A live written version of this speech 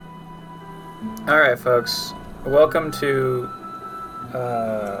Alright, folks. Welcome to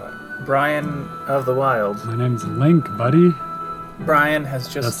Brian of the Wild. My name's Link, buddy. Brian has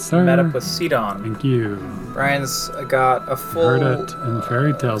just Yes, met sir. up with Sidon. Thank you. Brian's got a full Heard it in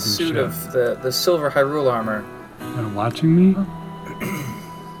fairy tales and suit shit. of the silver Hyrule armor. And watching me?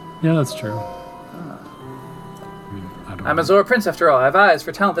 Yeah, that's true. I mean, I don't I'm a know. Zora Prince after all. I have eyes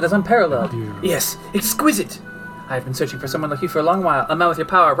for talent that is unparalleled. Dear. Yes, exquisite! I have been searching for someone like you for a long while. A man with your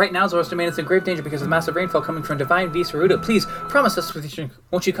power. Right now, Zora's domain is in grave danger because of the massive rainfall coming from Divine Beast Gerudo. Please, promise us with you.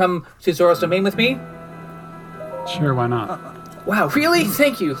 Won't you come to Zora's domain with me? Sure, why not? Wow, really?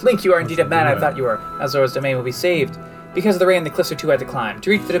 Thank you. Link, you are indeed a man I thought you were. As Zora's domain will be saved. Because of the rain, the cliffs are too high to climb. To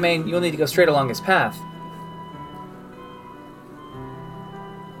reach the domain, you will need to go straight along his path.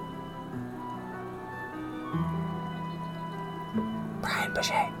 Brian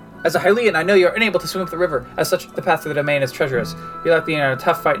Boucher. As a Hylian, I know you are unable to swim up the river. As such, the path to the domain is treacherous. You're likely in a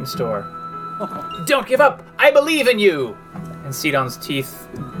tough fight in store. Don't give up! I believe in you! And Sidon's teeth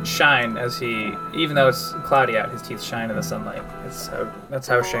shine as he, even though it's cloudy out, his teeth shine in the sunlight. That's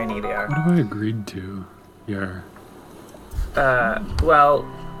how shiny they are. What have I agreed to here? Well,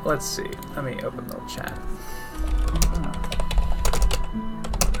 let's see. Let me open the chat.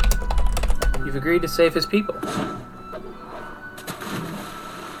 You've agreed to save his people.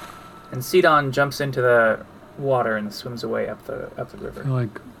 And Sidon jumps into the water and swims away up the I river. feel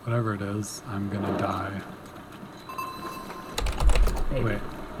like whatever it is, I'm gonna die. Maybe. Wait,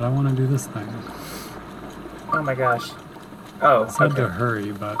 but I want to do this thing. Oh my gosh. Oh, I said to okay.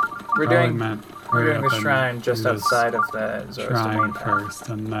 hurry, but We're probably doing- meant We're hurry doing up the and shrine just do this outside of the Zora's shrine domain path. first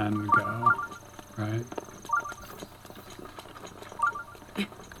and then go, right?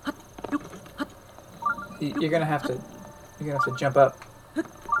 You're gonna have to jump up.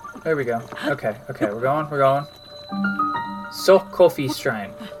 There we go. Okay, we're going. Sok Kofi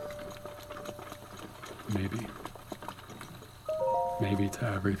Shrine. Maybe to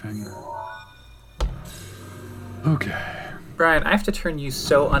everything. Okay. Brian, I have to turn you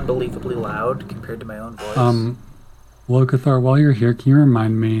so unbelievably loud compared to my own voice. Locathar, while you're here, can you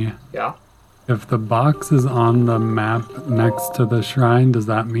remind me Yeah? if the box is on the map next to the shrine, does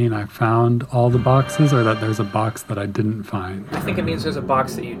that mean I found all the boxes or that there's a box that I didn't find? I think it means there's a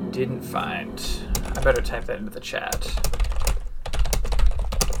box that you didn't find. I better type that into the chat.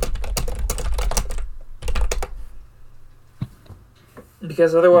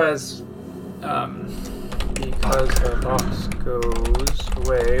 Because otherwise, because the box goes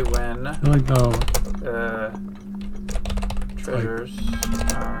away when I feel like though treasures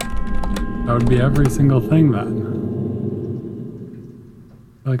are... that would be every single thing then.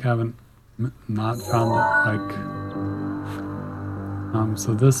 I feel like I haven't not found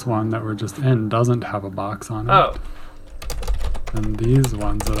so this one that we're just in doesn't have a box on it. Oh, And these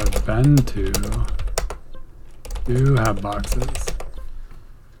ones that I've been to do have boxes.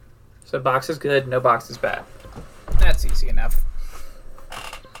 so box is good, no box is bad. That's easy enough.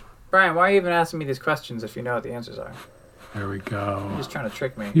 Brian, why are you even asking me these questions if you know what the answers are? There we go. You're just trying to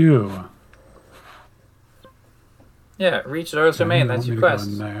trick me. You. Yeah, reach Zora's domain, that's your want me to go quest.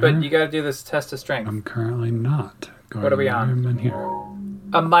 in there? But you gotta do this test of strength. I'm currently not going What are we there. on? I'm in here.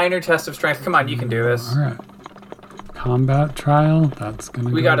 A minor test of strength. Come on, you can do this. Alright. Combat trial, that's gonna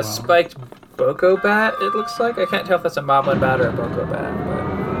We go got a well. spiked Boko Bat, it looks like. I can't tell if that's a Moblin Bat or a Boko Bat, but...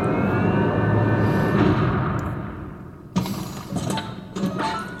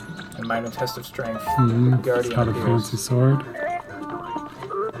 A minor test of strength. It's Guardian got a appears. fancy sword.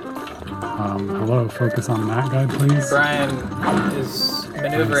 Hello, focus on that guy, please. Brian is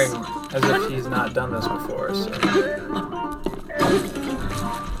maneuvering as if he's not done this before, so...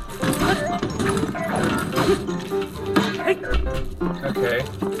 Okay.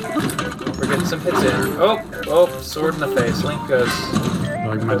 We're getting some hits in. Oh, sword in the face. Link goes. You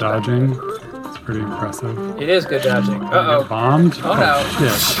like my dodging? It's pretty impressive. It is good dodging. Get Uh-oh. bombed? Oh, no.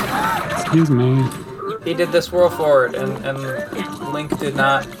 Shit. Excuse me. He did this whirl forward, and Link did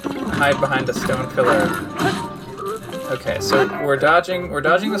not hide behind a stone pillar. Okay, so we're dodging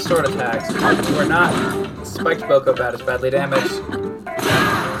the sword attacks. We're not. Spiked Boko Bat is badly damaged.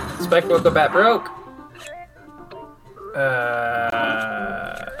 Spiked Boko Bat broke.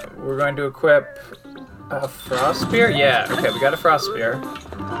 We're going to equip a Frost Spear? Yeah, okay, we got a Frost Spear.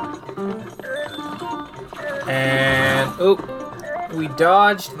 And, oop, we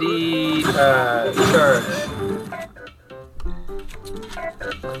dodged the charge.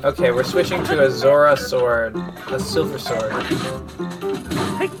 Okay, we're switching to a Zora sword, a silver sword.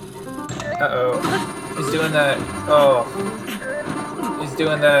 Uh-oh. He's doing the, he's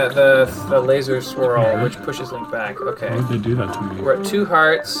doing the laser swirl, which pushes Link back. Okay. Why would they do that to me? We're at 2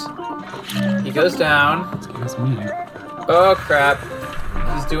 hearts. He goes down. Excuse me. Oh crap!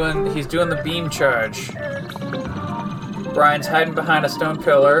 He's doing the beam charge. Brian's hiding behind a stone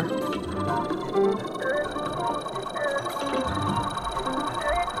pillar.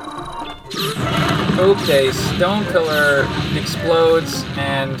 Okay, stone pillar explodes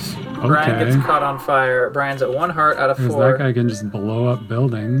and Brian gets caught on fire. Brian's at 1 heart out of 4. That guy can just blow up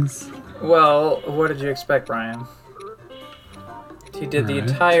buildings. Well, what did you expect, Brian? He did the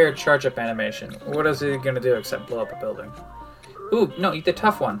entire charge up animation. What is he gonna do except blow up a building? Ooh, no, eat the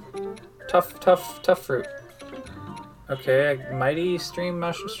tough one. Tough fruit. Okay, mighty stream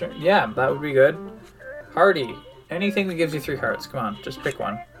mushroom stream. Yeah, that would be good. Hardy. Anything that gives you 3 hearts. Come on, just pick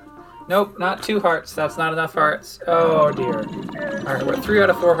one. Nope, not 2 hearts. That's not enough hearts. Oh dear. Alright, we're at 3 out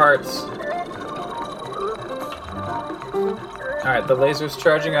of 4 hearts. Alright, the laser's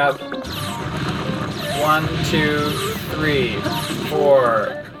charging up. 1, 2, 3,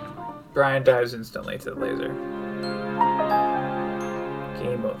 4. Brian dives instantly to the laser.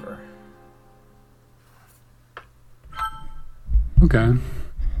 Game over. Okay.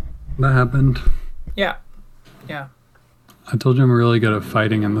 That happened. Yeah. I told you I'm really good at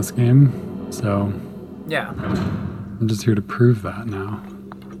fighting in this game, so Yeah. I'm just here to prove that now.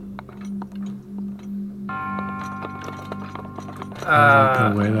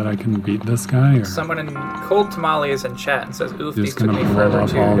 The way that I can beat this guy? Or Someone in Cold Tamales in chat and says, oof, you're these just took gonna me blow forever up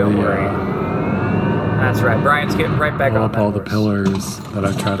too, all don't the worry. That's right, Brian's getting right back blow on up that all the horse. pillars that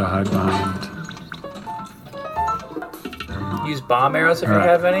I try to hide behind. Use bomb arrows if you Alright.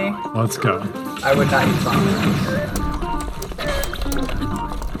 have any. Let's go. I would not use bomb arrows.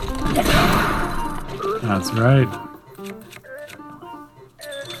 That's right.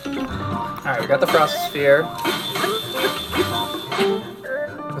 Alright, we got the Frost Sphere.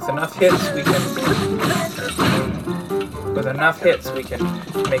 With enough hits, we can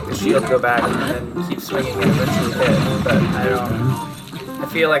make the shield go back and then keep swinging and eventually hit. But I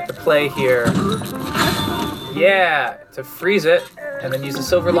feel like the play here, to freeze it and then use the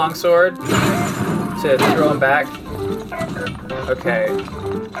silver longsword to throw him back. Okay.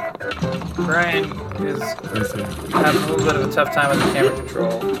 Brian is having a little bit of a tough time with the camera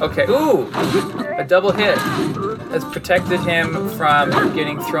control. Okay, ooh! A double hit has protected him from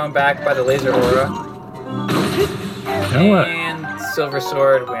getting thrown back by the laser aura. And Silver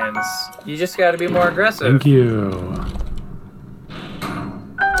Sword wins. You just gotta be more aggressive. Thank you.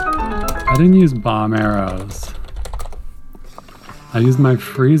 I didn't use bomb arrows. I used my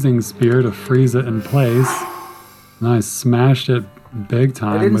freezing spear to freeze it in place. And I smashed it big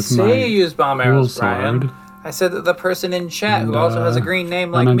time I didn't with my say you used bomb arrows, Brian. sword. I said that the person in chat who also has a green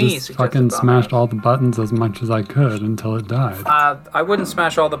name like and I me just suggested fucking bomb smashed arrows. all the buttons as much as I could until it died. I wouldn't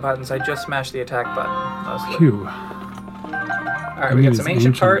smash all the buttons. I just smashed the attack button mostly. Phew. Alright, we got some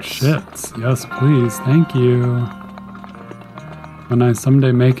ancient parts. Shits. Yes, please. Thank you. When I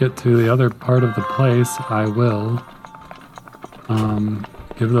someday make it to the other part of the place, I will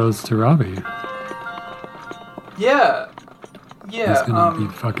give those to Robbie. Yeah. He's gonna be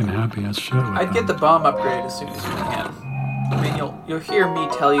fucking happy as shit with I'd get the them. bomb upgrade as soon as you can. I mean, you'll hear me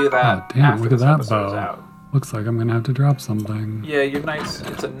tell you that Oh, damn, after look at this that episode's bow. out. Looks like I'm gonna have to drop something. Yeah,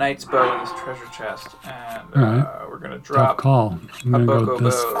 it's a knight's bow with this treasure chest, and Alright. we're gonna Tough drop. call. I'm gonna go Boko with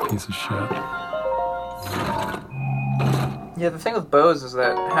this bow. piece of shit. Yeah, the thing with bows is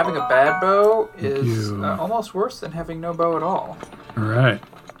that having a bad bow is you. almost worse than having no bow at all. Alright.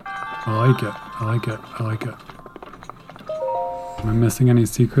 I like it. I like it. I like it. Am I missing any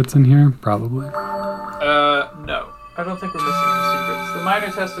secrets in here? Probably. No. I don't think we're missing any secrets. The minor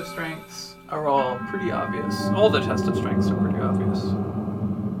test of strengths are all pretty obvious. All the test of strengths are pretty obvious.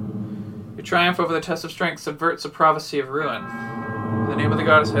 Your triumph over the test of strength subverts a prophecy of ruin. In the name of the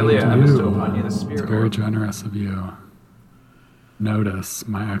goddess Hylia, I bestow upon you the spirit It's very orb. generous of you. Notice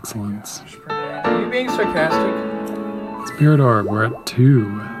my excellence. Are you being sarcastic? Spirit orb, we're at 2.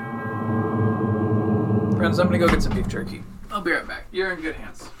 Friends, I'm gonna go get some beef jerky. I'll be right back. You're in good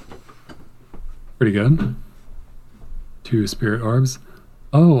hands. Pretty good. 2 spirit orbs.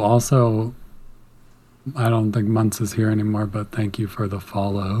 Oh, also, I don't think Muntz is here anymore, but thank you for the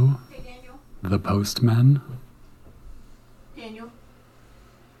follow. Hey, Daniel. The Postman. Daniel.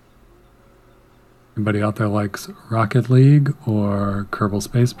 Anybody out there likes Rocket League or Kerbal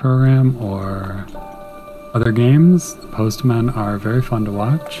Space Program or other games? The Postmen are very fun to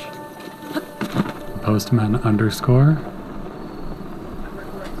watch. Postmen _.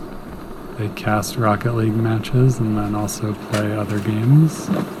 They cast Rocket League matches and then also play other games.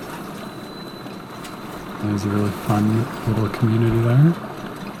 There's a really fun little community there.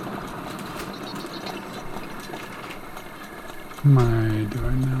 What am I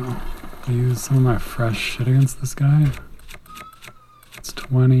doing now? I use some of my fresh shit against this guy. It's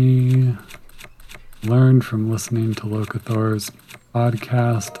 20. Learned from listening to Locathor's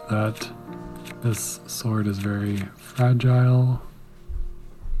podcast that this sword is very fragile.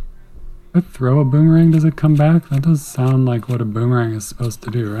 If I throw a boomerang, does it come back? That does sound like what a boomerang is supposed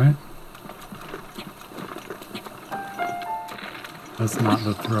to do, right? That's not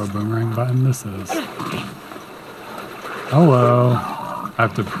the throw boomerang button, this is. Hello. I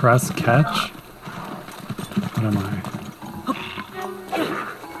have to press catch? What am I?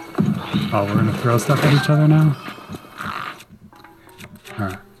 Oh, we're gonna throw stuff at each other now?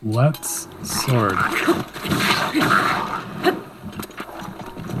 Alright, let's sword.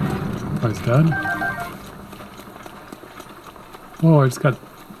 Oh, he's dead? Whoa, did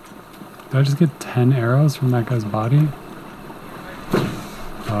I just get 10 arrows from that guy's body?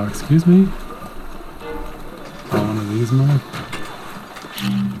 Excuse me? Oh, one of these more?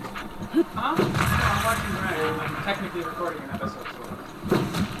 I'm watching Ryan. I'm technically recording an episode.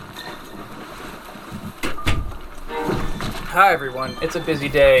 Hi everyone, it's a busy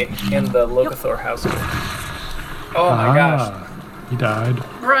day in the Locathor household. Oh my gosh. He died.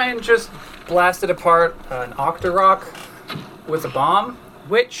 Brian just blasted apart an Octorok with a bomb,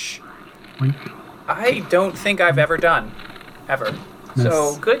 which Oink. I don't think I've ever done. Ever. Miss.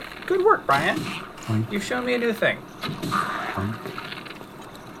 So good work, Brian. Oink. You've shown me a new thing. Oink.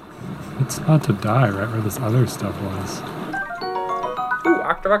 It's about to die right where this other stuff was. Ooh,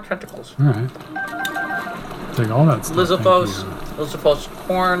 Octorok tentacles. Alright. Take all that stuff. Lizalfos, thank Lizalfos,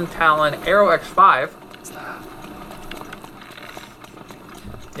 Horn, Talon, Arrow X5. What's that?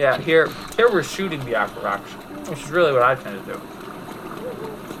 Yeah, here we're shooting the Octoroks, which is really what I tend to do.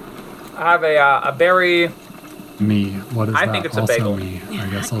 I have a berry. Me. What is I that? think it's a Also bagel. me. I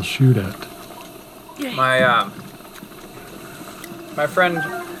guess I'll shoot it. My friend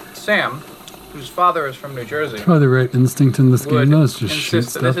Sam, whose father is from New Jersey, Probably the right instinct in this would game though is just shoot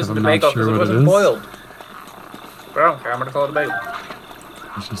insist that stuff this if isn't I'm a bagel not sure because it what it wasn't is. boiled. But I don't care. I'm gonna call it a bagel.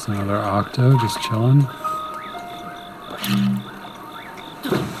 It's just another octo just chilling.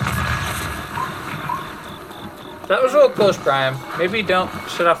 That was a little close, Brian. Maybe don't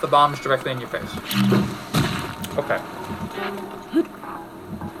set off the bombs directly in your face. Okay.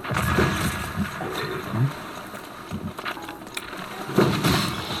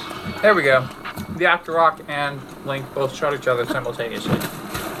 There we go. The Octorok and Link both shot each other simultaneously.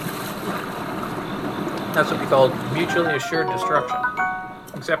 That's what we call mutually assured destruction.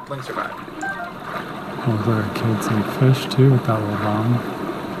 Except Link survived. Looks like I killed some fish too with that little bomb.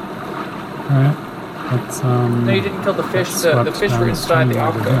 Alright. Let's No, you didn't kill the fish. let's The swept fish were inside the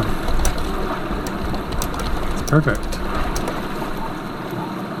downstream over Octo. here. It's perfect.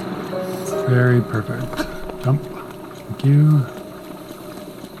 It's very perfect. Jump. Thank you.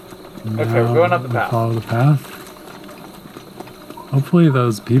 Okay, we're going up the Now path. follow the path. Hopefully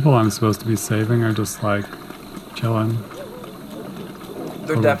those people I'm supposed to be saving are just like chilling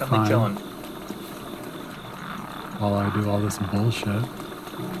They're Oh, definitely fine. chilling. while I do all this bullshit.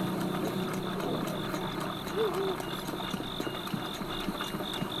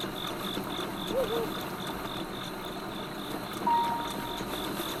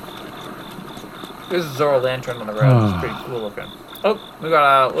 This is Zora Lantern on the road. It's pretty cool looking. Oh, we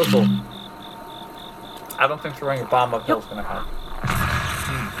got a little. I don't think throwing a bomb uphill is going to help.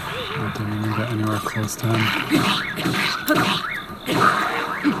 I didn't even get anywhere close to him.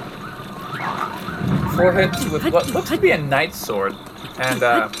 4 hits with what looks to be a knight's sword. And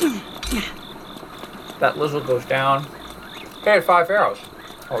that Lizzle goes down. Okay, 5 arrows.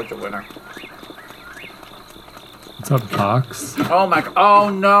 Always a winner. What's up, Box? Oh my, oh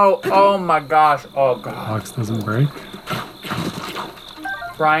no, oh my gosh, oh god. Box doesn't break.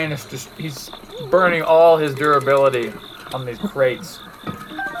 Brian is just, he's burning all his durability on these crates.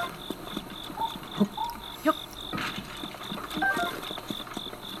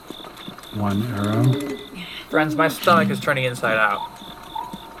 One arrow. Friends, my stomach is turning inside out.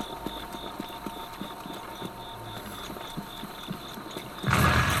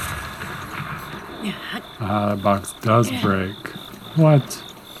 That box does break. What?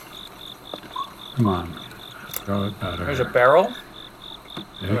 Come on. Throw it better. There's a barrel.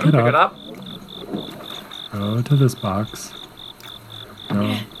 Pick Pick it it up. up. Go to this box.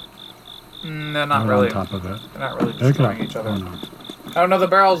 Go, They're not go really, on top of it. they're not really Pick it up. destroying each other. Oh, no. Oh no, the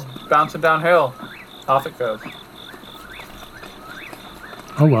barrel's bouncing downhill. Off it goes.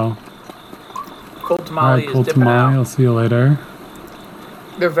 Oh well. Cold Tamale Alright, is cool dipping tamale. out. I'll see you later.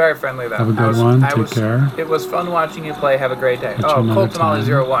 They're very friendly though. Have a good one. Take care. It was fun watching you play. Have a great day. Catch you Oh, another Cold Tamale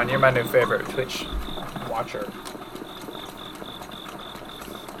time. 01. You're my new favorite Twitch watcher.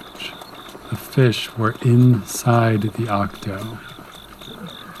 the fish were inside the octo.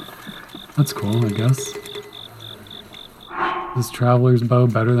 That's cool, I guess. Is this traveler's bow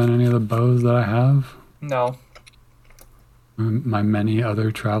better than any of the bows that I have? No. My many other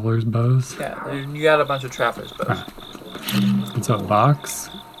traveler's bows? Yeah, you got a bunch of travelers bows. What's up, box?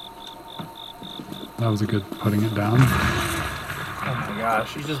 That was a good putting it down. Oh my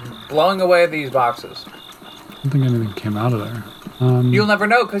gosh, he's just blowing away these boxes. I don't think anything came out of there. You'll never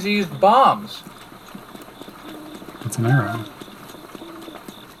know because you used bombs. It's an arrow.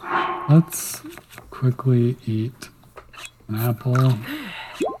 Let's quickly eat an apple and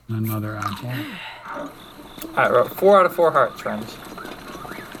another apple. Alright, 4 out of 4 hearts, friends.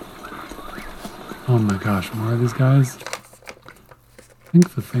 Oh my gosh, more of these guys? I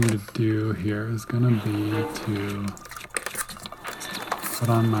think the thing to do here is gonna be to put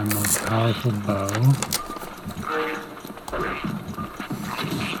on my most powerful bow.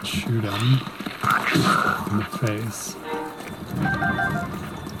 Shoot him in the face.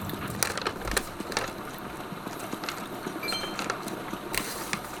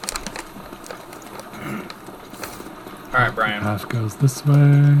 Alright, Brian. Path goes this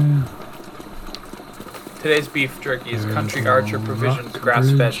way. Today's beef jerky is There's Country a Archer Provisions rock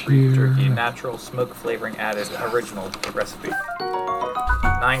grass-fed bridge beef jerky, here. natural smoke flavoring added, original recipe.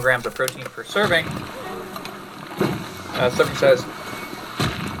 9 grams of protein per serving. Serving says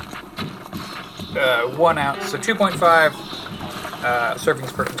 1 ounce, so 2.5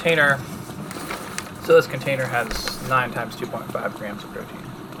 servings per container. So this container has 9 times 2.5 grams of protein.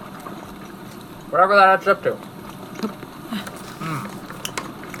 Whatever that adds up to.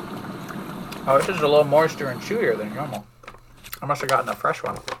 Oh, this is a little moister and chewier than normal. I must have gotten a fresh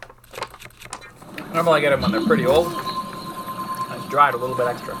one. Normally I get them when they're pretty old. It's dried a little bit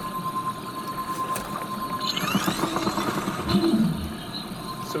extra.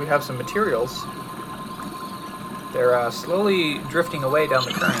 So we have some materials. They're slowly drifting away down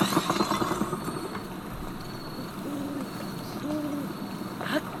the current.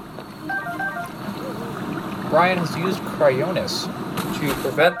 Brian has used Cryonis to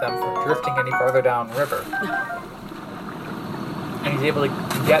prevent them from drifting any farther downriver. And he's able to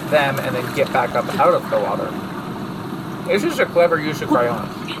get them and then get back up out of the water. This is a clever use of Cryonis.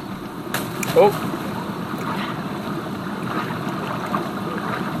 Oh.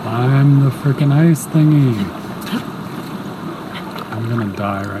 I'm the frickin' ice thingy. I'm gonna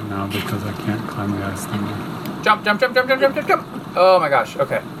die right now because I can't climb the ice thingy. Jump, jump, jump, jump, jump, jump, jump, jump. Oh my gosh.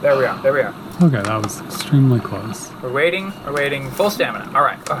 Okay, there we are. There we are. Okay, that was extremely close. We're waiting. We're waiting. Full stamina. All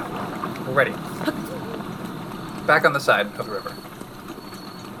right. We're ready. Back on the side of the river.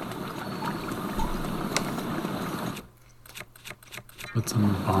 Put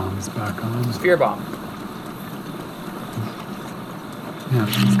some bombs back on. Spear bomb. Yeah,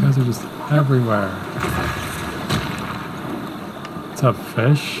 these guys are just everywhere. What's up,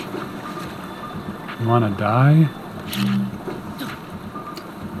 fish? You wanna die?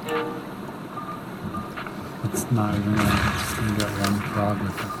 It's not even just gonna get one frog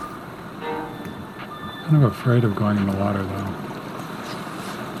with it. Kind of afraid of going in the water though.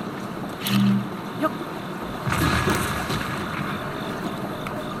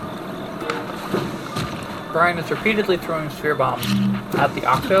 Brian is repeatedly throwing sphere bombs at the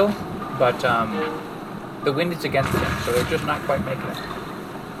Octo, but the wind is against him, so they're just not quite making it.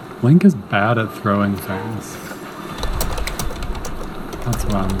 Link is bad at throwing things. That's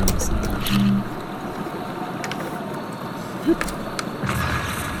what I'm gonna say.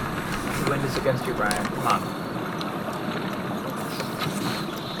 The wind is against you, Brian. Come on.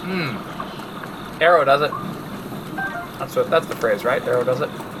 Arrow does it. That's the phrase, right? Arrow does it.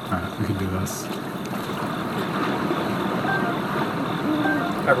 Alright, we can do this.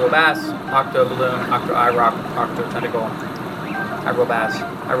 Hyrule Bass, Octo Balloon, Octo Eye Rock, Octo Tentacle, Hyrule Bass,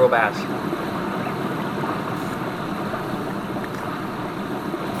 Hyrule Bass.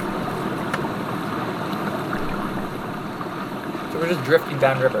 So we're just drifting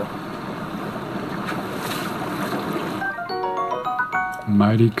downriver.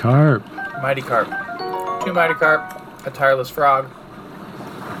 Mighty carp. Mighty Carp. 2 Mighty Carp, a Tireless Frog.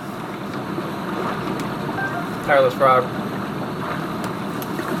 Tireless Frog.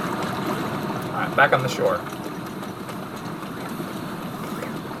 Alright, back on the shore.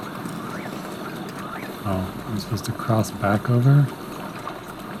 Oh, I'm supposed to cross back over?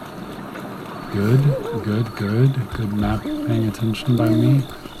 Good, good, good. Good map paying attention by me.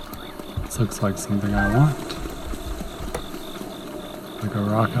 This looks like something I want. Like a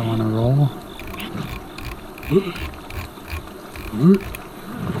rock I want to roll.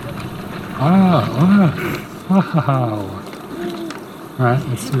 Wow. Alright,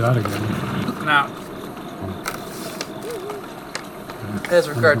 let's do that again. Now, as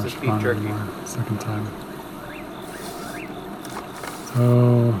regards to beef jerky. Second time.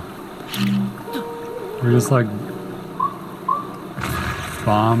 So we're just like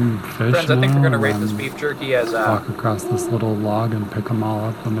bomb fish. Friends, I think we're now gonna rate and this beef jerky as walk across this little log and pick them all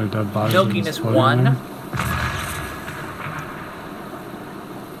up when they're dead bodies. are milkiness just floating 1. there.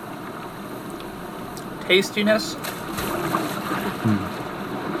 Tastiness.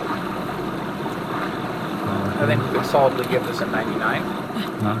 I think we could solidly give this a 99.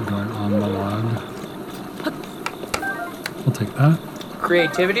 Not going on the log. I'll take that.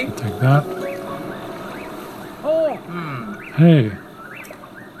 Creativity. I'll take that. Oh. Hey.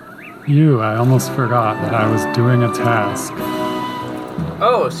 You, I almost forgot that I was doing a task.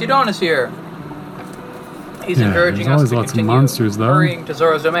 Oh, Sidon is here. He's Yeah, encouraging there's us to always lots of continue monsters, though. hurrying to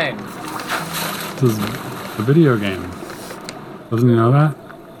Zora's domain. This is the video game. Doesn't he know that?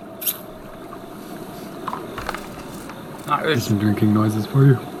 Not There's really. some drinking noises for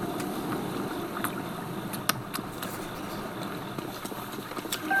you.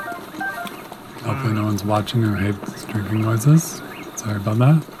 Hopefully no one's watching who hates drinking noises. Sorry about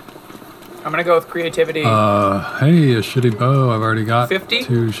that. I'm gonna go with creativity. Hey, a shitty bow. I've already got 50?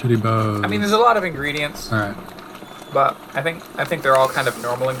 2 shitty bows. I mean, there's a lot of ingredients, Alright. but I think they're all kind of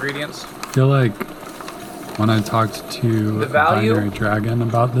normal ingredients. I feel like when I talked to The value? Binary Dragon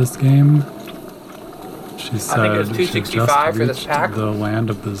about this game, she said think it was she just $2.65 for this reached pack. the land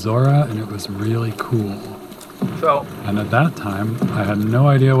of the Zora and it was really cool. So And at that time, I had no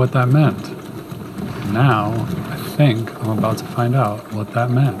idea what that meant. Now, I think I'm about to find out what that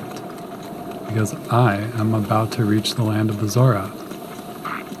meant. Because I am about to reach the land of the Zora.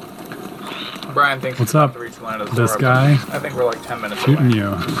 Brian thinks What's we're up, about to reach the land of this Zora, guy? but I think we're like 10 minutes Shooting away.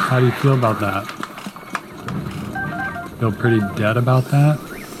 you. How do you feel about that? Feel pretty dead about that?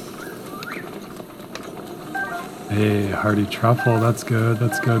 Hey, hearty truffle. That's good.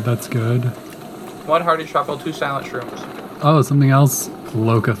 That's good. That's good. 1 hearty truffle, 2 silent shrooms. Oh, something else.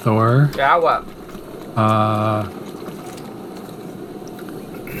 Locathor. Yeah, what?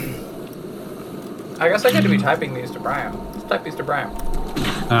 I guess I get to be typing these to Brian. Let's type these to Brian.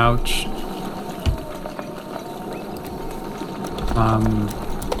 Ouch.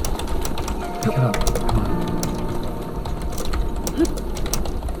 Pick it up. Come on.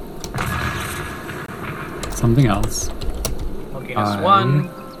 Something else. Milkiness 1.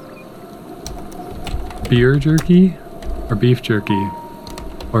 Beer jerky? Or beef jerky?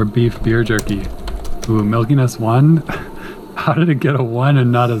 Or beef beer jerky? Ooh, milkiness 1? How did it get a 1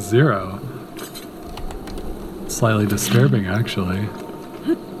 and not a 0? Slightly disturbing, actually.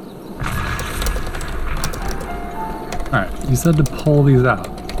 Alright, you said to pull these out.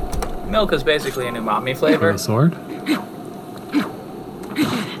 Milk is basically an umami With flavor. a sword?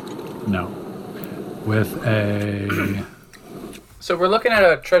 No. With a... So we're looking at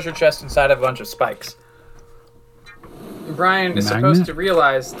a treasure chest inside of a bunch of spikes. Brian is supposed Magnet? to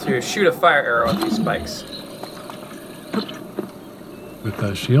realize to shoot a fire arrow at these spikes. With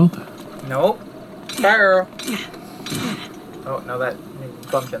a shield? Nope. Fire arrow. Oh, no, that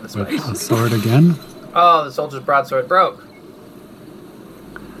bumped in the With spikes. a sword again? Oh, the soldier's broadsword broke.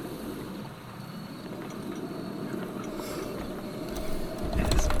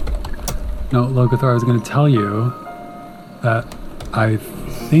 No, Locathor, I was going to tell you that I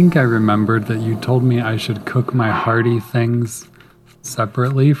think I remembered that you told me I should cook my hearty things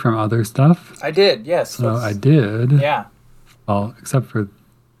separately from other stuff. I did, yes. So let's- I did. Yeah. Well, except for,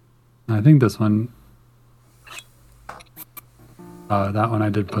 I think this one, that one I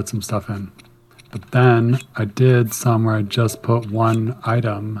did put some stuff in. But then I did some where I just put one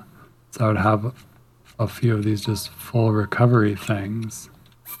item. So I would have a few of these just full recovery things.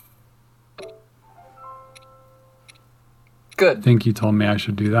 I Good. think you told me I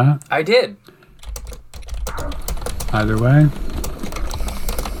should do that. I did. Either way,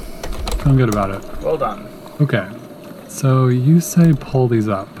 feeling good about it. Well done. Okay, so you say pull these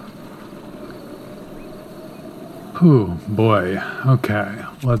up. Ooh, boy. Okay,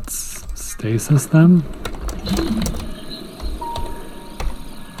 let's stasis them.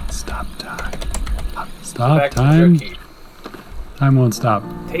 Stop time. Stop Back to time. jerky. Time won't stop.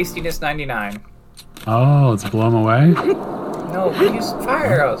 Tastiness 99. Oh, let's blow them away. No, we used fire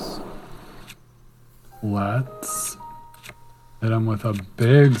arrows. Let's hit them with a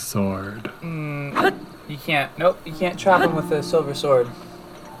big sword. You can't. Nope, you can't chop them with a silver sword.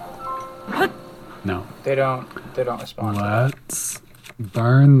 No. They don't respond. Let's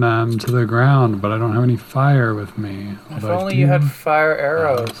burn them to the ground, but I don't have any fire with me. If Although I only you had do- fire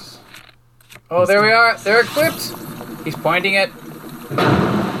arrows. Oh, there we are. They're equipped. He's pointing it.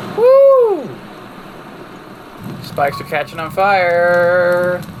 Woo! Spikes are catching on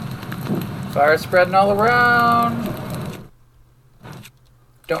fire. Fire spreading all around.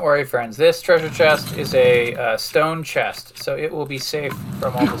 Don't worry, friends. This treasure chest is a stone chest, so it will be safe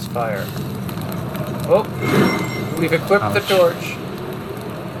from all this fire. Oh, we've equipped the torch.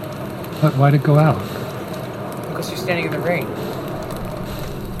 But why'd it go out? Because you're standing in the rain.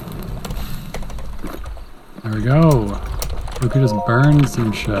 There we go. We could just burn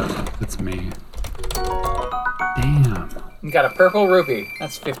some shit. It's me. Damn. You got a purple rupee.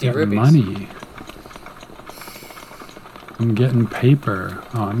 That's 50 Get rupees. money. I'm getting paper.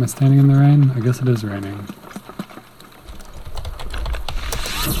 Oh, am I standing in the rain? I guess it is raining.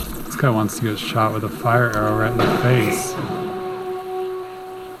 This guy wants to get shot with a fire arrow right in the face.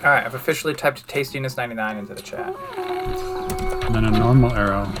 Alright, I've officially typed tastiness 99 into the chat. And then a normal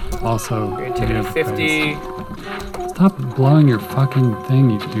arrow. Also, Creativity 50. Stop blowing your fucking thing,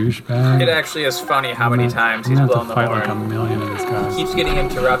 you douchebag. It actually is funny how many times he's I'm blown gonna the have to fight horn. like a million of these guys. Keeps getting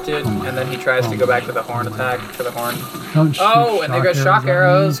interrupted, and then he tries to go back to the horn attack, to the horn. Don't shoot Oh, and there goes shock at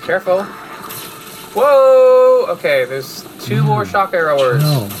arrows. me. Careful. Whoa! Okay, there's 2 more shock arrowers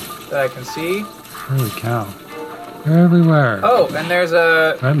No. that I can see. Holy cow. They're everywhere. Oh, and there's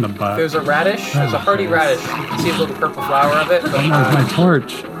a Right in the butt. radish. There's a hardy radish. You can see a little purple flower of it, but Oh, no, it's my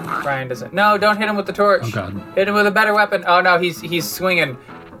torch. Brian doesn't. No, don't hit him with the torch. Oh, God. Hit him with a better weapon. Oh no, he's swinging.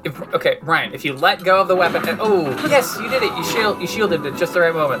 Okay, Brian, if you let go of the weapon, and oh yes, you did it. You shielded it just the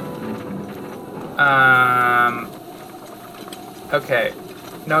right moment. Okay.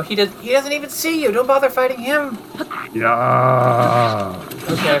 No, he doesn't even see you. Don't bother fighting him. Yeah.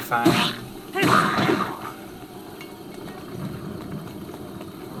 Okay, fine.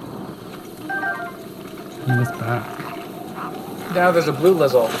 Bring this back. Now there's a blue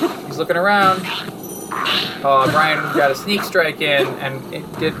Lizzle. He's looking around. Oh, Brian got a sneak strike in, and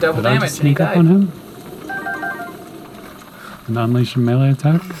it did double Did I damage, just and he sneak up died. on him? And unleash a melee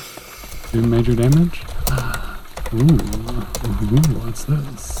attack? Do major damage? Ooh, what's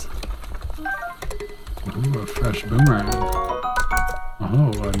this? Ooh, a fresh boomerang.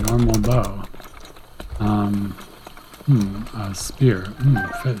 Oh, a normal bow. A spear.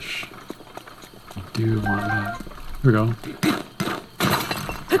 Fish. I do want that. Here we go.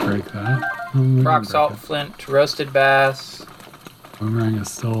 Break that. Oh, we can Rock break salt, it. flint, roasted bass. Boomerang is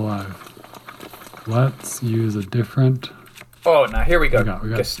still alive. Let's use a different. Oh, now here we go. We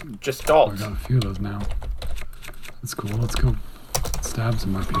got- Just We Dalt. got a few of those now. That's cool. Let's go stab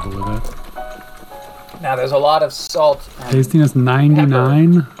some more people with it. Now there's a lot of salt. And Tastiness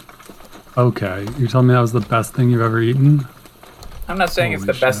 99. Okay, you're telling me that was the best thing you've ever eaten? I'm not saying it's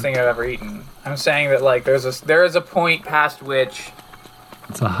Holy the best shit. thing I've ever eaten. I'm saying that like there is a point past which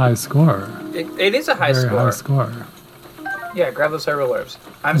It's a high score. it is a high Very score. high score. Yeah, grab those herbal herbs.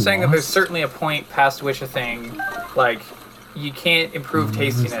 I'm saying that there's Lost? certainly a point past which a thing like you can't improve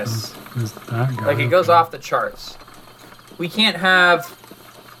tastiness. There's that guy. Like it goes Okay. off the charts. We can't have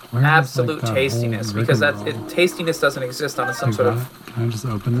Where is, absolute like, that tastiness whole because rigmarole? tastiness doesn't exist on some Like sort of that? Can I just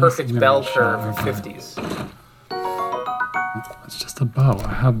open this? perfect I'm gonna bell get curve shot. of Okay. 50s. It's just a bow.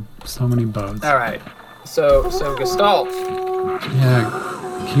 I have so many bows. All right. So Gestalt.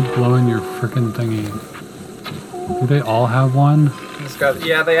 Yeah, keep blowing your frickin' thingy. Do they all have one? Let's grab-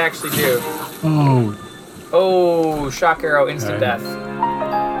 Yeah, they actually do. Oh, Oh, shock arrow, instant Okay. death.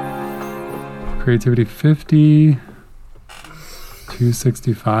 creativity 50.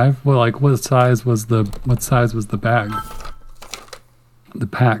 265. Well, like what size was the bag? The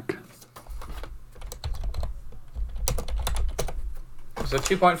pack. So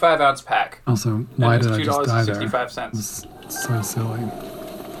 2.5 ounce pack. Also, why it's did I just die there? $2.65. It's so silly.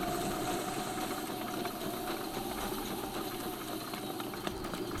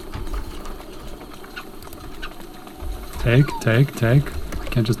 Take. I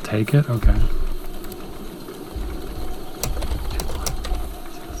can't just take it? Okay.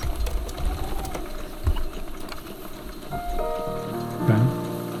 Okay.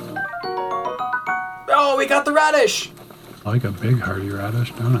 Oh, we got the radish! I like a big hearty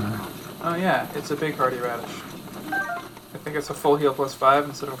radish, don't I? Oh yeah, it's a big hearty radish. I think it's a full heal plus 5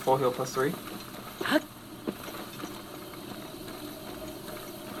 instead of a full heal plus 3.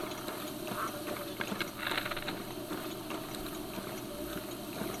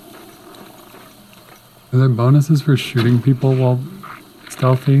 Are there bonuses for shooting people while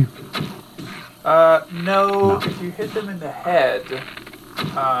stealthy? No, No. if you hit them in the head,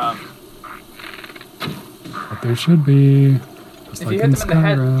 But there should be. Just if like you hit them in the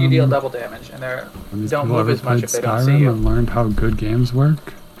head, you deal Skyrim. double damage, and they Have these don't people move ever as much played if they don't see Skyrim you. and learned how good games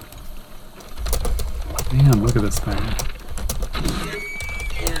work? Damn, look at this thing.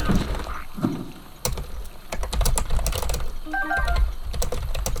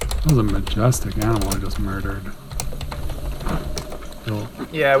 was a majestic animal I just murdered. Feel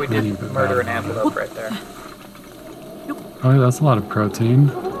Yeah, we tiny did bit murder bad an about it. antelope right there. Oh, that's a lot of protein.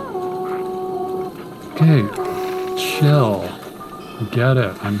 Okay, chill. Get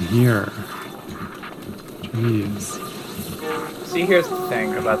it. I'm here. Jeez. See, here's the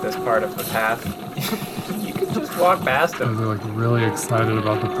thing about this part of the path. You can just walk past I was him. like really excited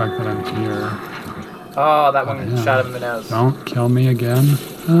about the fact that I'm here. Oh, that one Yeah. shot him in the nose. Don't kill me again.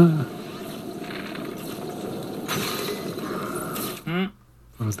 Ah. Hmm?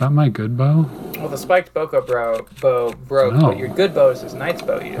 Was that my good bow? Well, the spiked bow broke, No. but your good bow is his knight's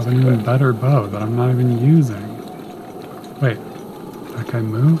bow you I just have an even equipped. better bow that I'm not even using. Wait, that guy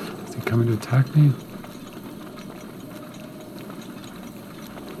move? Is he coming to attack me?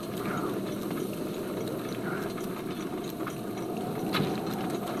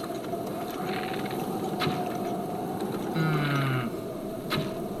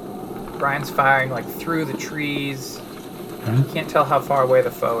 Brian's firing like through the trees. Okay. Can't tell how far away the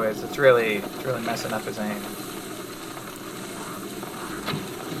foe is. It's really messing up his aim.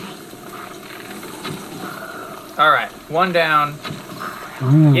 All right, one down.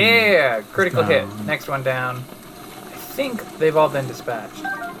 Ooh. Yeah, critical hit. Down. Next one down. I think they've all been dispatched.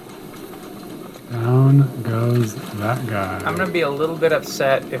 Down goes that guy. I'm gonna be a little bit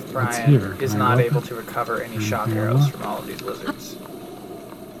upset if Brian here. is Can I not look? able to recover any shock Anything arrows else? from all of these lizards.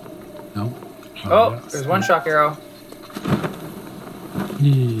 No. Oh, yes. there's one shock arrow.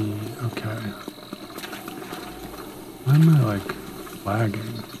 Yee, okay. Why am I like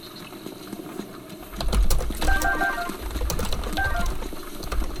lagging?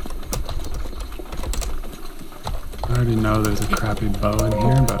 I already know there's a crappy bow in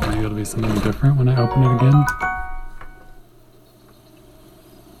here, but maybe it'll be something different when I open it again.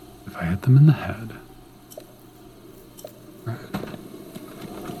 If I hit them in the head. Right.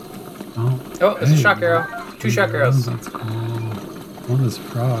 Oh, Oh, there's a hey, shock arrow. Two shock arrows. That's cool. Oh, this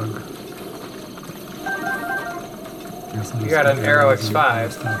frog. I guess I'll You just got get an arrow arrows and other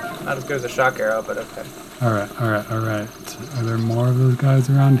X5. stuff. Not as good as a shock arrow, but okay. Alright. Are there more of those guys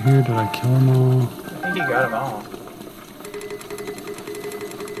around here? Did I kill them all? I think you got them all.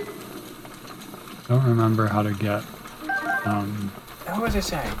 Don't remember how to get, What was I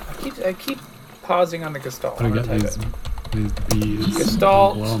saying? I keep pausing on the Gestalt. how to I'm get gonna type these it. bees.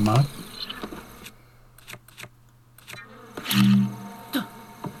 Gestalt. Blow them up.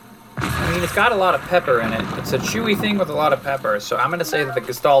 I mean, it's got a lot of pepper in it. It's a chewy thing with a lot of pepper, so I'm gonna say that the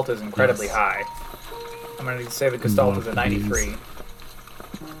Gestalt is incredibly Yes. high. I'm gonna say the Gestalt is a 93.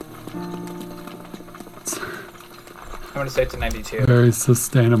 I'm gonna say it's a 92. Very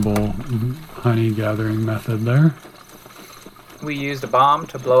sustainable honey gathering method there. We used a bomb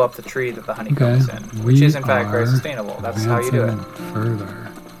to blow up the tree that the honeycomb Okay, is in, which we is in fact very are sustainable. That's how you do it. advancing Further.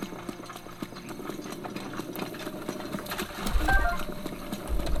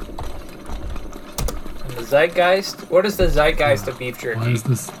 And the Zeitgeist. What is the Zeitgeist of beef jerky? Why is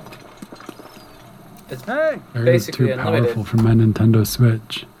this It's very basically too unlimited. powerful for my Nintendo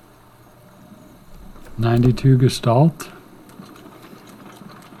Switch? 92 Gestalt.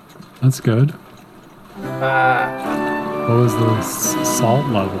 That's good. What was the salt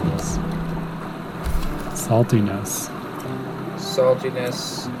levels? Saltiness.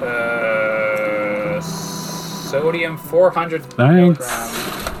 Saltiness. Sodium 400 Thanks. milligrams.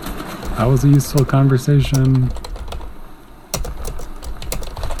 That was a useful conversation.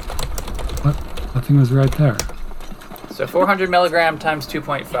 What? That thing was right there. So 400 milligram times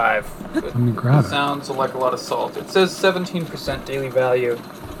 2.5. Let me grab it. Sounds like a lot of salt. It says 17% daily value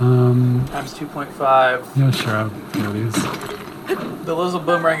Um, times 2.5. yeah, sure, I'll do these. The Lizzle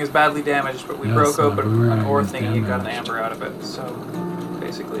Boomerang is badly damaged, but we Yes, broke the open an boomerang ore is thingy and got an damaged. amber out of it. So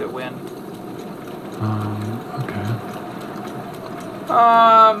basically a win. Okay.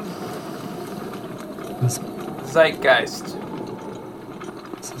 This Zeitgeist.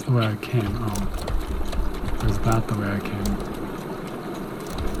 is the way I came. Oh. Or is that the way I came?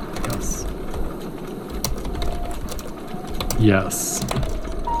 Yes. Yes.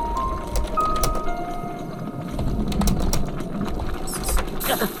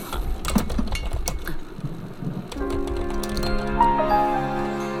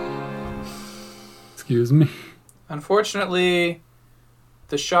 Excuse me. Unfortunately,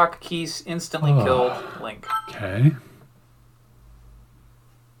 the shock keys instantly Oh. killed Link. Okay.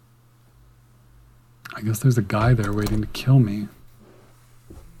 I guess there's a guy there waiting to kill me.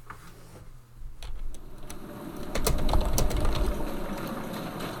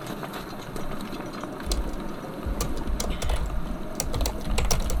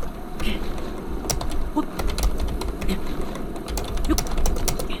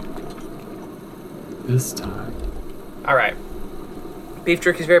 this time. Alright. Beef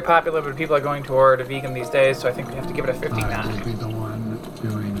jerky is very popular, but people are going toward a vegan these days, so I think we have to give it a I will 59. be the one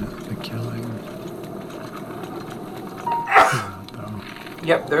doing the killing.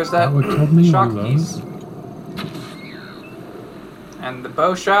 Yep, there's That that what killed me? shock One of piece. those? And the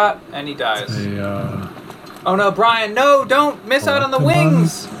bow shot, and he dies. A, Oh no, Brian, no, don't miss out on the collectible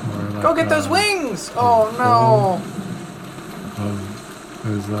wings! one? Or Go like get those a- wings! Oh no!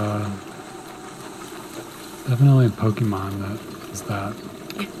 There's definitely a Pokemon that is that.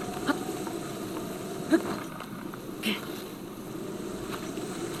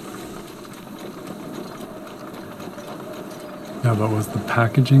 Yeah, but was the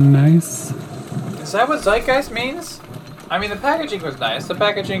packaging nice? Is that what Zeitgeist means? I mean, the packaging was nice. The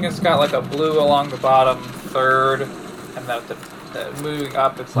packaging has got like a blue along the bottom third, and the moving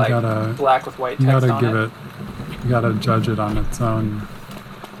up, it's like gotta- black with white You text gotta on give it. it, you gotta judge it on its own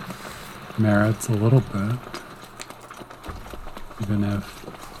merits a little bit. Even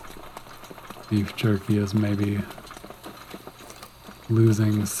if beef jerky is maybe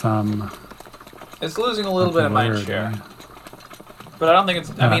losing some It's losing a little bit of mind popularity. share. But I don't think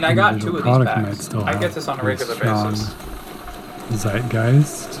it's... I mean, I got 2 of these Product might packs. still I have get this on a a regular strong basis.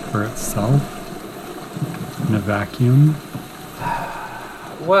 Zeitgeist for itself in a vacuum,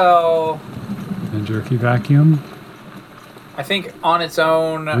 Well, in a jerky vacuum. I think on its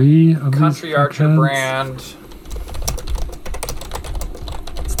own 3 of Country these Archer fuckheads. brand...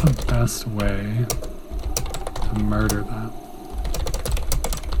 It's the best way to murder that.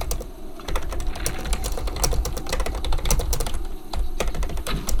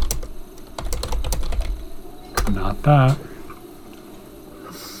 Not that.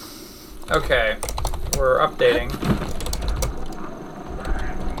 Okay, we're updating.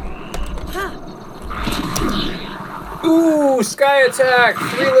 Ooh, Sky Attack!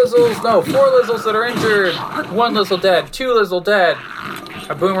 3 Lizzles, no, 4 Lizzles that are injured. 1 Lizzle dead, 2 Lizzle dead.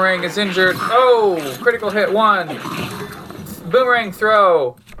 A Boomerang is injured. Oh, critical hit 1. Boomerang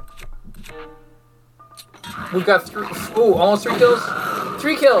throw. We've got almost 3 kills.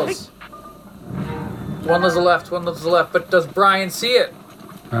 3 kills. 1 Lizzle left, 1 Lizzle left, but does Brian see it?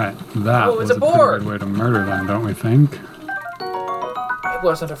 Right, that Oh, it's was a a pretty boar. good way to murder them, don't we think? It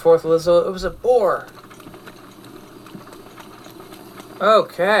wasn't a 4th Lizzle, it was a boar.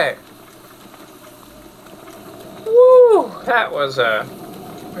 Okay. Woo! That was a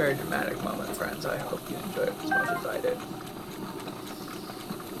very dramatic moment, friends. I hope you enjoyed it as much as I did.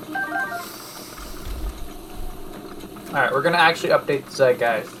 Alright, we're gonna actually update the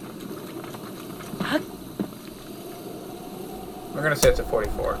Zeitgeist. We're gonna say it's a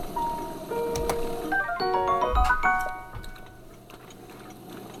 44.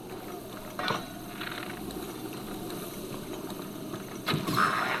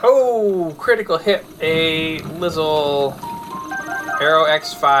 Oh, critical hit. A Lizzle, Arrow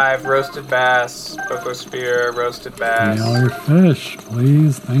X5, Roasted Bass, Boko Spear, Roasted Give me all Bass. your fish,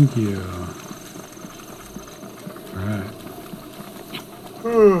 please. Thank you. Alright.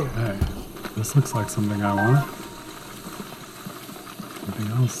 Okay. This looks like something I want.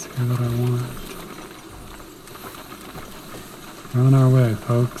 Anything else here that I want? We're on our way,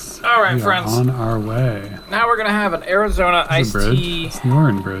 folks. All right, We are friends. on our way. Now we're gonna have an Arizona There's iced a bridge. tea It's the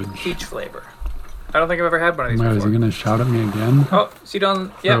Orin Bridge. peach flavor. I don't think I've ever had one of Oh these my God, is before. he gonna shout at me again? Oh, see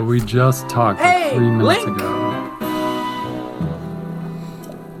down. Yeah. So we just talked Hey, like 3 minutes Link! ago.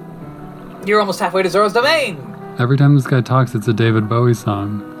 You're almost halfway to Zoro's domain. Every time this guy talks, it's a David Bowie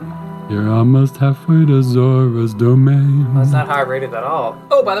song. You're almost halfway to Zora's domain. That's not how I rated that at all.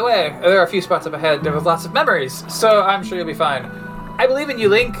 Oh, by the way, there are a few spots up ahead with lots of memories, so I'm sure you'll be fine. I believe in you,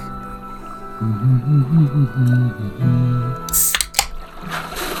 Link.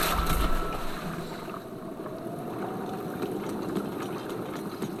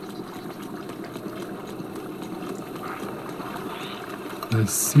 They're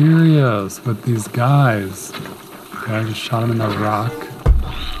serious with these guys. Okay, I just shot him in the rock.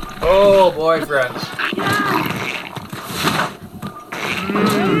 Oh, boy, friends.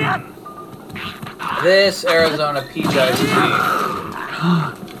 This Arizona peach iced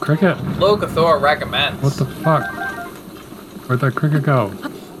tea, Cricket, Locathor recommends. what the fuck? Where'd that cricket go?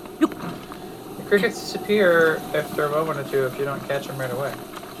 The crickets disappear after a moment or two if you don't catch them right away.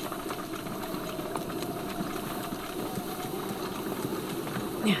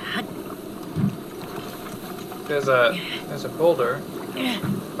 There's a boulder.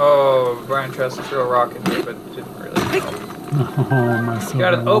 Oh, Brian tries to throw a rock into it, but it didn't really help. Oh, my silver We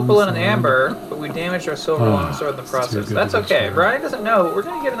got an opal and an longsword. amber, but we damaged our silver Oh, longsword in the it's too process. good That's to be okay. true. Brian doesn't know, but we're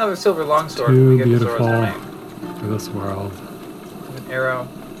gonna get another silver longsword when Too we get to Zora's beautiful domain. for this world. An arrow.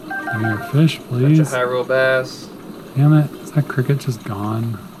 Give me your fish, Bunch of please. Hyrule bass. Damn it. Is that cricket just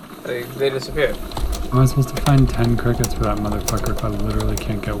gone? They disappeared. How am I supposed to find 10 crickets for that motherfucker if I literally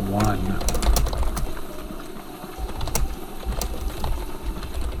can't get one?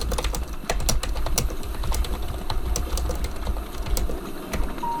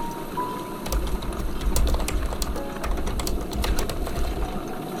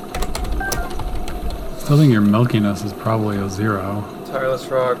 I think your milkiness is probably a 0. Tireless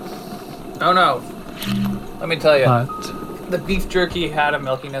rock. Oh no. Let me tell you. But The beef jerky had a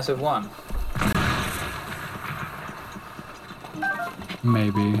milkiness of 1.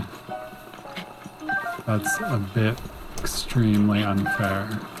 maybe that's a bit extremely unfair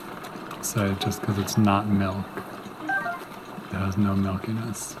to say just because it's not milk. It has no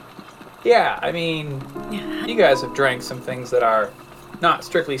milkiness. Yeah, I mean, you guys have drank some things that are not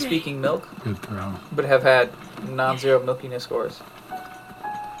strictly speaking milk, Good throw. but have had non-zero milkiness scores.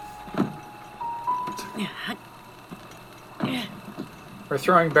 We're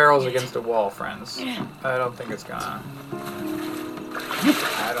throwing barrels against a wall, friends. I don't think it's gonna.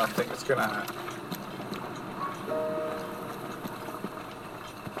 I don't think it's gonna.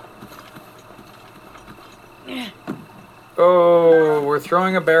 Oh, we're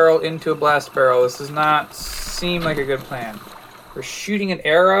throwing a barrel into a blast barrel. This does not seem like a good plan. We're shooting an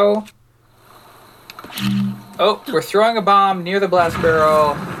arrow. Oh, we're throwing a bomb near the blast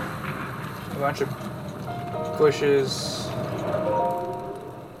barrel. A bunch of bushes.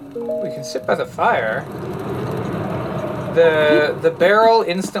 We can sit by the fire. The barrel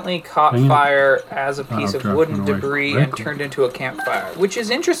instantly caught Dang it. fire as a piece of dropped wooden one away debris and quickly. turned into a campfire, which is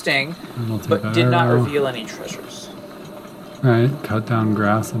interesting, And we'll take but that did not arrow. reveal any treasures. Alright, cut down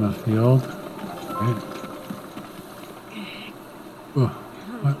grass in a field. Right. Ugh,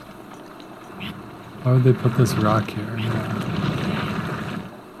 what? Why would they put this rock here? Yeah.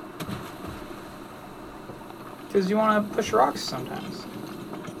 Because you want to push rocks sometimes.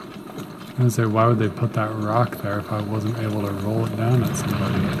 I was gonna say, why would they put that rock there if I wasn't able to roll it down at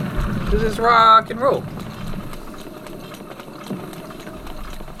somebody? This is rock and roll.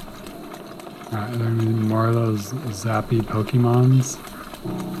 Alright, are there gonna be more of those zappy Pokemons?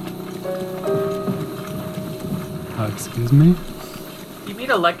 Excuse me? You mean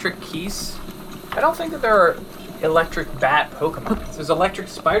electric keys? I don't think that there are electric bat Pokemon. There's electric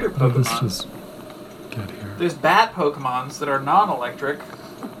spider Let us Pokemon. just get here. There's bat Pokemons that are non-electric.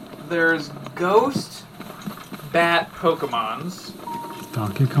 There's ghost bat Pokemons. Is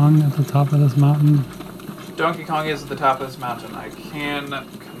Donkey Kong at the top of this mountain? Donkey Kong is at the top of this mountain. I can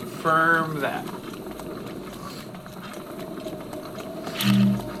confirm that.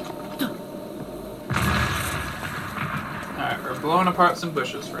 Alright, we're blowing apart some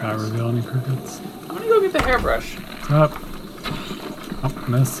bushes, Did that friends. reveal any crickets? I'm gonna go get the hairbrush. What's up? Oh,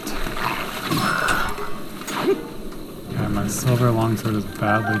 missed. Okay, my silver longsword is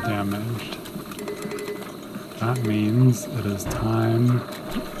badly damaged. That means it is time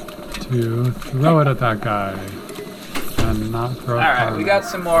to throw it at that guy. And not throw it Alright, far we enough. got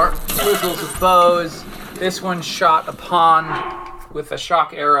some more whistles of bows. This one shot a pond with a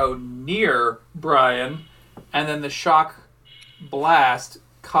shock arrow near Brian, and then the shock blast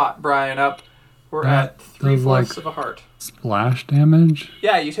caught Brian up. We're That at 3/4 does, of a heart. Splash damage?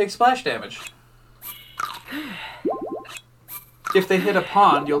 Yeah, you take splash damage. If they hit a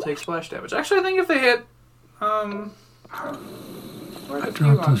pond, you'll take splash damage. Actually, I think if they hit, where's the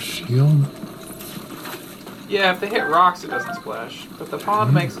Dropped a Pokemon? shield? Yeah, if they hit rocks, it doesn't splash. But the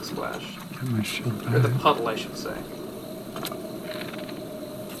pond makes it splash. Get my shield Or the back. puddle, I should say.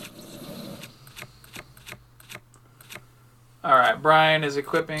 Alright, Brian is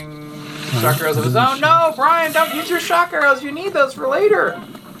equipping shock arrows of his own. No, Brian, don't use your shock arrows. You need those for later.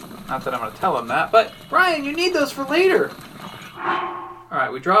 Not that I'm going to tell him that, but Brian, you need those for later.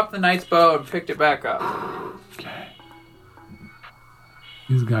 Alright, we dropped the knight's bow and picked it back up. Okay.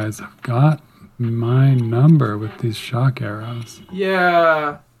 These guys have got my number with these shock arrows.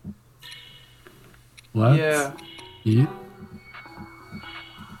 Yeah. Let's Yeah. eat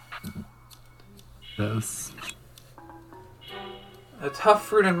this. A tough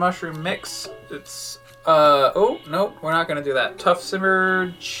fruit and mushroom mix. It's, oh, no, we're not going to do that. Tough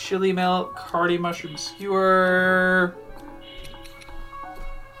simmered chili milk, hearty mushroom skewer.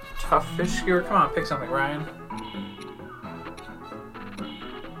 Tough fish skewer. Come on, pick something, Ryan.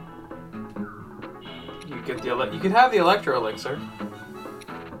 You get you could have the electro elixir.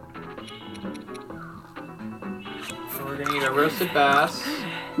 So we're gonna eat a roasted bass.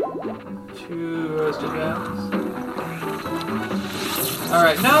 2 roasted bass. All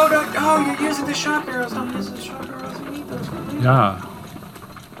right, no, don't. Oh, you're using the shock arrows. Don't use the shock arrows. You need those. Yeah.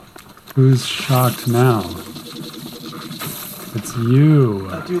 Who's shocked now? It's you.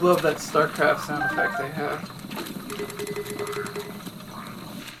 I do love that StarCraft sound effect they have.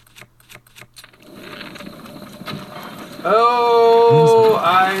 Oh,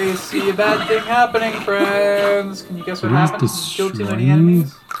 I see a bad thing happening, friends. Can you guess what happened? Kill too many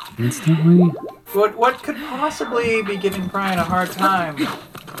enemies? Instantly? What could possibly be giving Brian a hard time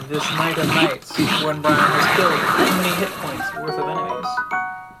this night of nights when Brian has killed how many hit points worth of enemies?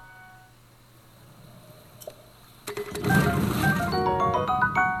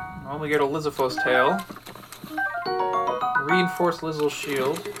 Well, we get a Lizzophos tail. Reinforced Lizzle's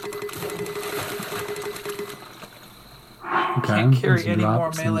shield. Okay, Can't carry any drop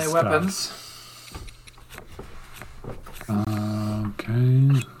more some melee stuff. weapons.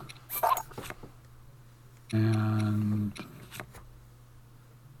 Okay. And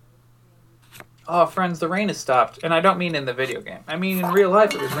Oh, friends, the rain has stopped. And I don't mean in the video game. I mean in real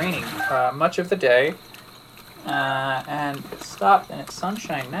life it was raining much of the day. And it stopped and it's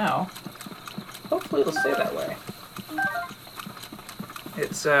sunshine now. Hopefully it'll stay that way.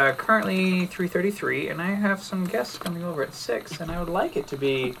 It's currently 3:33 and I have some guests coming over at 6 and I would like it to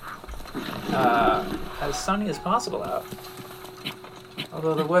be as sunny as possible out.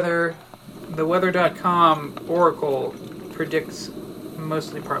 Although the weather.com Oracle predicts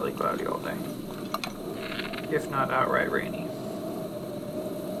mostly partly cloudy all day, if not outright rainy.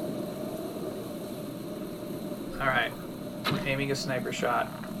 Alright, aiming a sniper shot.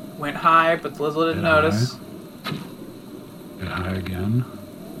 Went high, but the Lizzle didn't notice. Get high again.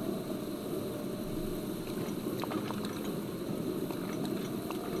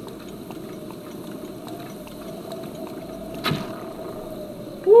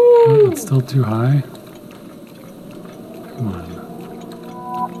 Woo! Oh, it's still too high. Come on.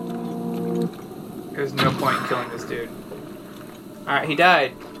 There's no point in killing this dude. Alright, he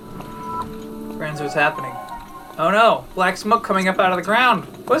died. Friends, what's happening? Oh no! Black smoke coming up out of the ground!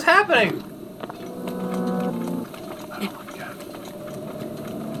 What's happening? I don't like it.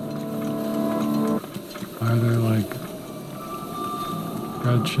 Why are there like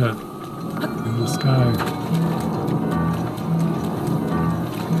red shit in the sky?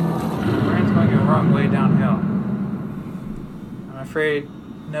 Brian's going the wrong way downhill. I'm afraid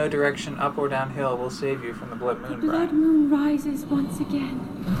no direction up or downhill will save you from the blood moon, Blood Brian. moon rises once again.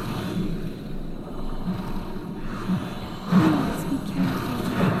 Please be careful.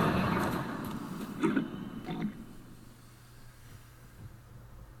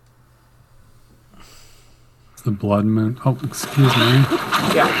 It's the blood moon. Oh, excuse me.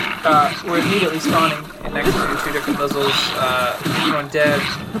 Yeah, we're immediately spawning next to two different Lizzles. One dead.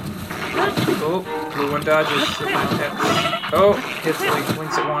 Oh, blue one dodges. Oh, hits Link.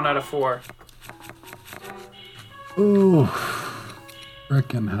 Link's at 1 out of 4. Ooh,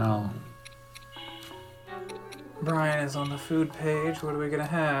 frickin' hell. Brian is on the food page. What are we gonna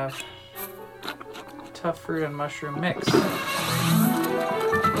have? Tough fruit and mushroom mix.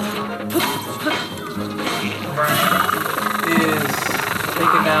 Brian is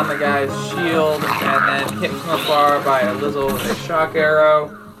taking down the guy's shield and then hit from afar by a Lizzle with a shock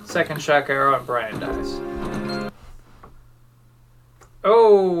arrow. Second shock arrow and Brian dies.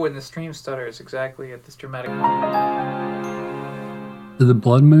 Oh, and the stream stutters exactly at this dramatic moment. Did the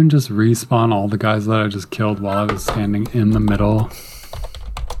blood moon just respawn all the guys that I just killed while I was standing in the middle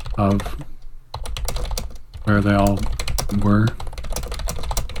of where they all were?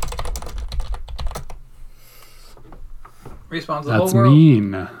 Respawns the That's whole world.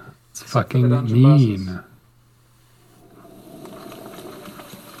 mean. It's Except for the fucking dungeon mean. bosses.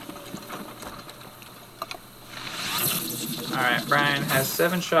 Alright, Brian has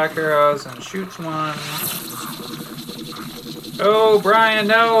 7 shock arrows and shoots one. Oh, Brian,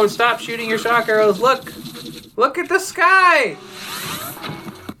 no! Stop shooting your shock arrows! Look! Look at the sky!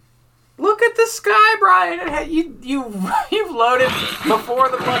 Look at the sky, Brian! You've loaded before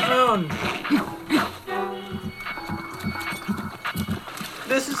the blood moon!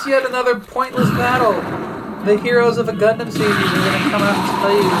 This is yet another pointless battle! The heroes of a Gundam series are going to come out and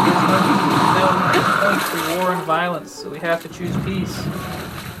tell you there's no point for war and violence, so we have to choose peace.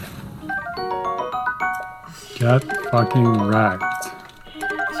 Get fucking wrecked.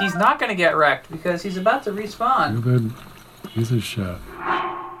 He's not going to get wrecked because he's about to respawn. Stupid piece of shit.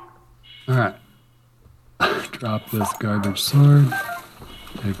 Alright. Drop this garbage sword.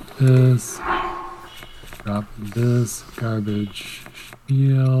 Take this. Drop this garbage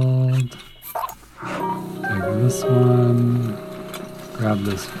shield. Take this one. Grab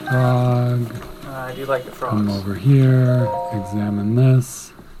this frog. I do like the frogs. Come over here. Examine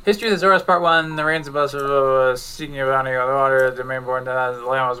this. History of the Zoras Part 1, the reigns of us, seeking your bounty on the water, the domain born to the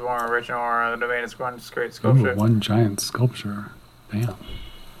land was born original, the domain is one great sculpture. Ooh, one giant sculpture. Damn.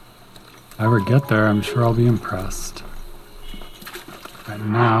 If I ever get there, I'm sure I'll be impressed. Right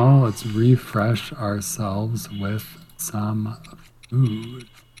now, let's refresh ourselves with some food.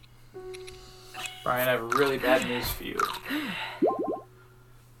 Brian, I have really bad news for you.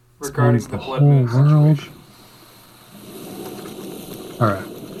 Regarding Regarding the the blood whole moon world. situation.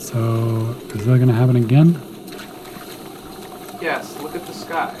 Alright, so is that gonna happen again? Yes, look at the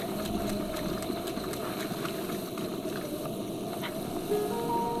sky.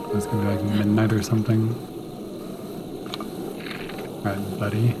 It's gonna be like midnight or something. Alright,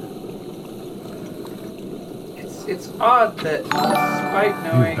 buddy. It's odd that despite You've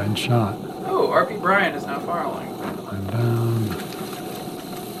knowing... been shot. Oh, RP Brian is now following. I'm down.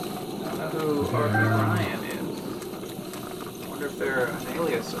 I don't know who RP Brian is. I wonder if they're an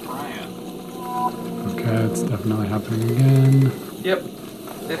alias of Brian. Okay, it's definitely happening again. Yep,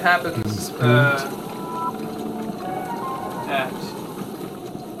 it happens.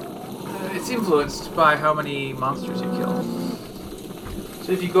 And it's influenced by how many monsters you kill.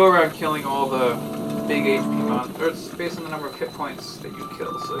 So if you go around killing all the big HP monsters, or it's based on the number of hit points that you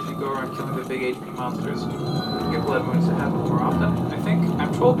kill. So if you go around killing the big HP monsters, you get blood moons that happen more often. I think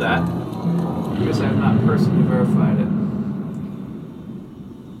I'm told that because I have not personally verified it.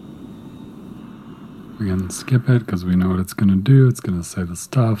 We can skip it because we know what it's gonna do. It's gonna say the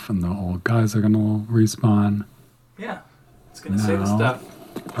stuff, and the old guys are gonna respawn. Yeah, it's gonna say the No. stuff.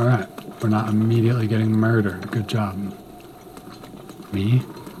 Alright, we're not immediately getting murdered. Good job. Me?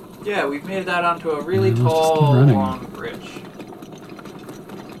 Yeah, we've made that onto a really Yeah, let's just keep tall, running. long bridge.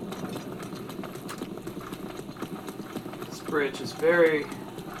 This bridge is very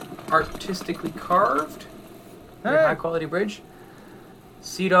artistically carved. Very high quality bridge.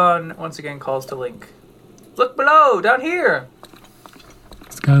 Sidon once again calls to Link. Look below, down here!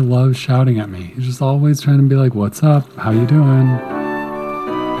 This guy loves shouting at me. He's just always trying to be like, what's up? How you doing?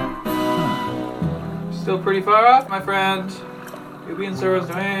 Still pretty far off, my friend. You'll be in Zora's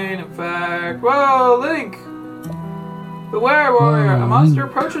domain, in fact. Whoa, Link! Beware, warrior! A monster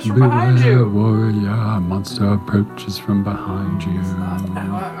approaches from behind Beware, you! warrior, a monster approaches from behind you.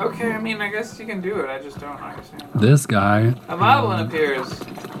 Okay, I mean, I guess you can do it. I just don't understand. This guy. A moblin appears.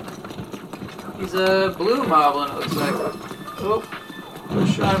 He's a blue moblin, it looks like. Oh,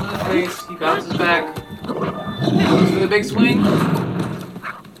 push shot him in the face. He bounces back. Goes for the big swing.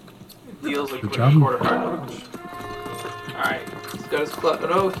 It deals a Good quarter job. heart damage. Alright, he's got his club.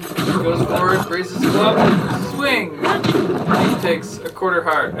 Oh, he goes forward, raises his club, swing! He takes a quarter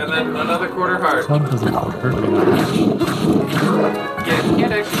heart, and then another quarter heart. Club doesn't hurt me that much. Yeah, he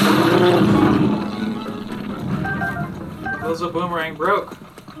can't actually. Those boomerang broke.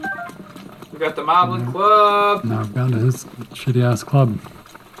 We got the Moblin Club. Now I've gone to his shitty ass club.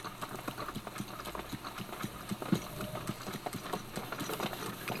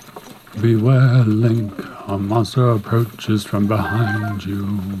 Beware, Link, a monster approaches from behind you.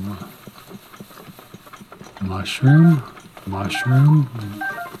 Mushroom, mushroom,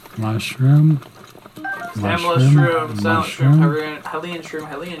 mushroom, Stamala Shroom, Silent Shroom, Hylian Shroom,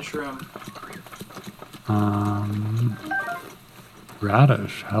 Hylian Shroom.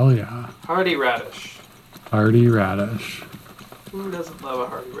 Radish, hell yeah. Hardy Radish. Hardy radish. Who doesn't love a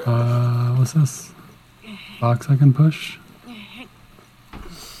hardy radish? What's this? Box I can push?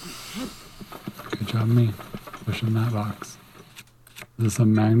 Good job, me. Pushing that box. Is this a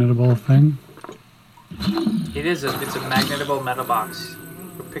magnetable thing? It's a magnetable metal box.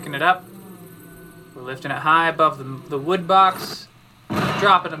 We're picking it up. We're lifting it high above the wood box.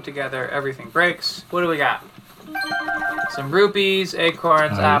 Dropping them together. Everything breaks. What do we got? Some rupees,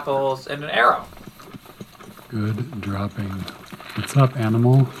 acorns, apples, and an arrow. Good dropping. What's up,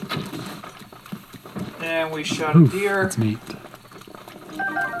 animal? And we shot Oof, a deer. it's meat.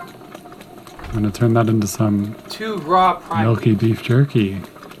 I'm gonna turn that into some 2 raw prime milky meat. beef jerky.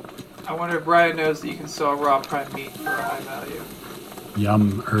 I wonder if Brian knows that you can sell raw prime meat for a high value.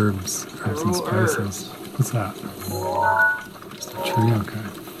 Yum, herbs and Herbal spices. herbs. What's that? Just a tree, okay.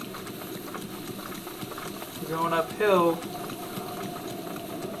 We're going uphill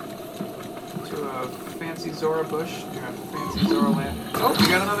to a fancy Zora bush near a fancy Zora land. Oh, we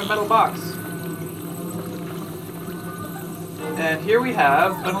got another metal box. And here we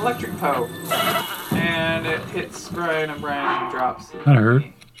have an electric hoe. And it hits Brian and Brian drops. That hurt.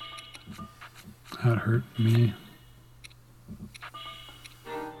 That hurt me.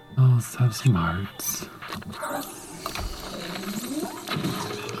 Oh, let's have some hearts.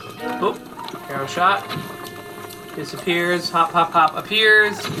 Oh, arrow shot. Disappears. Hop, hop, hop.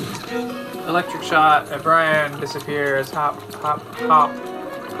 Appears. Electric shot at Brian. Disappears. Hop, hop, hop.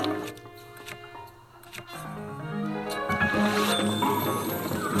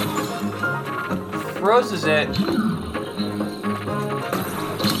 Freezes it.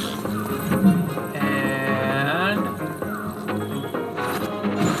 And...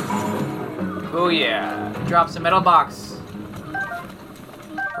 oh yeah. Drops a metal box.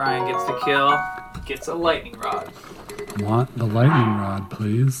 Brian gets the kill. Gets a lightning rod. Want the lightning rod,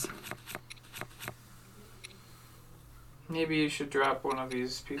 please? Maybe you should drop one of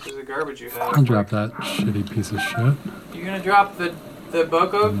these pieces of garbage you have. I'll drop that shitty piece of shit. You're gonna drop the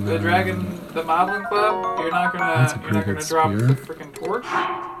Boko, the Dragon, the Moblin Club? That's a You're not pretty gonna good drop spear. the freaking torch?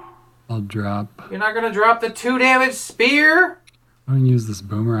 I'll drop... You're not gonna drop the 2 damage spear? I don't use this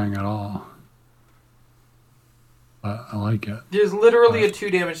boomerang at all. But I like it. There's literally a 2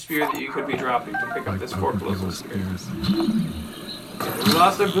 damage spear that you could be dropping to pick I up like this poking 4 people's spear. spears. We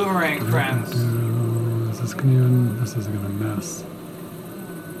lost our boomerang, friends. Is this gonna even... this isn't gonna miss.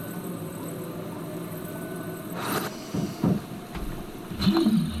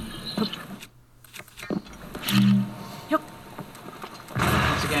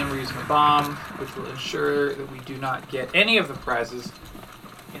 Once again, we're using a bomb, which will ensure that we do not get any of the prizes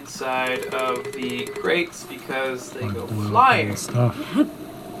inside of the crates because they Like go blue flying. stuff.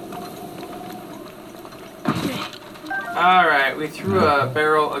 Alright, we threw a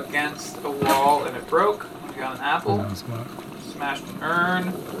barrel against a wall and it broke. We got an Who apple. knows what? Smashed an urn.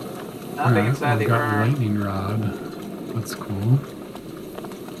 Nothing Alright, inside we've the got urn. lightning rod. That's cool.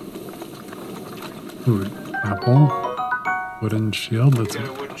 Ooh, apple. Wooden shield. That's Got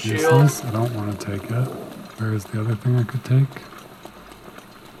a wooden useless. I don't want to take it. Where is the other thing I could take?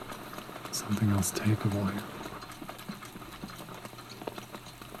 Something else takeable here.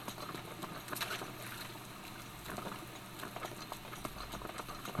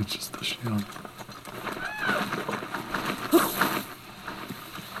 It's just the shield.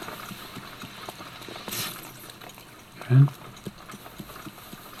 Okay.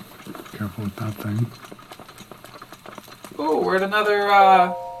 Careful with that thing. Oh, we're at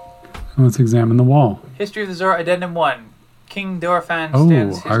another Let's examine the wall. History of the Zora Addendum 1. King Dorfan Oh,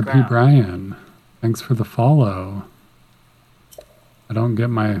 stands his RP ground. Brian. Thanks for the follow. I don't get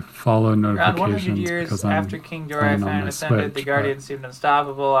my follow Around 100 notifications years because I'm after King playing on Dorfan my ascended, the Switch, Guardian seemed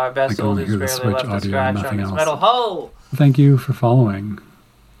unstoppable. Our best can only soldiers hear the barely Switch left a audio, scratch on nothing his else. metal hull. Thank you for following.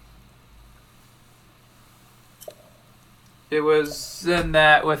 It was then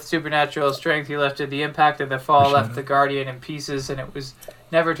that with supernatural strength he lifted. The impact of the fall Appreciate left it. the Guardian in pieces, and it was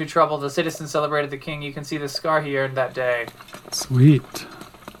never too troubled. The citizens celebrated the king. You can see the scar he earned that day. Sweet.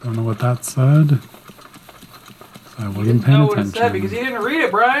 Don't know what that said. I You wasn't didn't paying know what it attention. said because you didn't read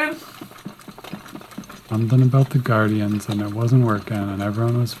it, Brian. Something about the Guardians and it wasn't working and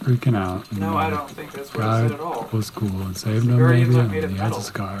everyone was freaking out. And No, the I don't think that's what it guy said at all. was cool and saved The him Guardians maybe are and made of he has metal. a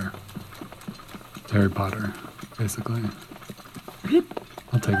scar. It's Harry Potter, basically.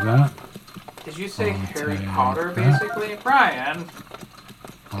 I'll take that. Did you say I'll Harry take Potter, that. basically? Brian.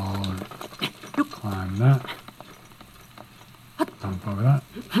 I'll climb that. Jump over that.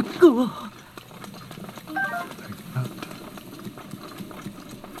 Take that.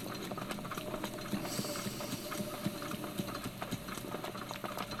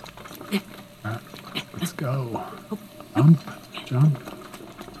 Alright, let's go. Jump.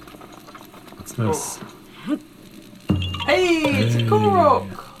 What's this? Hey, it's Hey. Korok!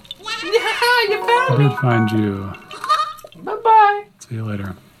 Yeah, you I found did me! find you. Bye-bye! See you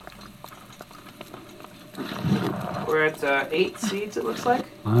later. We're at 8 seeds, it looks like.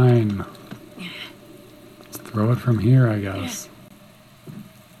 Fine. Let's throw it from here, I guess.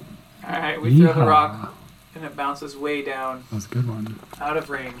 Alright, we throw the Yeehaw. rock, and it bounces way down, That was a good one. out of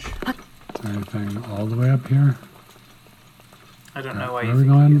range. Is there anything all the way up here? I don't know why Where you are we think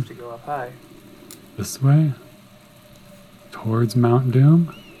you going? have to go up high. This way? Towards Mount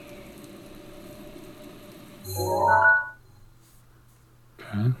Doom?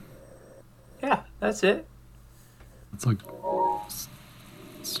 Okay. Yeah, that's it. Let's look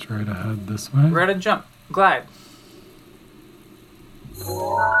straight ahead this way. We're at a jump. Glide.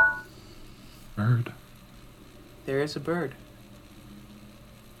 Bird. There is a bird.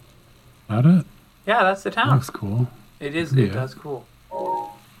 That it? Yeah, that's the That town. looks cool. It is, Yeah. it does cool.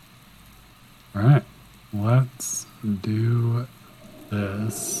 Alright. Let's do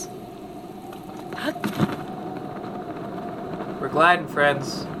this. We're gliding,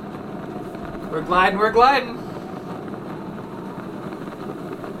 friends. We're gliding, we're gliding.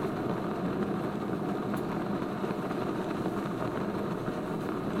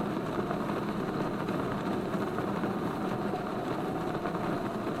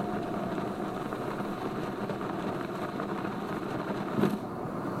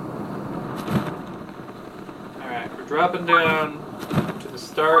 dropping down to the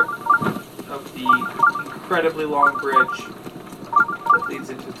start of the incredibly long bridge that leads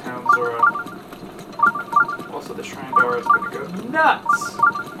into town Zora. Also, the shrine door is going to go nuts!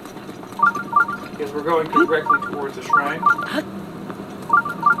 Because we're going directly towards the shrine,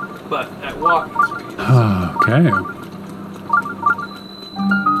 but at walking speed. Okay.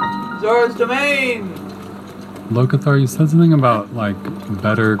 Zora's Domain! Locathor, you said something about, like,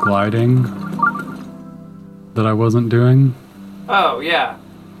 better gliding that I wasn't doing. Oh, yeah.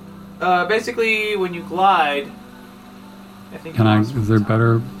 Basically, when you glide, I think Is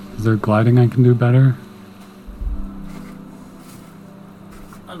there gliding I can do better?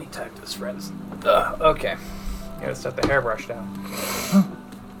 Let me type this, friends. Okay. Gotta set the hairbrush down.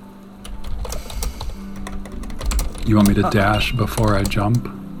 You want me to dash before I jump?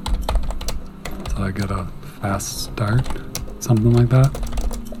 So I get a fast start? Something like that?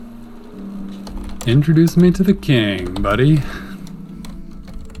 Introduce me to the king, buddy.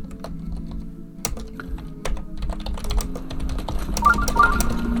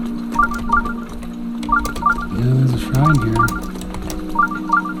 Yeah, there's a shrine here.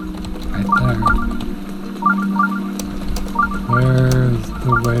 Right there. Where's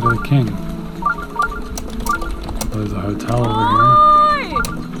the way to the king? There's a hotel over here.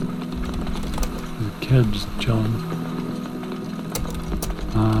 There's a kid just chilling.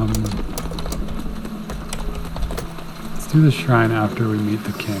 Let's do the shrine after we meet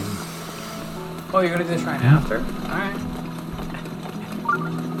the king. Oh, you're gonna do the shrine after? Alright.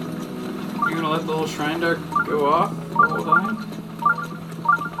 You're gonna let the little shrine door go off the whole time?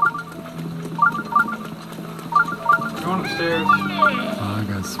 Going upstairs. Oh, that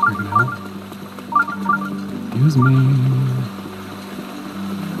guy's freaking out. Excuse me.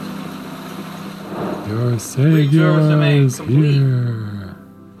 Your savior is here.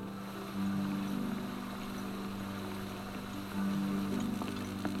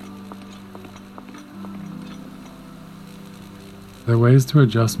 Are there ways to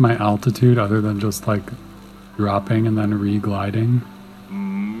adjust my altitude other than just like dropping and then re-gliding?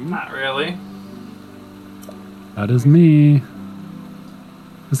 Not really. That is me.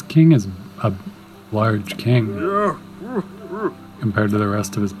 This king is a large king compared to the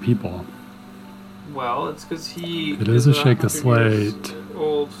rest of his people. Well, it's because he It is a shake a 100 years slate.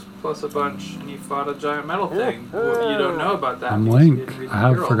 old plus a bunch, and he fought a giant metal thing. Well, you don't know about that. I'm because you Link. didn't read I the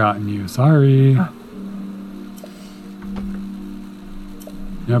have mural. forgotten you. Sorry.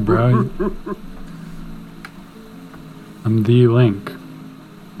 Yeah, bro. I'm the Link.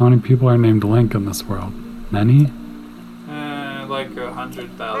 How many people are named Link in this world? Many? Like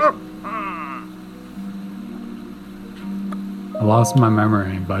 100,000. I lost my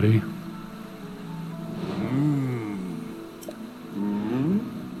memory, buddy.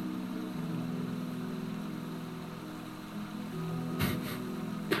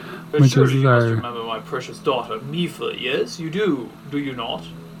 But Which surely is you must our- remember my precious daughter, Mifa. Yes, you do. Do you not?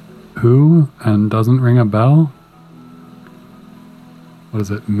 Who? And doesn't ring a bell? What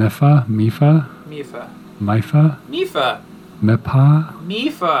is it? Mifa? Mifa? Mifa. Mifa? Mifa. Mipa?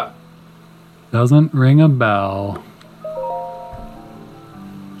 Mifa. Doesn't ring a bell.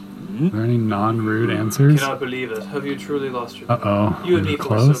 Are there any non-rude answers? Cannot believe it. Have you truly lost your Uh-oh. You and We're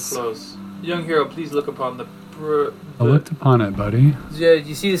Mifa were so close. Young hero, please look upon the... I looked upon it, buddy.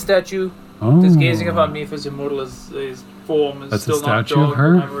 You see the statue? Oh. Just gazing upon Mifa's immortal his form is That's a still not statue of jogged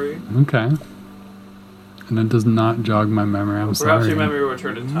her? memory. Okay. And it does not jog my memory. I'm Perhaps sorry. your memory will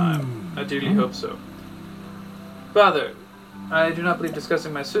return in time. I dearly hope so. Father, I do not believe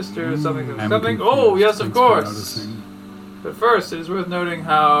discussing my sister is something that's I'm coming. confused. Oh, yes, of Thanks for course. noticing. But first, it is worth noting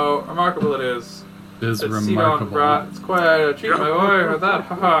how remarkable it is. It is that Sidon remarkable. brought. It's quite a treat, my boy. With that,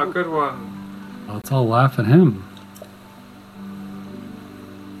 haha, good one. Let's all laugh at him.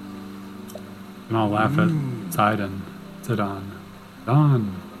 And I'll laugh at Sidon. Sidon.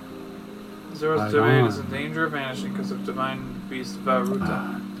 Zora's Right domain on. is in danger of vanishing because of divine beast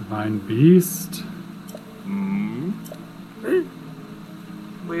Varuta. Divine Beast.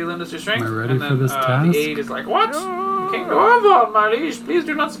 Will you lend us your strength? Am I ready and for then, this task? The aide is like, what? King Dorval, my liege, please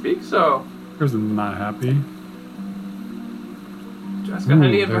do not speak so. Person's not happy. Jessica, I Ooh,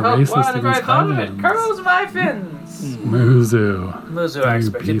 need your they're help. racist Why never I against thought of it? Highlands. Curls my fins. Muzu. Muzu, I You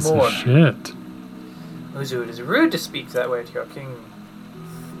expected piece more. of shit. Muzu, it is rude to speak that way to your king.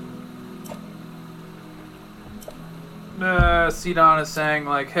 Sidon is saying,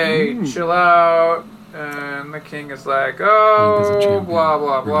 like, hey, chill out. And the king is like, Link is a oh, champion. blah,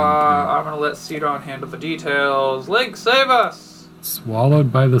 blah, We're blah. gonna I'm going to let Sidon handle the details. Link, save us!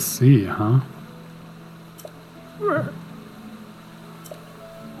 Swallowed by the sea, huh?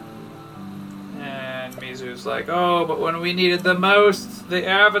 And Mizu Muzu's like, oh, but when we needed the most, the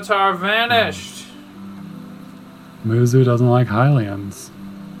Avatar vanished. Muzu doesn't like Hylians.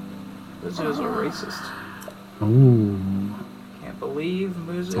 Muzu's a racist. Ooh. Can't believe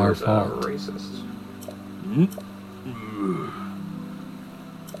Muzu our is a fault. racist.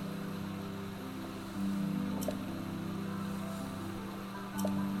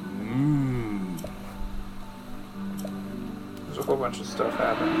 There's a whole bunch of stuff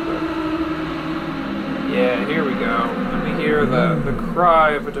happening, but... Yeah, here we go. And we hear the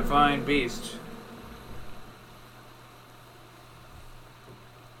cry of a divine beast.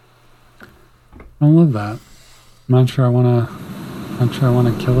 I love that. I'm not sure I wanna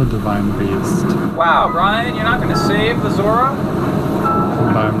kill a divine beast. Wow, Brian, you're not going to save the Zora?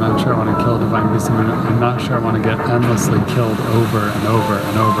 But I'm not sure I want to kill a divine beast. I'm not sure I want to get endlessly killed over and over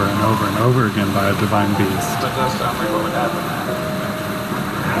and over and over and over again by a divine beast. That does sound like what would happen.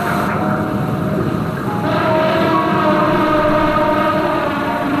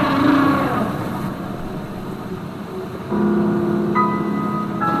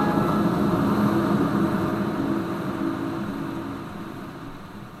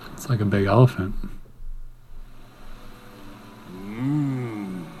 It's like a big elephant.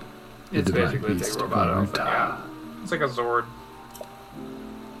 It's divine basically a big beast robot of elephant, yeah. It's like a Zord.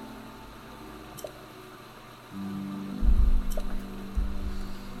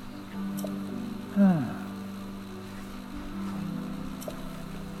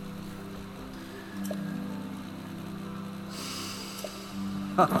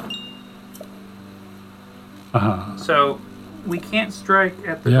 So, we can't strike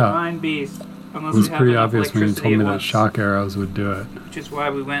at the Yeah. divine beast unless It was we have pretty enough obvious when you electricity told me at that once, shock arrows would do it. which is why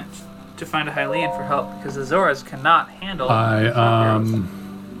we went to find a Hylian for help, because the Zoras cannot handle shock I arrows.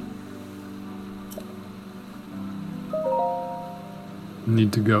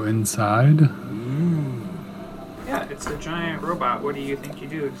 need to go inside. Yeah, it's a giant robot. What do you think you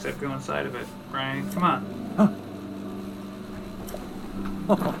do except go inside of it, Brian? Come on.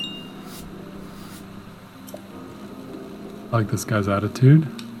 I like this guy's attitude.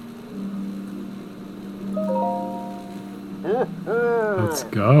 Let's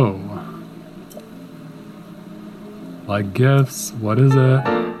go. Like gifts, what is it?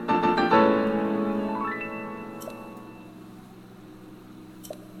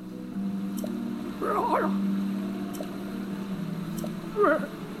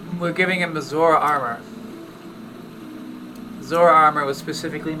 We're giving him the Zora armor. Zora armor was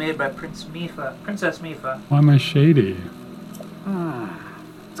specifically made by Princess Mifa. Why am I shady?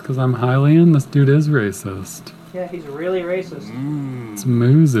 It's because I'm Hylian? This dude is racist. Yeah, he's really racist. It's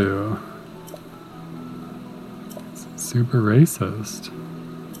Muzu. It's super racist.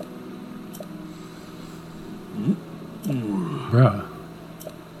 Bruh.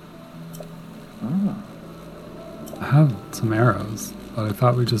 I have some arrows, but I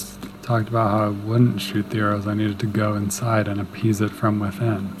thought we just talked about how I wouldn't shoot the arrows. I needed to go inside and appease it from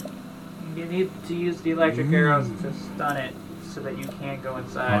within. You need to use the electric arrows to stun it so that you can't go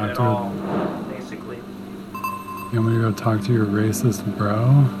inside at dude. all, basically. You want me to go talk to your racist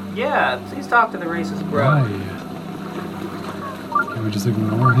bro? Yeah, please talk to the racist bro. Why? Can we just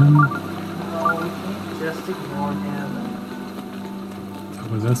ignore him? No, we can't just ignore him. So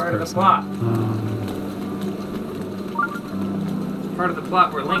with this Part of the person. plot. Part of the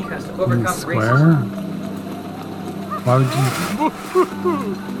plot where Link has to In overcome the square? racism.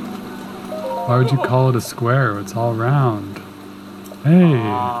 Why would you call it a square? It's all round. Hey,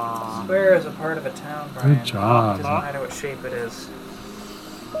 Square is a part of a town, Brian. good job. It doesn't matter what shape it is.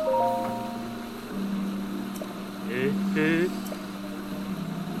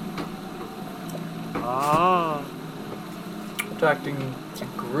 Talking to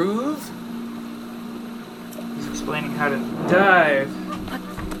Groove. He's explaining how to dive.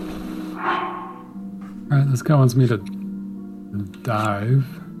 Alright, this guy wants me to dive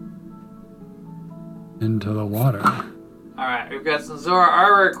into the water. Alright, we've got some Zora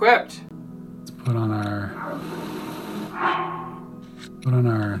armor equipped. Let's put on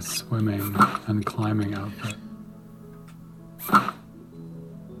our swimming and climbing outfit.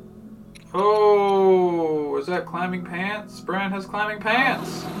 Oh, is that climbing pants? Brian has climbing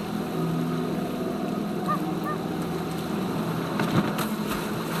pants.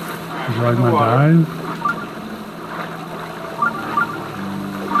 Would you like my dive?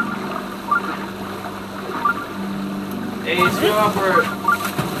 Hey, he's going upward.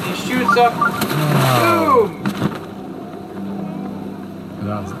 He shoots up. Wow. Boom!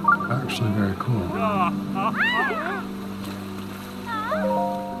 That was actually very cool.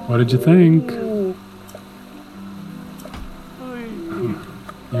 What did you think?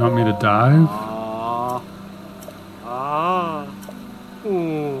 You want me to dive?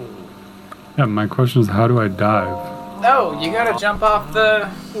 Yeah, my question is, how do I dive? Oh, you gotta jump off the...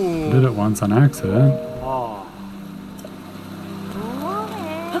 I did it once on accident.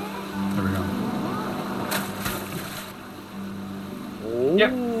 There we go.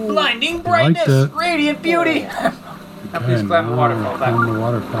 Yep. Blinding liked brightness! it. Radiant beauty! Now please climb the waterfall back. Climb the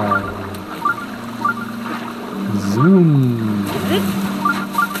waterfall. Zoom.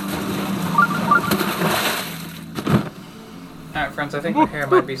 Alright, friends, I think my hair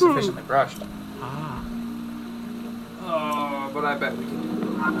might be sufficiently brushed. Oh, but I bet we can do a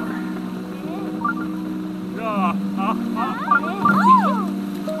little more.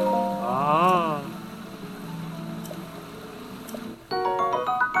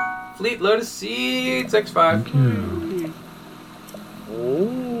 Fleet Lotus Seeds X5. Thank you.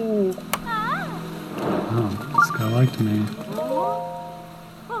 Oh, this guy liked me.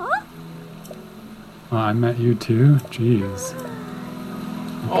 Oh, I met you too? Jeez.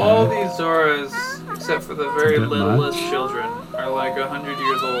 All these Zoras, except for the very bit littlest much. children, are like 100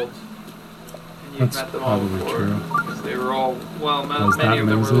 years old. And you've That's met them all probably before. true. Because they were all, well, Was many that of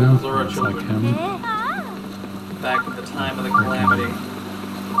them were little Mizu? Zora Looks like children. him. Back in the time of the calamity.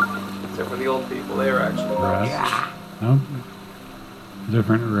 Except for the old people, they were actually Wretch. Nope.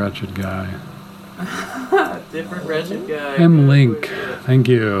 Different wretched guy. different wretched guy. M. Link. Thank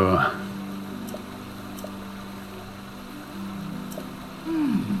you.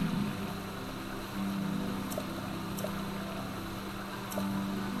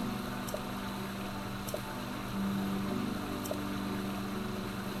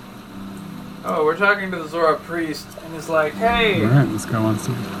 Oh, we're talking to the Zora priest, and he's like, hey, Alright, this guy wants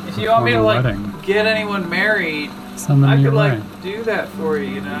to if you want me to, perform a like, wedding. get anyone married, Send them I your could, way. like, do that for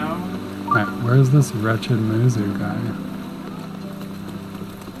you, you know? Alright, where's this wretched Mizu guy?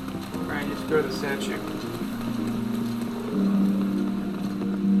 Brian, you just go to the statue.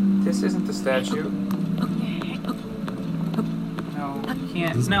 This isn't the statue. No, you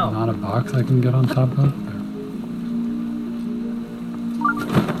can't. Is this No. not a box I can get on top of?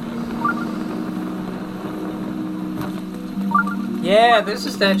 Yeah, there's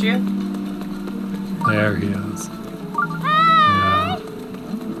a statue. There he is. Yeah.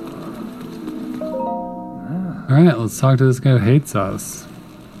 Alright, let's talk to this guy who hates us.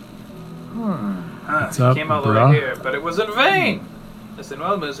 What's up, Came all the bruh? way here, but it was in vain. Listen,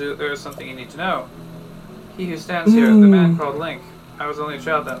 well, Mizu, there is something you need to know. He who stands here, the man called Link. I was only a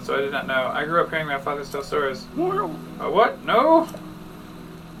child then, so I did not know. I grew up hearing my father tell stories. What? No?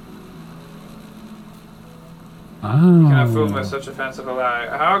 Oh. You cannot fool me with such offensive a lie.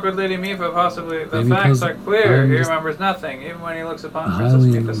 How could Lady Mifa possibly... The Maybe facts because are clear. I'm He just remembers nothing, even when he looks upon a Princess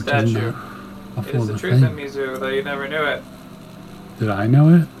Hylian, Mifa's which isn't statue. a It is the full truth in thing. Mizu, though you never knew it. Did I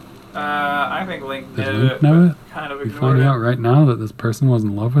know it? I think Link Did did Link it, know but it? kind of We ignored finding it. out right now that this person was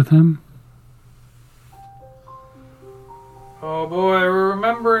in love with him? Oh boy, we're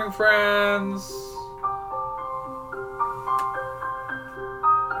remembering, friends.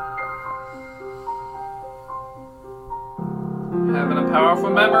 Having a powerful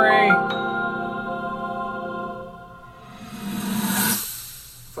memory.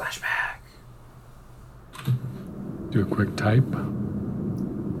 Flashback. Do a quick type.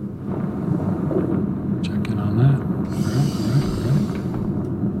 Check in on that.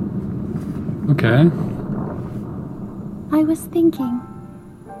 Right. Okay. I was thinking,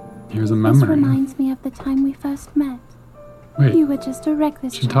 Here's a this memory. reminds me of the time we first met. Wait, You were just a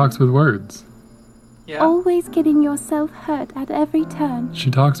reckless she child, talks with words. Yeah. always getting yourself hurt at every turn. She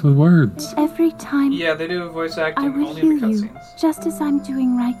talks with words. Every time Yeah, they do voice acting I would only in heal the you, cutscenes. just as I'm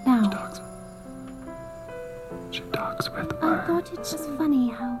doing right now. She talks with I words. thought it was funny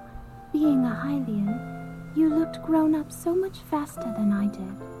how, being a Hylian, you looked grown up so much faster than I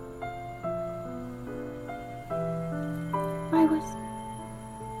did.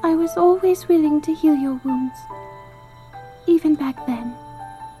 I was always willing to heal your wounds, even back then.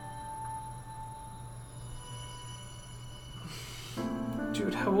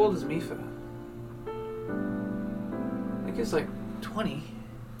 Dude, how old is Mifa? I think he's like 20.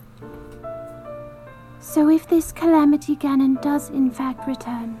 So if this Calamity Ganon does in fact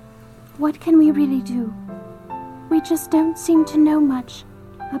return, what can we really do? We just don't seem to know much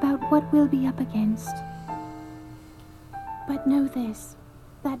about what we'll be up against. But know this,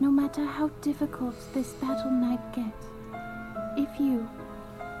 that no matter how difficult this battle might get, if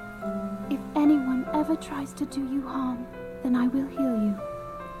anyone ever tries to do you harm, then I will heal you.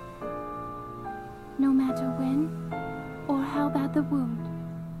 No matter when or how bad the wound,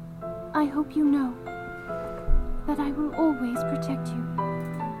 I hope you know that I will always protect you.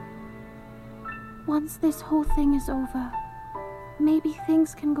 Once this whole thing is over, maybe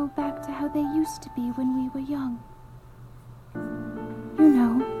things can go back to how they used to be when we were young. You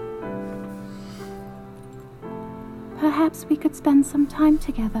know. Perhaps we could spend some time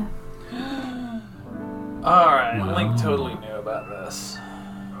together. Alright, Wow. Link totally knew about this.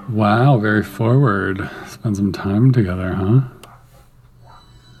 Wow, very forward. Spend some time together, huh?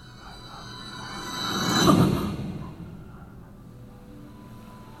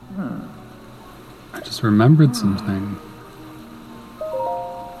 I just remembered something.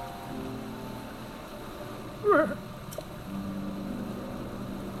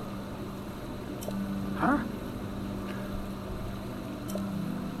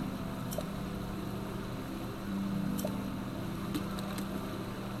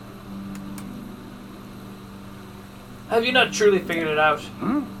 Have you not truly figured it out?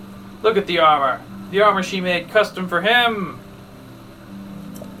 Look at the armor. The armor she made custom for him.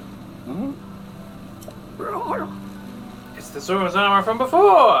 It's the Zora's armor from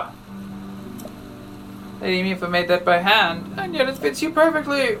before. Lady Mifa made that by hand, and yet it fits you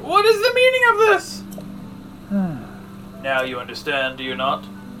perfectly. What is the meaning of this? Now you understand, do you not?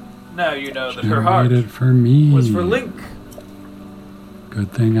 Now you know that She her heart made it for me. was for Link.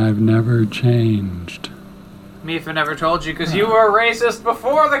 Good thing I've never changed. Mifa never told you because you were a racist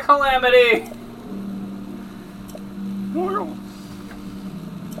before the calamity.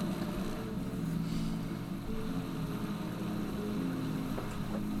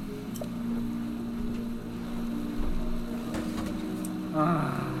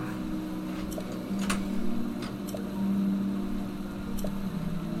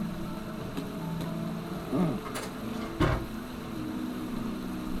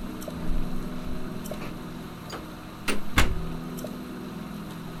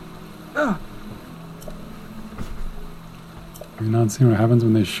 Have you not seen what happens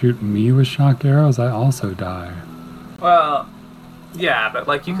when they shoot me with shock arrows? I also die. Well, yeah, but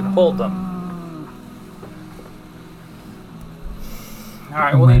like you can hold them.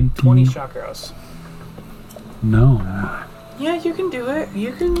 Alright, we'll need 20 shock arrows. No. Yeah, you can do it.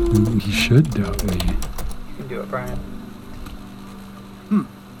 You can He should doubt me. do it, Brian.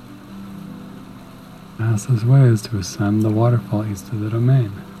 Fastest way is to ascend the waterfall east of the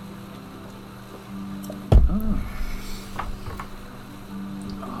domain.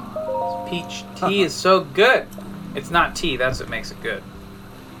 Peach tea is so good. It's not tea, that's what makes it good.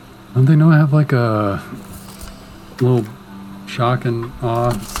 Don't they know I have like a little shock and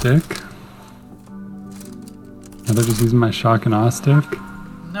awe stick? Are they just using my shock and awe stick?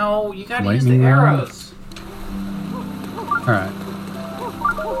 No, you gotta Lightning use the round? arrows. Alright.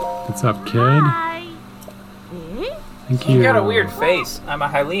 What's up, kid? Thank you. You got a weird face. I'm a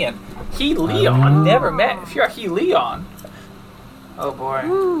Hylian. He Leon. Never met. If you're a He Leon. Oh boy.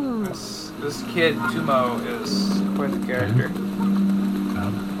 This kid, Tumo, is quite the character.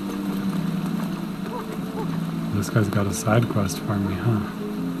 Bad. This guy's got a side quest for me,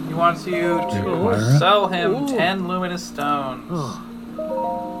 huh? He wants you acquire to it? sell him 10 luminous stones.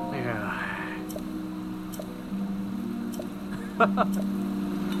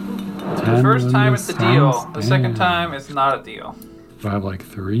 The first time it's a deal. The second time it's not a deal. Do I have like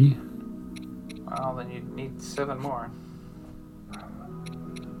 3? Well, then you need 7 more.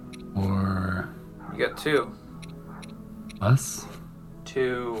 Or You got 2. less?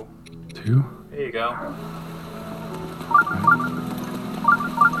 2. 2? There you go.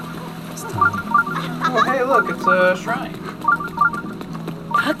 This time. Oh, hey, look, it's a shrine.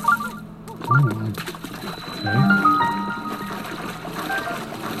 Oh, okay.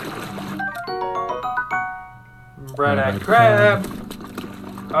 Bright-eyed crab.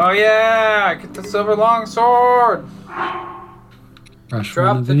 Oh yeah, get the silver longsword. Fresh Drop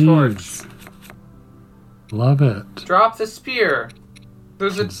one of the these. torch. Love it. Drop the spear.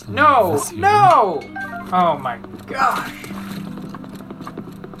 There's a Just no, this here. no. Oh my gosh.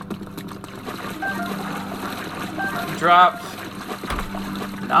 Dropped.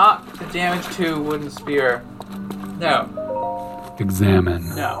 Not the damage 2 wooden spear. No,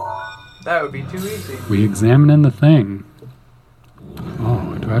 Examine. no. That would be too easy. We examining the thing.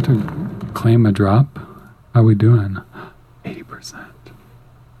 Oh, do I have to claim a drop? How are we doing? 80%.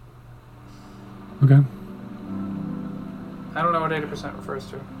 Okay. I don't know what 80% refers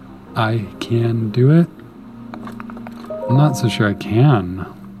to. I can do it. I'm not so sure I can.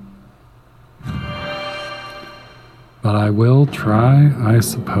 But I will try, I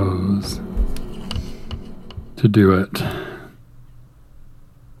suppose, to do it.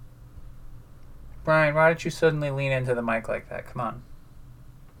 Brian, why did you suddenly lean into the mic like that? Come on.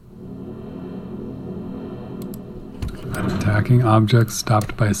 An attacking object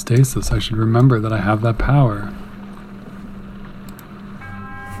stopped by stasis. I should remember that I have that power.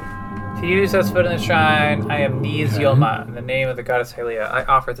 you set foot in the shrine, I am Nizioma, in the name of the goddess Hylia. I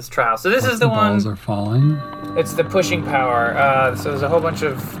offer this trial. So this is the one. Balls are falling. It's the pushing power. So there's a whole bunch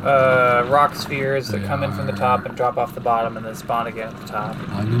of rock spheres that come in from the top and drop off the bottom and then spawn again at the top.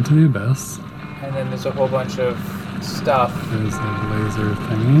 Falling into the abyss. And then there's a whole bunch of stuff There's a laser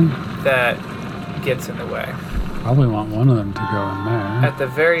thingy. that gets in the way. Probably want one of them to go in there. At the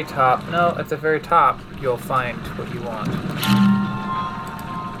very top, you'll find what you want.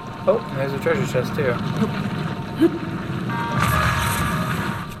 Oh, and there's a treasure chest too.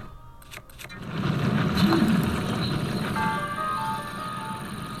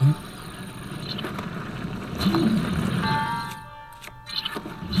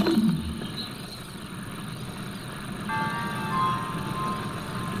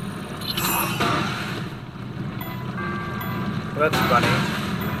 Well, that's funny.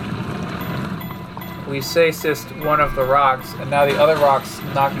 We stasis one of the rocks, and now the other rocks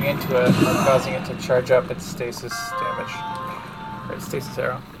knocking into it are causing it to charge up its stasis damage. Or its stasis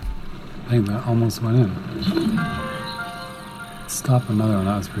arrow. Dang, that almost went in. Stop another one,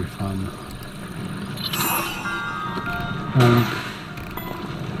 that was pretty fun. Clank.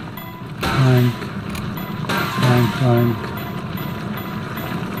 Clank. Clank, clank.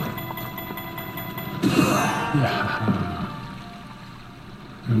 Yeah.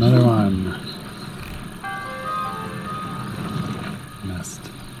 Another one. Missed.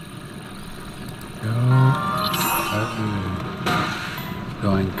 Go.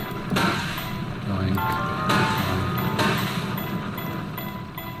 Doink. Doink. Doink.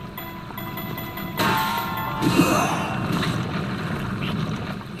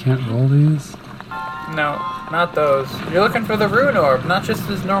 Can't roll these? No, not those. You're looking for the rune orb, not just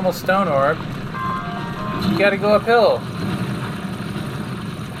this normal stone orb. You gotta go uphill.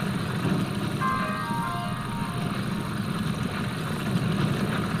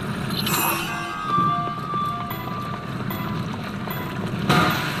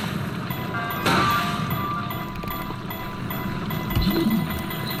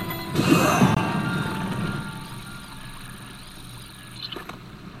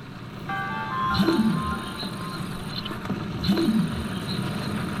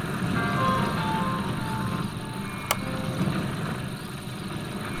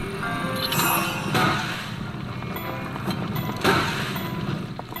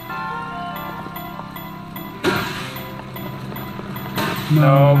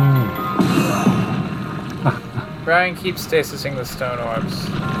 No. Brian keeps stasising the stone orbs.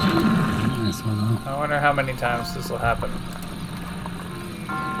 Nice one, though. I wonder how many times this will happen.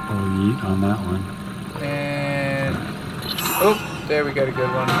 Oh, yeet on that one. And... oh, there we got a good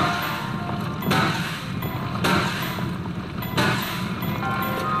one.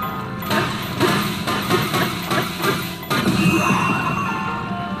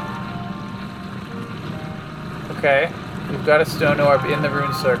 Okay, we've got a stone orb in the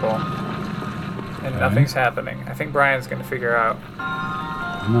rune circle. And nothing's happening. I think Brian's gonna figure out.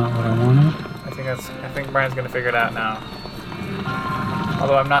 Not what I wanted. I think Brian's gonna figure it out now.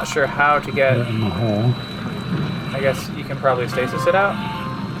 Although I'm not sure how to get... Get in the hole. I guess you can probably stasis it out.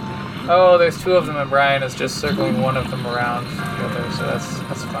 Oh, there's two of them, and Brian is just circling one of them around the other, so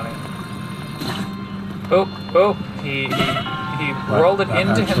that's funny. Oh, he rolled it That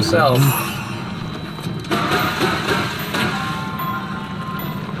into actually himself. happened?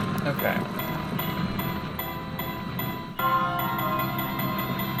 Okay.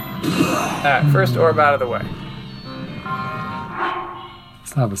 Alright, first orb out of the way.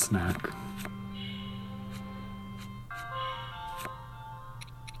 Let's have a snack.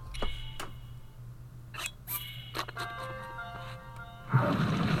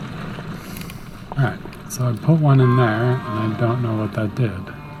 Alright, so I put one in there, and I don't know what that did.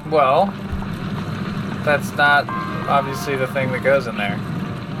 Well, that's not obviously the thing that goes in there.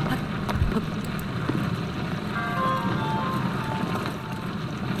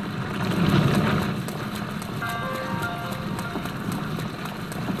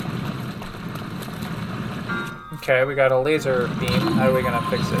 Okay, we got a laser beam. How are we gonna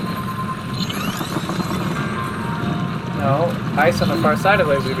fix it? No, ice on the far side of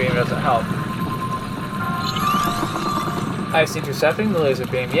the laser beam doesn't help. Ice intercepting the laser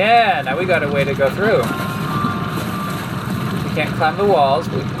beam. Yeah, now we got a way to go through. We can't climb the walls,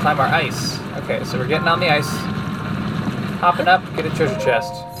 but we can climb our ice. Okay, so we're getting on the ice. Hopping up, get a treasure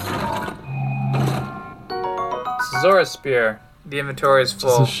chest. Zora spear. The inventory is It's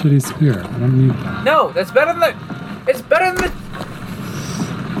full. a shitty spear. I don't need that. No, that's better than the... It's better than the...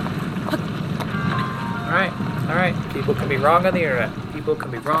 Alright. People can be wrong on the internet. People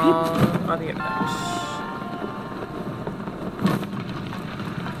can be wrong on the internet.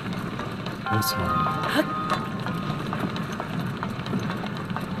 This one.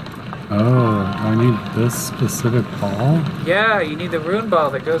 Oh, I need this specific ball? Yeah, you need the rune ball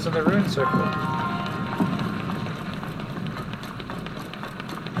that goes in the rune circle.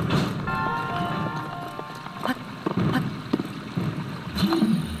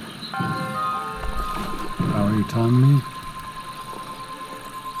 How are you telling me?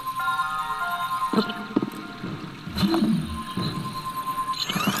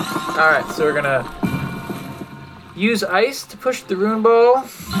 Alright, so we're gonna use ice to push the rune ball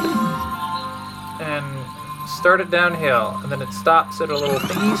and start it downhill. And then it stops at a little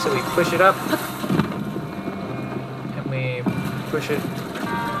thingy, so we push it up. And we push it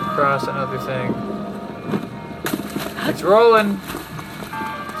across another thing. It's rolling.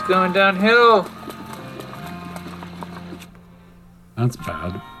 It's going downhill. That's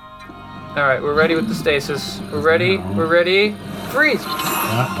bad. Alright, we're ready with the stasis. We're ready. No. We're ready. Freeze!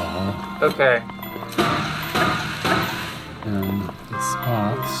 That ball. Okay. And the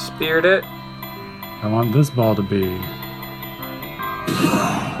spot. Speared it. I want this ball to be. Maybe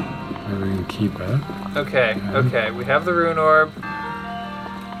we can keep it. Okay, okay. We have the rune orb.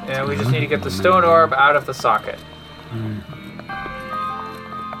 And we just need to get the stone orb out of the socket. Right.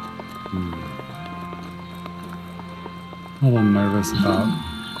 A little nervous about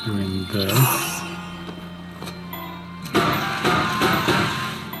doing this.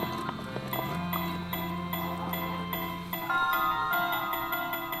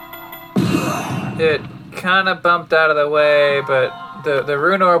 It kind of bumped out of the way, but the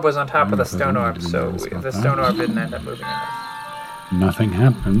rune orb was on top of the stone orb, so the stone orb didn't end up moving enough. Nothing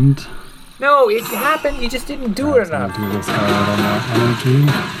happened. No, it happened. You just didn't do it enough. Do this a little more energy.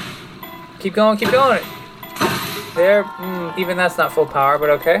 Keep going, keep going. There, even that's not full power, but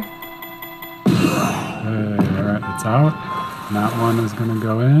okay. Alright, it's out. And that one is gonna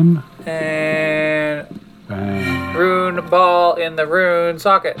go in. And Bang. rune ball in the rune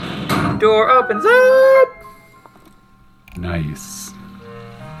socket. Door opens up. Nice.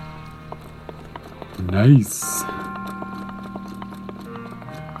 Nice.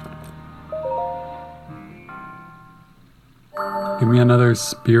 Give me another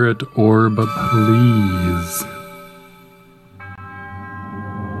spirit orb, please.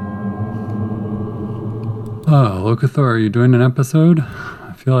 Oh, Locathor, are you doing an episode?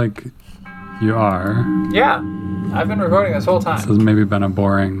 I feel like you are. Yeah, I've been recording this whole This time. has maybe been a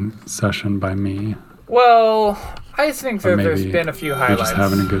boring session by me. Well, I think Or that there's maybe been a few We're highlights. just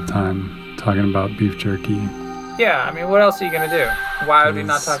having a good time talking about beef jerky. Yeah, I mean, what else are you gonna do? Why would we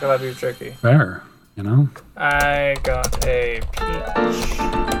not Yes. talk about beef jerky? Fair, you know? I got a peach.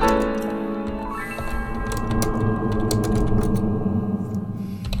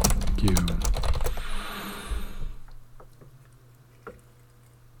 You.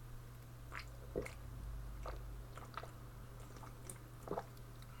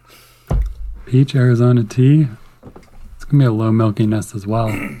 Peach Arizona tea. It's gonna be a low milkiness as well.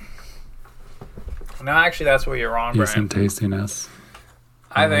 No, actually, that's where you're wrong, Brian. Decent tastiness.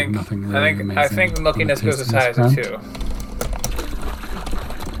 I think nothing I really think I think the amazing milkiness on the goes as high as a tastiness 2.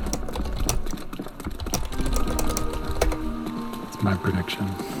 It's my prediction.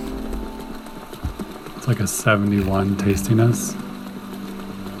 It's like a 71 tastiness.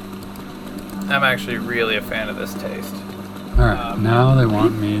 I'm actually really a fan of this taste. Alright, now they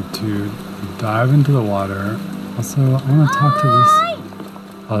want me to dive into the water. Also, I want to talk to this.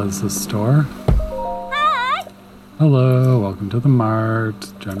 Oh, this is a store? Hello, welcome to the Mart,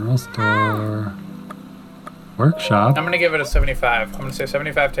 general store, workshop. I'm gonna give it a 75. I'm gonna say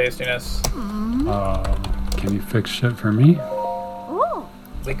 75 tastiness. Can you fix shit for me?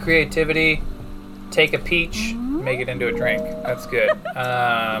 The creativity, take a peach, make it into a drink. That's good.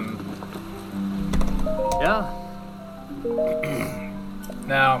 Yeah.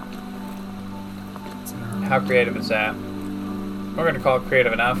 Now, how creative is that? We're gonna call it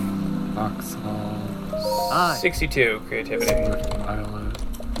creative enough. Rock salt, Aye. 62 creativity. violet.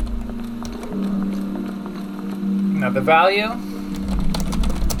 Now the value,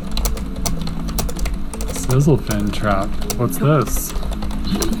 Sizzle fin trap. What's this?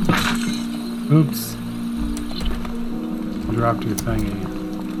 Oops. I dropped your thingy.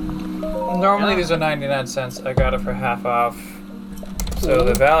 normally these are 99 cents. I got it for half off. So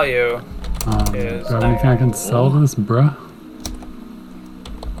the value is Do I have anything I can sell this, bruh?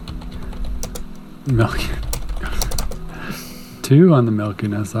 Milk. 2 on the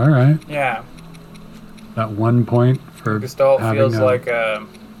milkiness, alright. yeah. That 1 point for Gestalt having feels a like a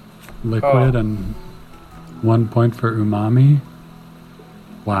liquid and 1 point for umami.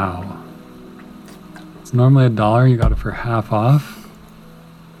 Wow. It's normally $1, you got it for half off.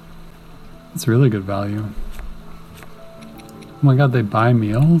 It's really good value. Oh my god, they buy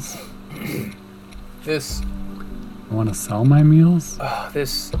meals? This I want to sell my meals?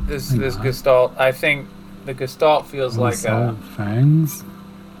 this not. Gestalt. I think the Gestalt feels I wanna like sell a fangs?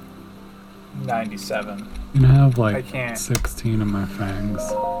 97. You can have I like can't. 16 of my fangs.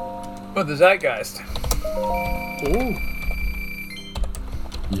 But the Zeitgeist. Oh.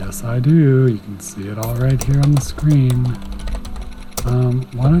 Yes, I do. You can see it all right here on the screen.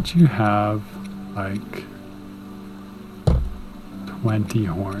 Why don't you have like 20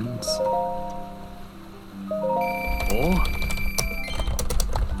 horns? Oh.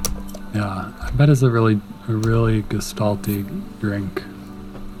 Yeah, I bet it's a really gestalty drink.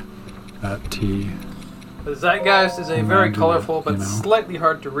 That tea. The Zeitgeist is a very Imagine colorful it, but you know. slightly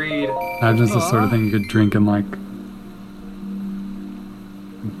hard to read. Imagine it's the sort of thing you could drink in like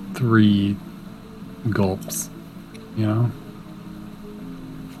 3 gulps, you know?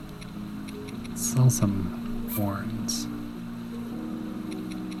 Sell some horns.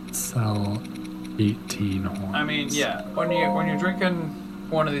 Sell 18 horns. I mean, yeah, when you're drinking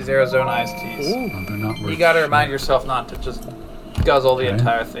one of these Arizona iced teas, Oh. Oh, they're not worth you gotta shit. remind yourself not to just guzzle the Okay.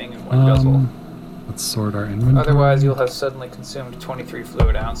 entire thing in one guzzle. Let's sort our inventory. Otherwise, you'll have suddenly consumed 23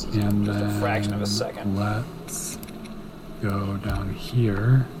 fluid ounces in And just a fraction of a then second. let's go down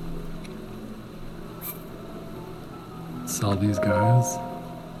here. Sell these guys.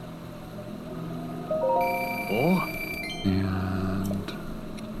 Oh. And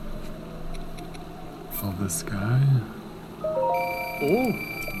sell this guy. Oh.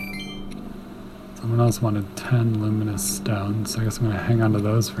 Someone else wanted 10 luminous stones, so I guess I'm gonna hang on to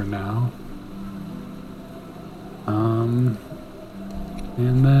those for now.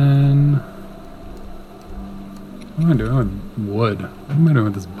 And then what am I doing with wood? What am I doing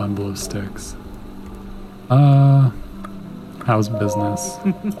with this bundle of sticks? How's business?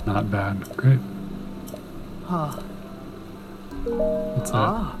 Not bad. Great. Ah. What's that?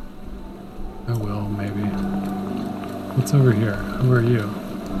 Ah. I will, maybe. What's over here? Who are you?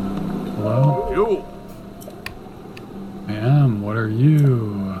 Hello? You. I am. What are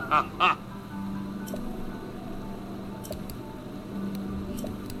you?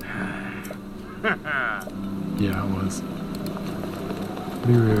 Yeah, it was.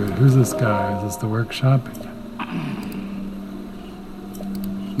 Pretty weird. Who's this guy? Is this the workshop?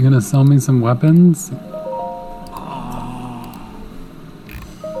 You gonna sell me some weapons?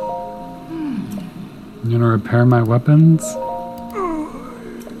 You gonna repair my weapons?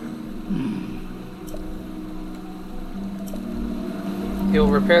 He'll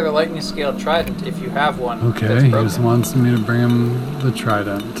repair the lightning scale trident if you have one. Okay, that's he broken. just wants me to bring him the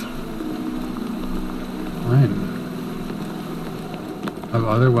trident. Fine. Have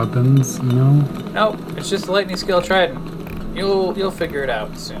other weapons, you know? Nope, it's just a lightning scale trident. You'll figure it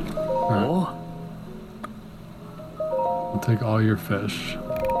out soon. Alright, Oh. I'll take all your fish.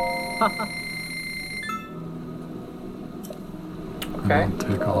 Okay. And I'll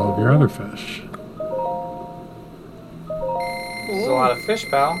take all of your other fish. This is a lot of fish,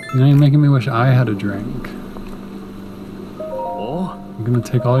 pal. You know, you're making me wish I had a drink. Oh. I'm gonna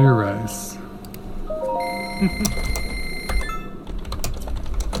take all your rice.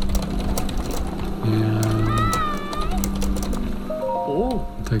 And Oh.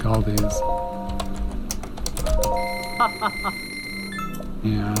 I'll take all these.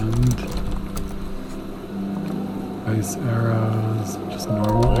 And ice arrows, just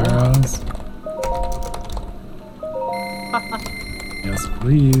normal arrows. Yes,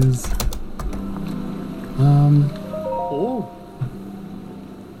 please. Oh.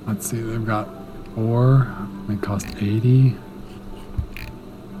 Let's see, they've got 4. They cost 80.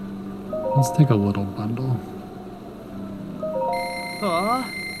 Let's take a little bundle. Ah.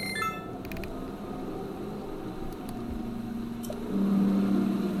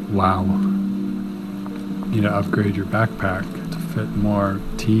 Wow. Need to upgrade your backpack to fit more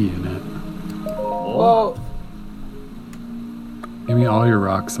tea in it. Well, Give me all your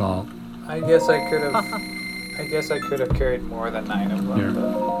rock salt. I guess I could have. I guess I could have carried more than 9 of them. Here.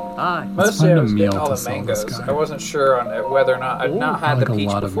 But Aye. mostly find I a was meal getting all to the sell this mangoes. guy. I wasn't sure on it whether or not I'd not I had like the a peach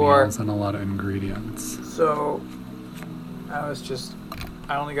lot before, of meals and a lot of ingredients. so I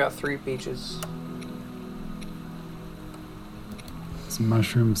only got 3 peaches. This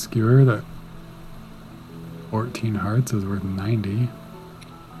mushroom skewer that 14 hearts is worth 90.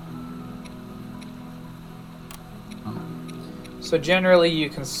 So generally, you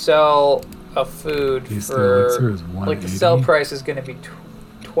can sell a food Tasty for elixir is like the sell 180. price is going to be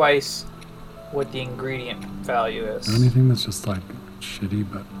twice what the ingredient value is. Is there anything that's just like shitty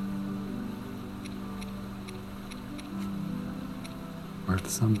but worth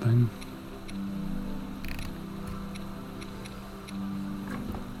something?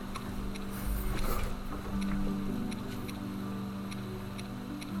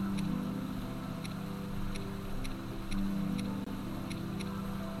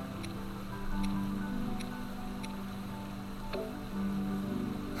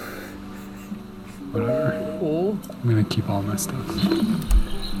 Whatever. Oh. I'm gonna keep all my stuff.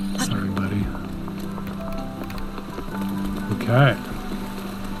 Sorry, buddy. Okay.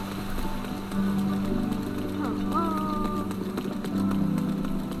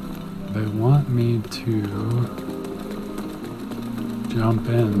 They want me to jump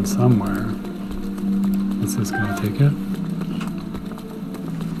in somewhere. Is this gonna take it?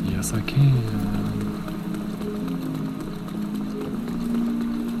 Yes, I can.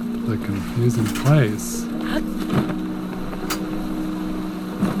 The confusing place.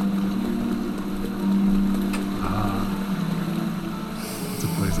 It's a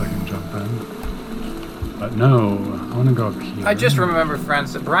place I can jump in. But no, I want to go up here. I just remember,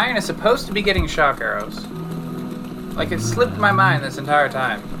 friends, that Brian is supposed to be getting shock arrows. Like, it slipped my mind this entire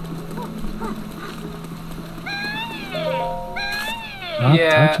time. Not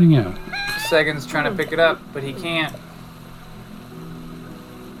Yeah. touching it. Segan's trying to pick it up, but he can't.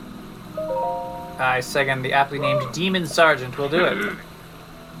 Segan, the aptly named Demon Sergeant, will do it.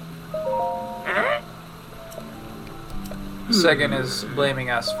 Segan is blaming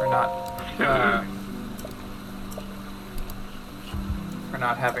us for not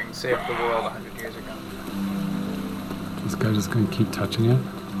having saved the world 100 years ago. This guy just gonna keep touching it?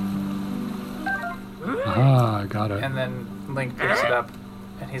 Ah, I got it. And then Link picks it up,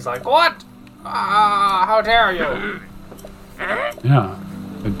 and he's like, "What? Ah, how dare you!" Yeah,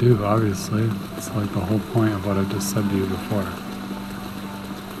 I do, obviously. It's like the whole point of what I just said to you before.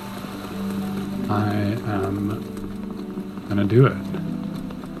 I am gonna do it.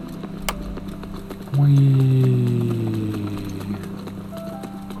 Whee!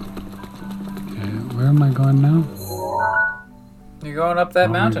 Okay, where am I going now? You're going up that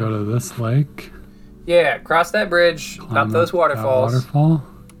I'm gonna mountain. go to this lake. Yeah, cross that bridge, Climb up those that waterfalls. waterfall.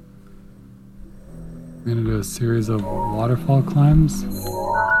 I'm gonna do a series of waterfall climbs.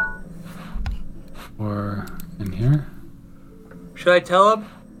 Or in here. Should I tell him?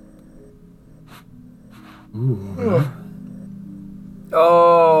 Ooh. over there.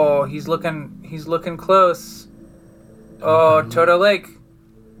 Oh, he's looking close. Oh, Toto Lake.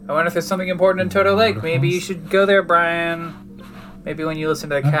 I wonder if there's something important in Toto Lake. Maybe you should go there, Brian. Maybe when you listen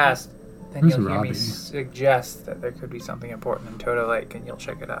to the cast, then Where's you'll hear me Robbie? suggest that there could be something important in Toto Lake, and you'll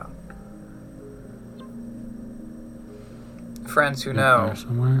check it out. Friends who Up know, there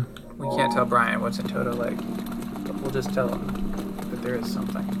somewhere. we can't tell Brian what's in Toto Lake, but we'll just tell him that there is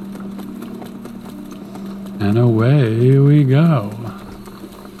something. And away we go.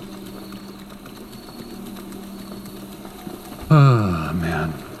 Oh,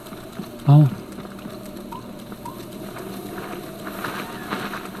 man. Oh.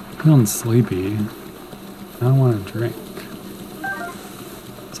 Feeling sleepy. I don't want to drink.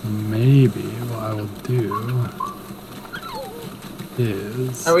 So maybe what I will do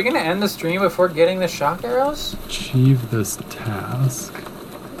is Are we gonna end the stream before getting the shock arrows? achieve this task.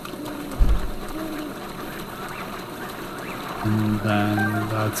 And then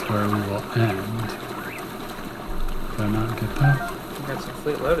that's where we will end. Did I not get that? We got some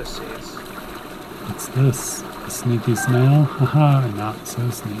Fleet Lotus seeds. What's this? A sneaky snail? Haha, not so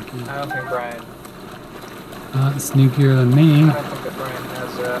sneaky. I don't think Brian. Not sneakier than me. I don't think that Brian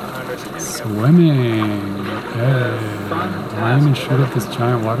has an understanding of. Swimming. Okay. Fun Am I gonna task. shoot at this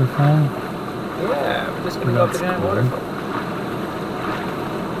giant waterfall? Yeah, we're just gonna go up the That's giant cool. waterfall.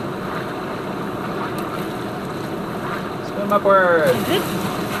 Swim upward.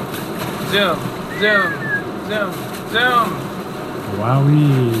 Zoom, zoom, zoom, zoom.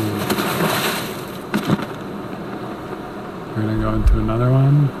 Wowee. We're gonna go into another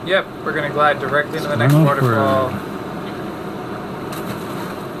one. Yep, we're gonna glide directly into the next Swim waterfall. upward.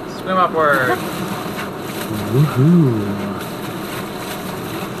 Swim upward. Woohoo!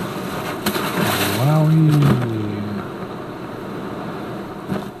 Wowee!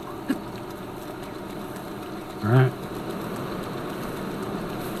 Alright.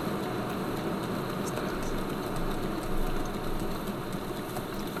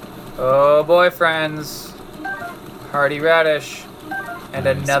 Oh boy, friends. Hardy radish. And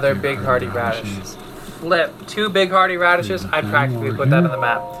Nice another big hardy radish. radishes. Flip. 2 big hardy radishes. I'd Okay, practically over put that here. on the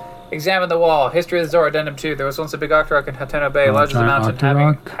map. Examine the wall. History of the Zora Addendum 2. There was once a big Octorok in Hateno Bay, Oh, large as a giant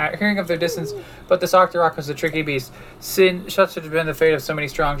mountain, Octorok? hearing of their distance, but this Octorok was a tricky beast. Such had been the fate of so many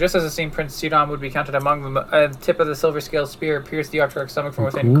strong. Just as it seemed Prince Sidon would be counted among them, the tip of the silver scale spear pierced the Octorok's stomach from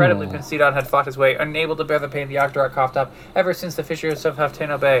within. Cool. Incredibly, Prince Sidon had fought his way, unable to bear the pain the Octorok coughed up, ever since the fissures of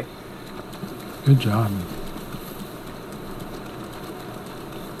Hateno Bay. Good job.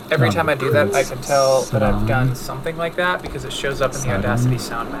 Every Job, time I do that, I can tell that I've Sidon. done something like that because it shows up in the Sidon. Audacity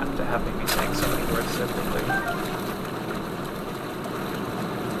sound map to have me saying so many words so quickly.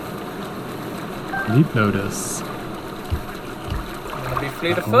 Meat Lotus. I'm gonna be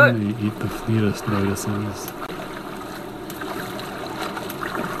fleet of I foot. only eat the fleetest lotuses.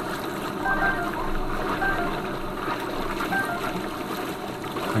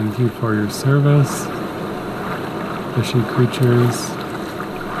 Thank you for your service, fishy creatures.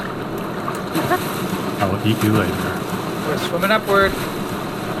 I will eat you later. We're swimming upward.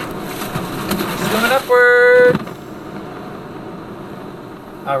 Swimming upward.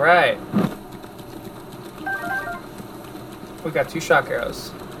 All right. We got 2 shock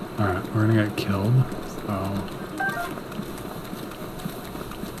arrows. Alright, we're gonna get killed, so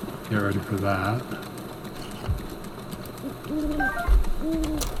get ready for that.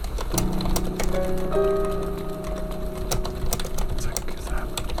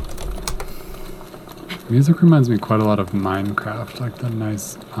 Music reminds me quite a lot of Minecraft, like the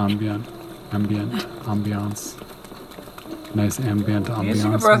nice ambience. Nice ambient ambiance.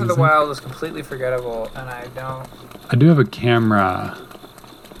 Music of Breath of the music. Wild is completely forgettable, and I don't. I do have a camera.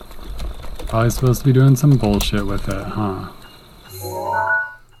 Probably supposed to be doing some bullshit with it, huh?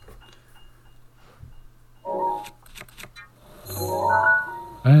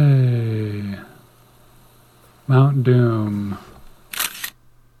 Hey. Mount Doom.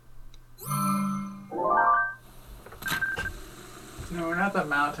 No, we're not the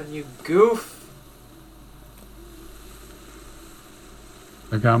mountain, you goof.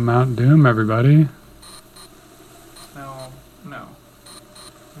 I got Mount Doom, everybody. No, no.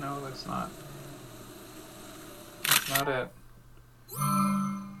 No, that's not. That's not it.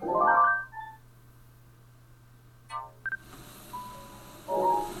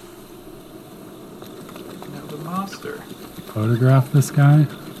 No, the monster. Photograph this guy.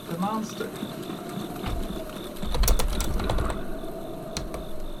 The monster.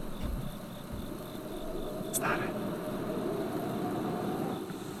 Is that it?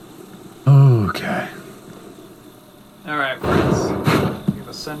 Okay. Alright, friends. We have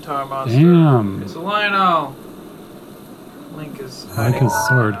a centaur monster. Damn. It's a Lionel. Link is I like his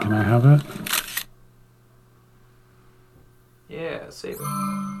sword. Can I have it? Yeah, save it.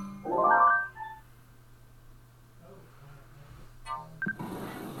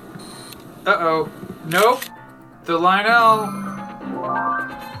 Uh-oh. Nope. The Lionel.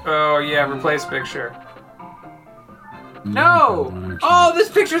 Oh, yeah, replace picture. No! Oh, this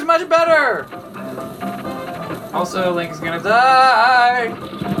picture's much better! Also, Link is gonna die!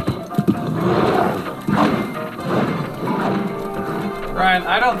 Ryan,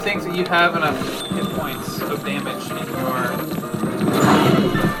 I don't think that you have enough hit points of damage in your...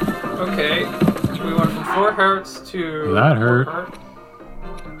 Okay. We went from 4 hurts to... That hurt. 4 hurt.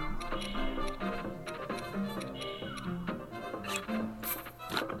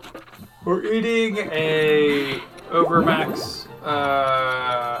 We're eating a overmax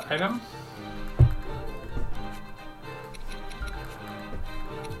item.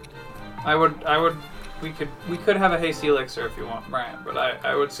 We could have a hasty elixir if you want, Brian, but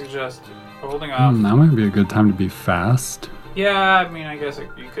I would suggest holding off. That might be a good time to be fast. Yeah, I mean, I guess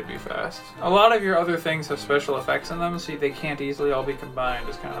you could be fast. A lot of your other things have special effects in them, so they can't easily all be combined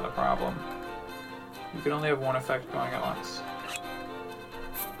is kind of the problem. You can only have one effect going at once.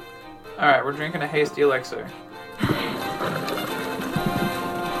 Alright, we're drinking a hasty elixir.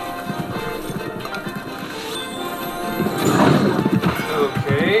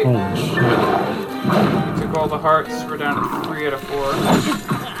 Okay. Holy shit. We took all the hearts, we're down to 3 out of 4.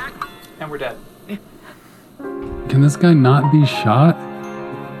 And we're dead. Can this guy not be shot?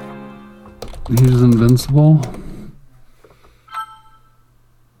 He's invincible?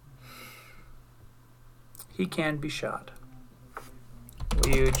 He can be shot.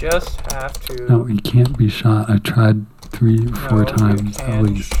 You just have to... No, he can't be shot. I tried 3 or 4 times you at can't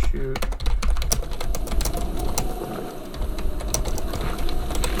least. shoot.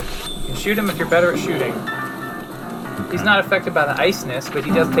 You can shoot him if you're better at shooting. He's not affected by the iceness, but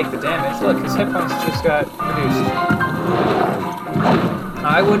he does take the damage. Look, his hit points just got reduced.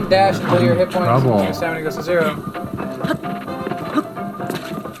 I wouldn't dash until your hit points Trouble. your stamina goes to 0.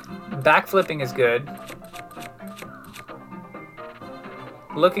 Backflipping is good.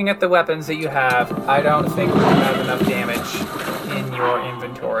 Looking at the weapons that you have, I don't think you have enough damage in your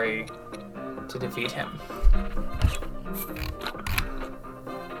inventory to defeat him.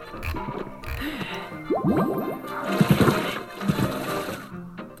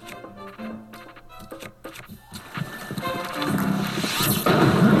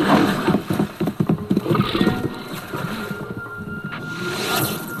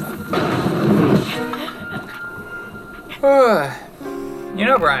 You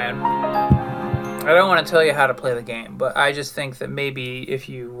know, Brian, I don't want to tell you how to play the game, but I just think that maybe if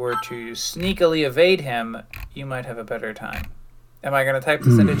you were to sneakily evade him, you might have a better time. Am I going to type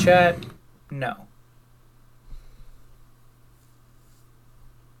this into chat? No.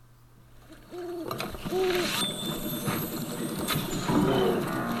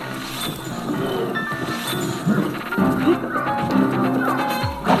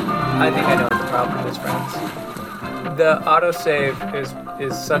 I think I know what the problem is, friends. The autosave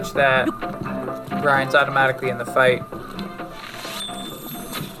is such that Brian's automatically in the fight.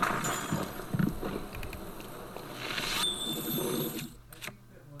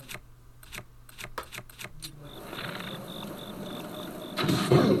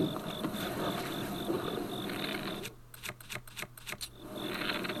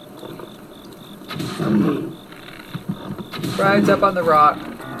 Brian's up on the rock.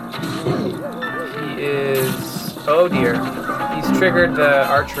 He is... Oh dear. He's triggered the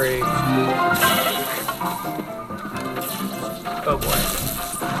archery. Oh boy.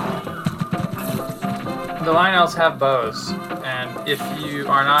 The Lion Elves have bows, and if you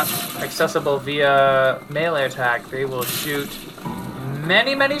are not accessible via melee attack, they will shoot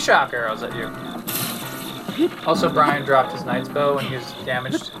many, many shock arrows at you. Also, Brian dropped his knight's bow and he was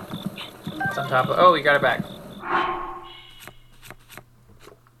damaged. It's on top of... Oh, he got it back.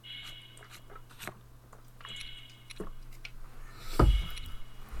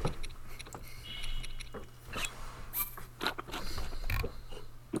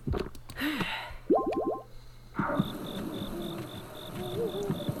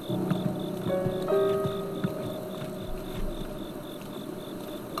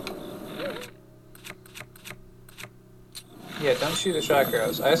 Yeah, don't shoot the shock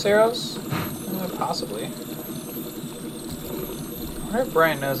arrows. Ice arrows? Possibly. I wonder if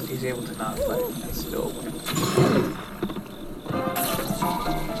Brian knows that he's able to not fight and still win.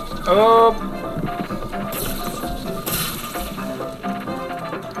 Oh!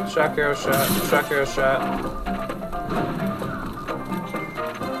 Shock arrow shot. Shock arrow shot.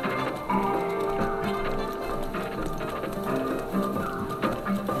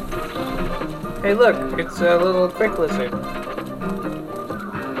 Hey look, it's a little quick lizard.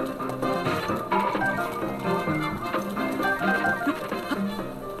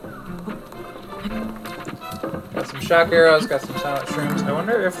 Got some shock arrows, got some silent shrooms. I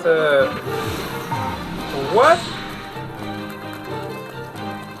wonder if the... What?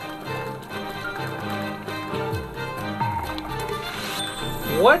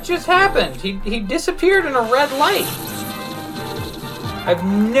 What just happened? He disappeared in a red light. I've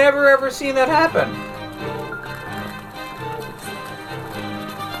never ever seen that happen.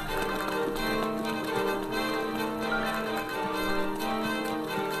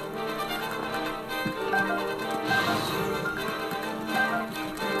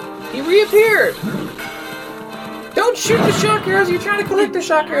 He reappeared! Don't shoot the shock arrows! You're trying to collect the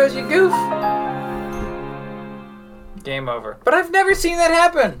shock arrows, you goof! Game over. But I've never seen that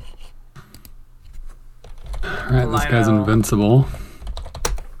happen! Alright, this guy's invincible.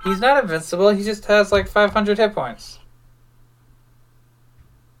 He's not invincible, he just has like 500 hit points.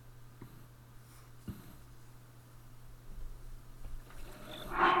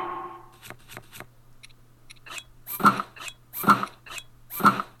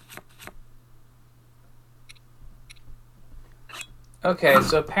 Okay,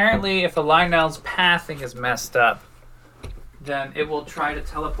 so apparently if the Lionel's pathing is messed up, then it will try to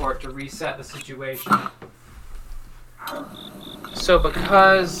teleport to reset the situation. So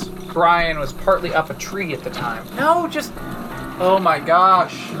because Brian was partly up a tree at the time... No, just... Oh my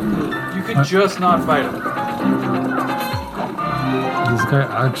gosh. You could just not fight him. Is this guy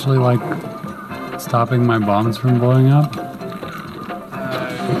actually, like, stopping my bombs from blowing up?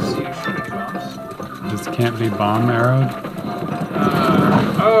 Let's see, shooting bombs. Just can't be bomb arrowed?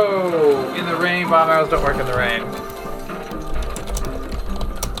 Oh! In the rain, bomb arrows don't work in the rain.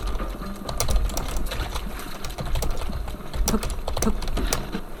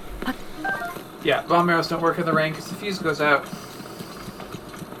 Yeah, bomb arrows don't work in the rain because the fuse goes out.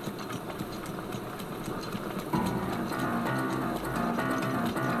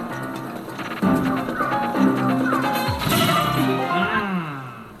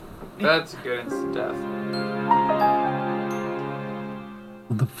 That's a good instant death.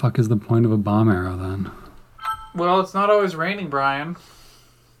 What the fuck is the point of a bomb arrow then? Well, it's not always raining, Brian.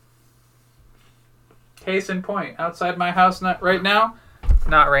 Case in point, outside my house right now,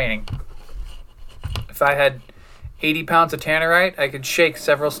 not raining. If I had 80 pounds of tannerite, I could shake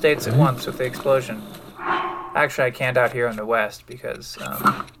several states at once with the explosion. Actually, I can't out here in the West because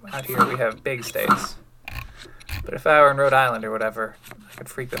out here we have big states. But if I were in Rhode Island or whatever, I could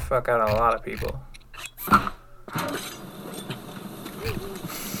freak the fuck out of a lot of people.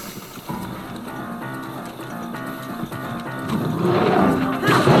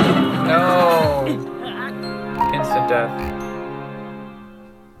 No. Instant death.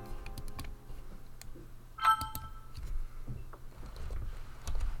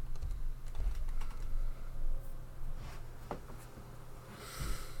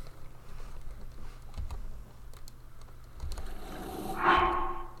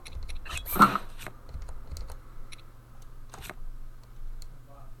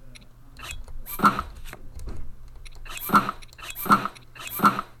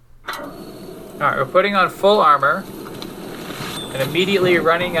 Alright, we're putting on full armor and immediately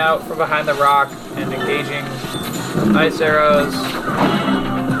running out from behind the rock and engaging ice arrows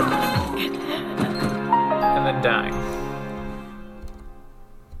and then dying.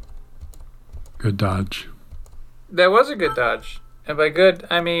 Good dodge. That was a good dodge. And by good,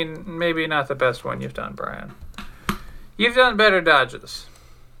 I mean maybe not the best one you've done, Brian. You've done better dodges.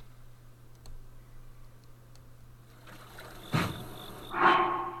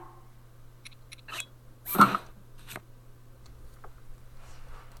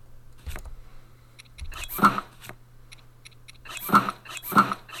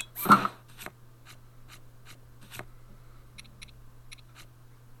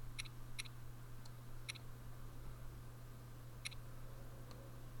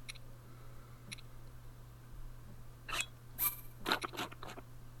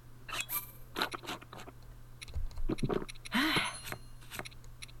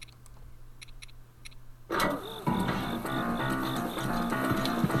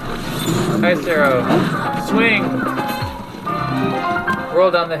 Ice arrow. Swing.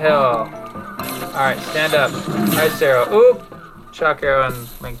 Roll down the hill. Alright, stand up. Ice arrow. Oop! Shock arrow and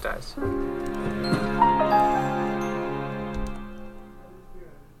Link dies.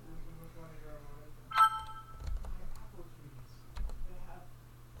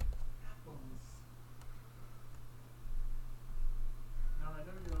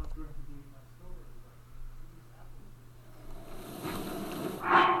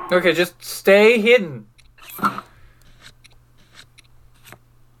 Okay, just stay hidden.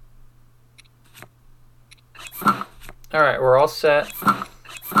 Alright, we're all set.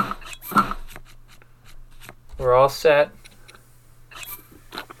 We're all set.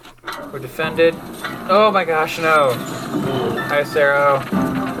 We're defended. Oh my gosh, no. Ice arrow.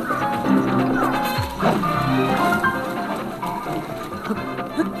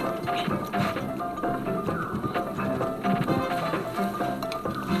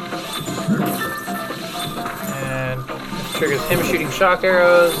 And this triggers him shooting shock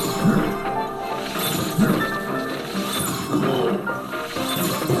arrows.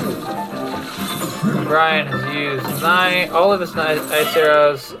 Brian has used all of his ice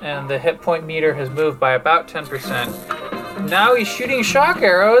arrows, and the hit point meter has moved by about 10%. Now he's shooting shock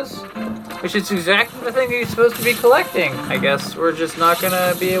arrows, which is exactly the thing he's supposed to be collecting. I guess we're just not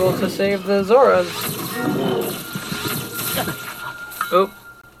gonna be able to save the Zoras. Oh,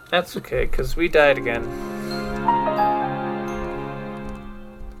 that's okay, because we died again.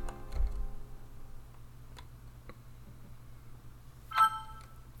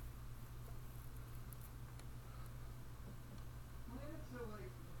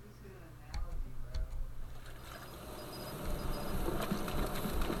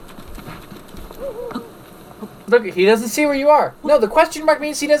 Look, he doesn't see where you are. No, the question mark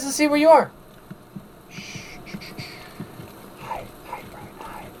means he doesn't see where you are. Hide, Brian,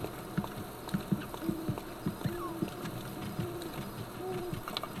 hide.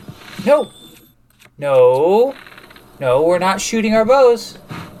 No. No. No, we're not shooting our bows.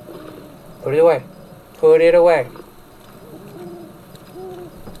 Put it away. Put it away.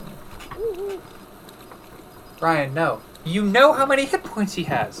 Brian, no. You know how many hit points he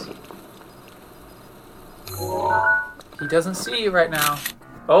has. He doesn't see you right now.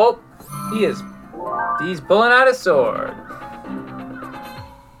 Oh, he's pulling out his sword.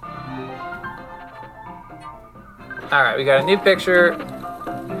 Alright, we got a new picture.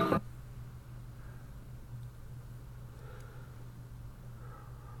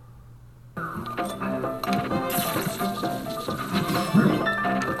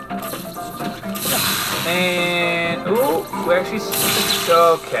 And, ooh, we actually,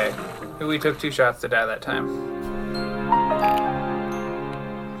 okay. We took 2 shots to die that time.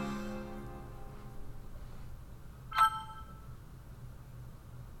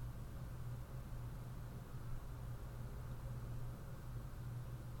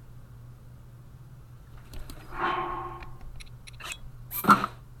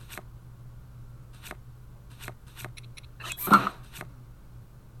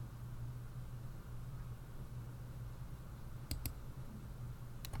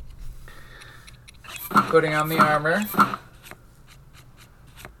 Putting on the armor.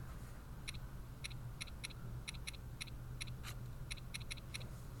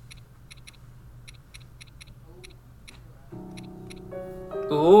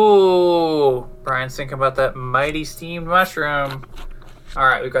 Ooh, Brian's thinking about that mighty steamed mushroom. All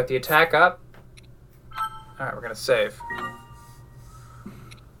right, we've got the attack up. All right, we're gonna save.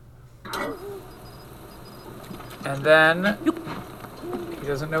 And then he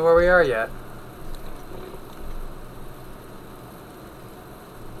doesn't know where we are yet.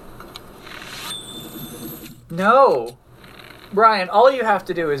 No, Brian. All you have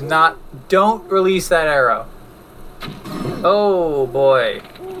to do is don't release that arrow. Oh boy.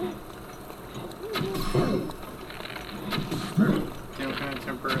 Can I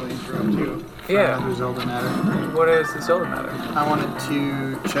temporarily interrupt you? For Yeah. Another Zelda matter. What is the Zelda matter? I wanted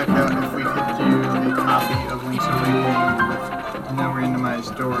to check out if we could do a copy of Link's Awakening with no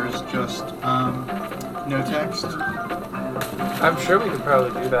randomized doors, just no text. I'm sure we could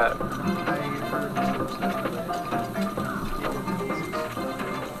probably do that. I heard some stuff about it.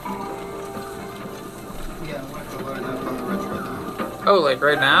 Yeah, I want to load it up on the retro now. Oh, like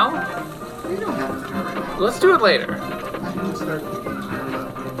right now? We don't have to do it right now. Let's do it later. I can just start the game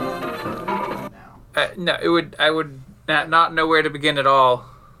now. No, it would. I would not know where to begin at all.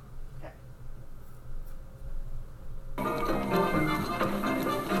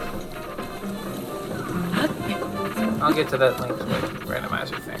 I'll get to that Link's Awakening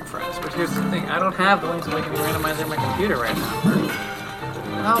randomizer thing, friends. But here's the thing: I don't have the Link's Awakening randomizer on my computer right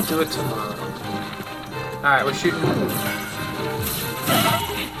now. I'll do it tomorrow. All right, we're shooting.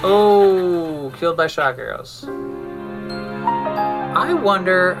 Oh, killed by shock arrows. I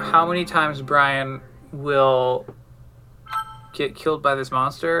wonder how many times Brian will get killed by this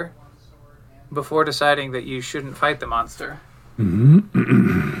monster before deciding that you shouldn't fight the monster.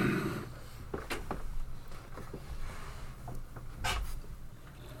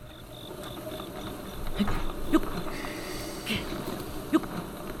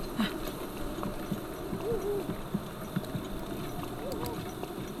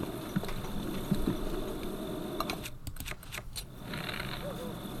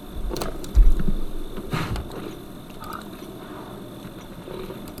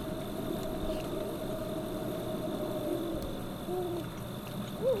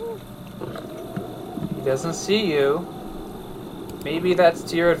 He doesn't see you. Maybe that's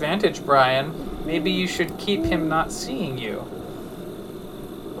to your advantage, Brian. Maybe you should keep him not seeing you.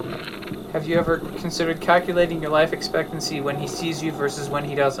 Have you ever considered calculating your life expectancy when he sees you versus when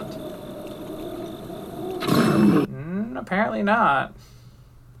he doesn't? Apparently not.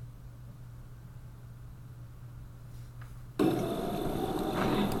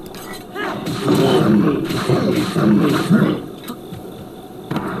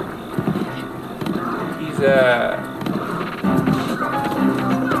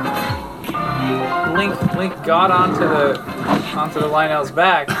 Link got onto the Lionel's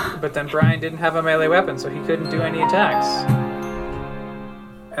back, but then Brian didn't have a melee weapon, so he couldn't do any attacks.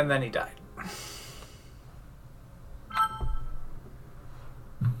 And then he died.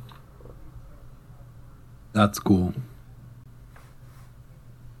 That's cool.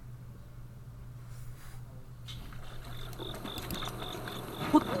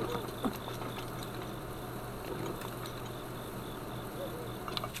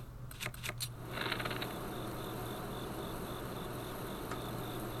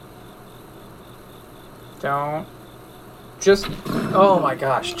 Don't. Just. Oh my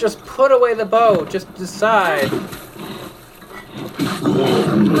gosh. Just put away the bow. Just decide.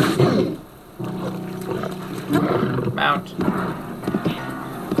 Mount.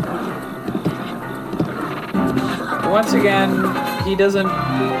 Once again, he doesn't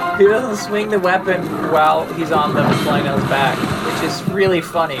swing the weapon while he's on the Lionel's back, which is really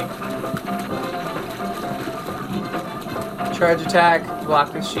funny. Charge attack,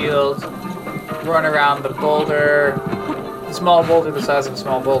 block the shield, run around the boulder, the small boulder the size of a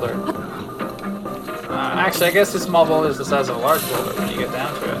small boulder. Actually, I guess the small boulder is the size of a large boulder when you get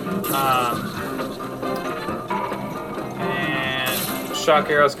down to it. And shock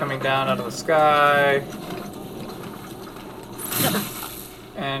arrows coming down out of the sky.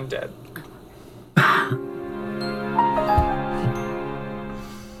 And dead.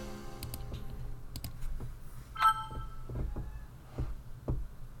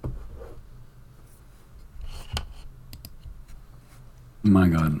 My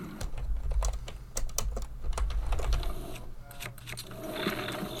God.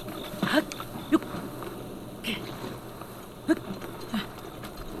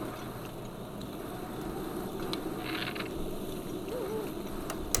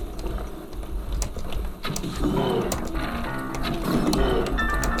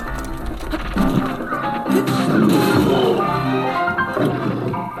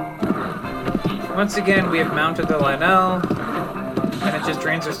 Once again, we have mounted the Lionel, and It just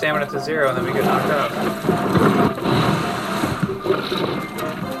drains their stamina to 0 and then we get knocked out.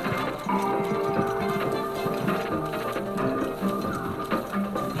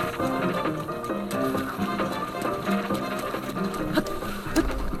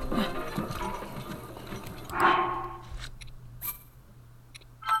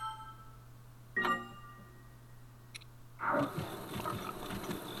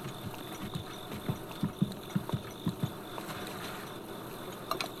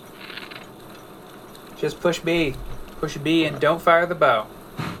 Just push B. Push B and don't fire the bow.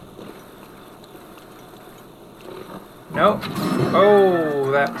 Nope.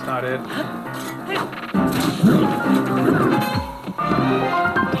 Oh, that's not it.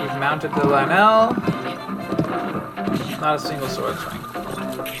 We've mounted the Lionel. Not a single sword swing.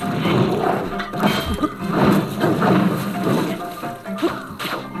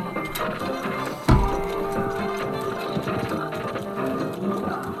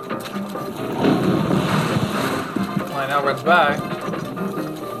 Lionel runs by.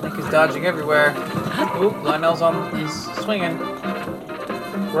 Link is dodging everywhere. Oop, Lionel's he's swinging.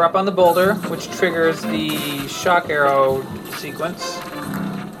 We're up on the boulder, which triggers the shock arrow sequence.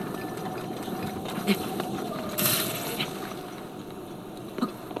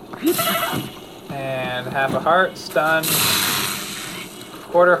 And half a heart, stun.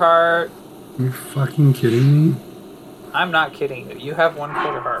 Quarter heart. Are you fucking kidding me? I'm not kidding you. You have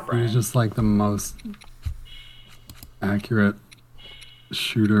 1/4 heart, You're Brian. just like the most accurate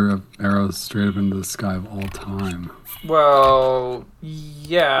shooter of arrows straight up into the sky of all time. Well,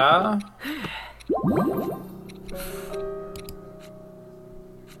 yeah.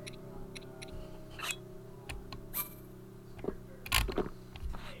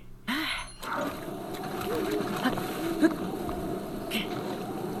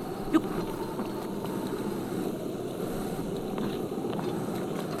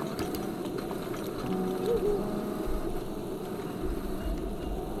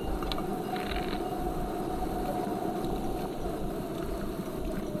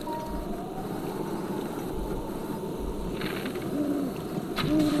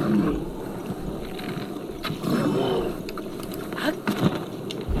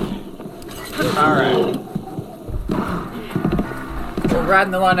 Alright. We're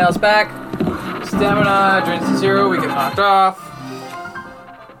riding the Lionel's back. Stamina drains to 0, we get knocked off.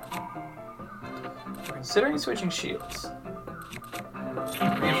 We're considering switching shields.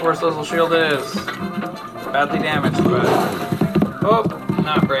 Reinforced Lethal Shield it is. Badly damaged, but... Oh,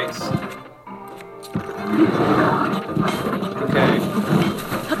 not breaks. Okay.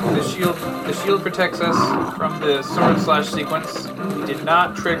 The shield protects us from the sword / sequence. We did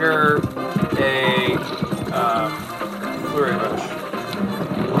not trigger a flurry rush.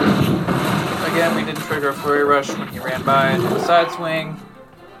 Again, we didn't trigger a flurry rush when he ran by and did a side swing.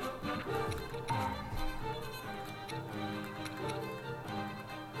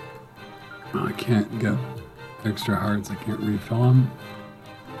 Oh, I can't get extra hearts. I can't refill them.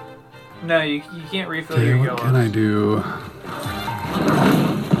 No, you can't refill Okay, your what yellows. can I do?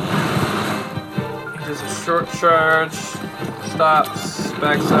 He does a short charge, stops,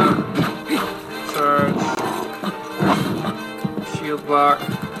 backs up, charge, shield block.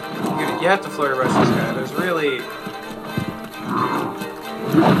 You have to flurry rush this guy. There's really...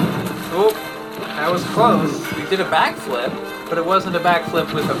 Oh, that was close. We did a backflip, but it wasn't a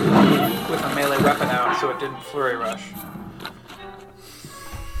backflip with a melee weapon out, so it didn't flurry rush.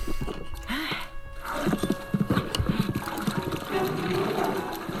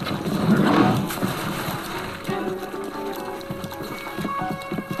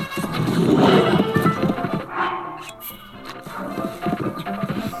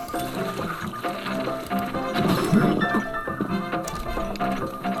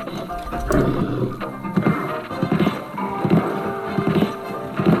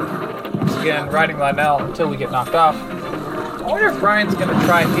 Again, riding Lionel until we get knocked off. I wonder if Brian's gonna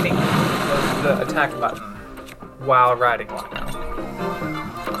try hitting the attack button while riding Lionel.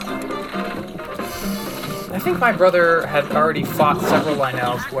 I think my brother had already fought several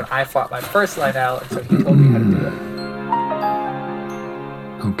Lionels when I fought my first Lionel, and so he told me how to do it.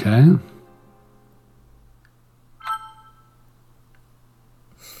 Okay.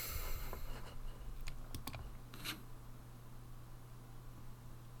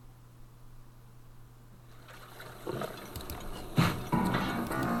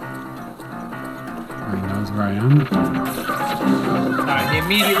 He knows where I am. Alright, he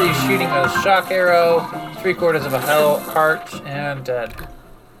immediately is shooting a shock arrow, 3/4 of a heart, and dead.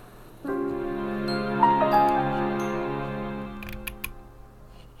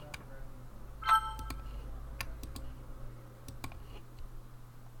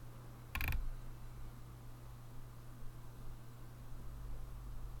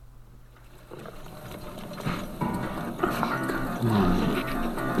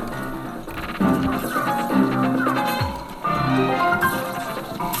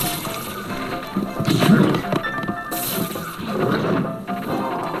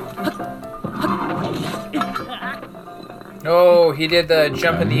 Oh, he did the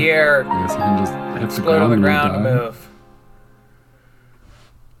jump in the air, I guess you can just hit the explode on ground the and ground die. move.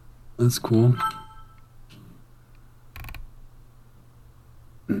 That's cool.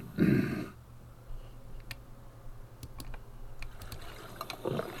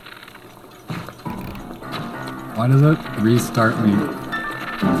 Why does it restart me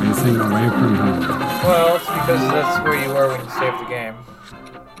facing away from him? Well, it's because that's where you were when you saved the game.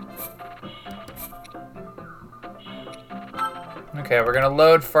 Okay, we're gonna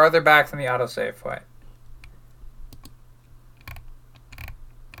load farther back than the autosave point.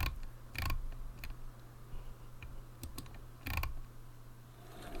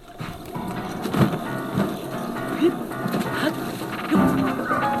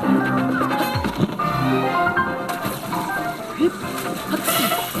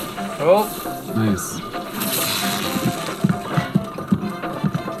 Oh, Nice.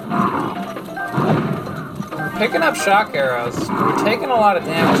 we're picking up shock arrows. We're taking a lot of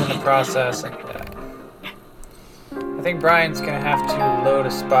damage in the process. And, I think Brian's gonna have to load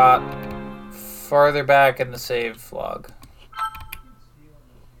a spot farther back in the save log.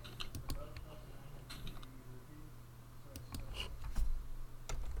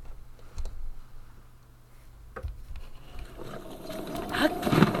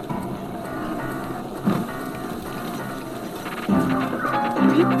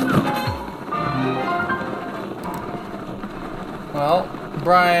 Well,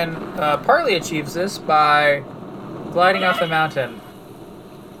 Brian partly achieves this by gliding off the mountain,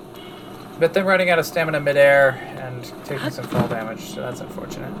 but then running out of stamina midair and taking some fall damage, so that's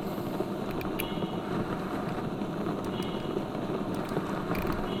unfortunate.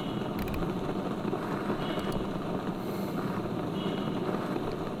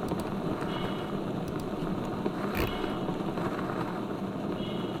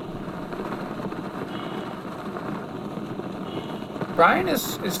 Brian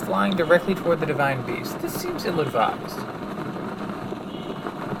is flying directly toward the Divine Beast. This seems ill-advised.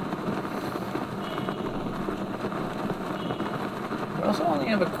 We also only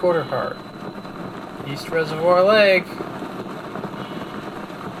have a quarter heart. East Reservoir Lake.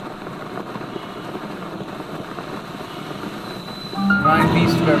 Divine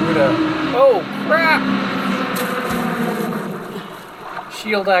Beast Garuda. Oh, crap!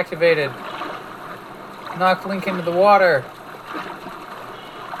 Shield activated. Knock Link into the water.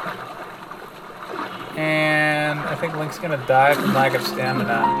 And I think Link's gonna die from lack of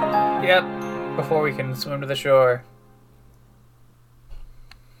stamina. Yep, before we can swim to the shore.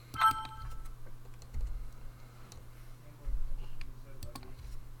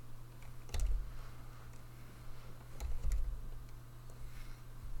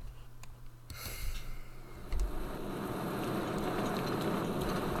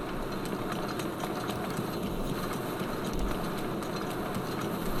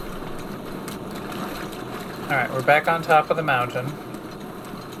 Alright, we're back on top of the mountain.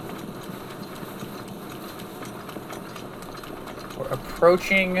 We're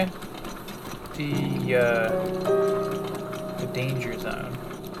approaching the danger zone.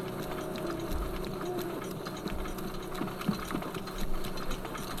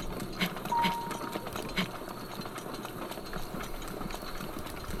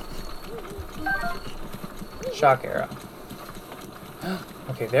 Shock arrow.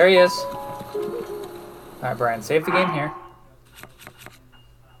 Okay, there he is. Alright, Brian, save the game here.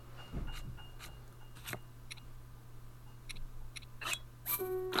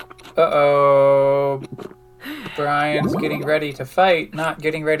 Uh-oh. Brian's getting ready to fight, not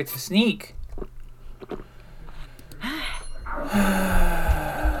getting ready to sneak.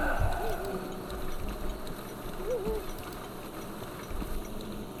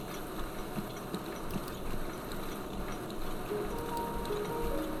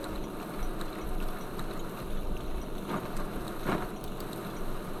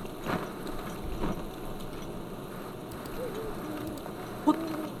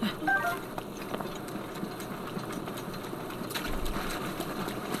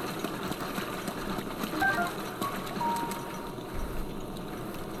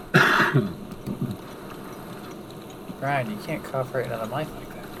 Brian, you can't cough right into the mic like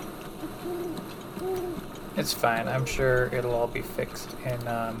that. It's fine. I'm sure it'll all be fixed in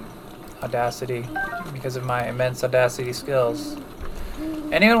Audacity because of my immense Audacity skills.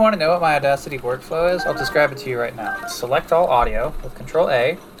 Anyone want to know what my Audacity workflow is? I'll describe it to you right now. Select all audio with Control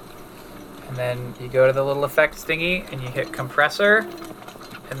A, and then you go to the little effects thingy and you hit compressor,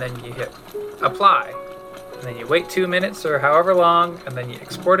 and then you hit apply. And then you wait 2 minutes or however long, and then you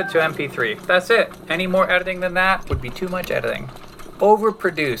export it to MP3. That's it. Any more editing than that would be too much editing.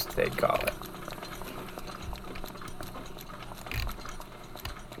 Overproduced, they'd call it.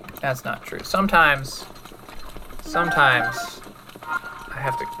 That's not true. Sometimes I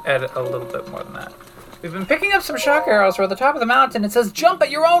have to edit a little bit more than that. We've been picking up some shock arrows. We're at the top of the mountain. It says jump at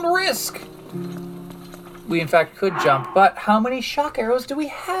your own risk. We in fact could jump, but how many shock arrows do we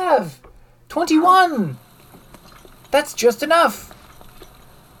have? 21! That's just enough.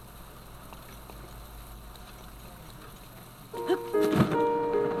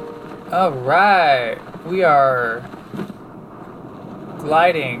 Alright. We are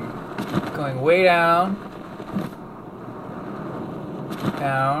gliding. Going way down.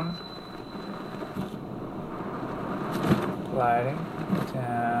 Down. Gliding.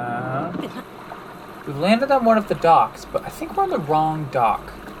 Down. We've landed on one of the docks, but I think we're on the wrong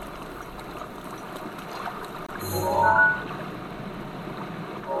dock.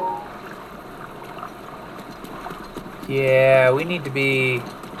 Yeah, we need to be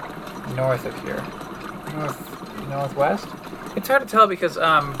north of here. Northwest? It's hard to tell because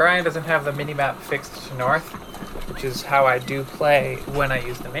Brian doesn't have the minimap fixed to north, which is how I do play when I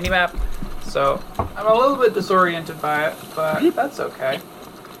use the minimap. So I'm a little bit disoriented by it, but that's okay.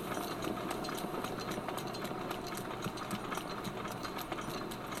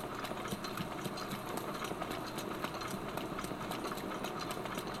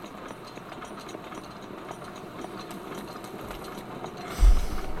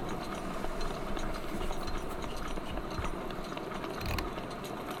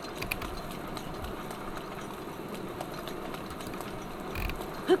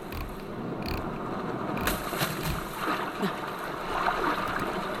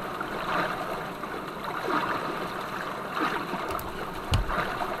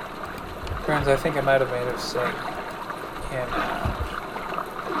 Friends, I think I might have made a mistake. And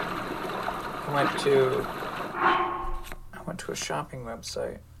I went to a shopping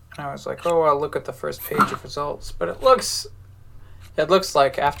website, and I was like, oh, I'll look at the first page of results. But it looks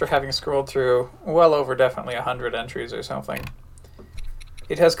like after having scrolled through well over definitely 100 entries or something,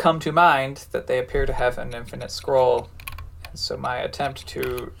 it has come to mind that they appear to have an infinite scroll. And so my attempt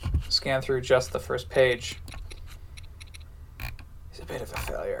to scan through just the first page is a bit of a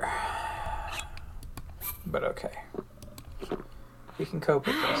failure. But okay. We can cope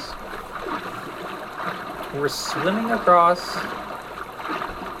with this. We're swimming across.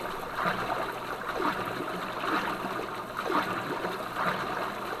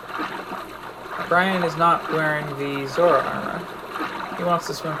 Brian is not wearing the Zora armor. He wants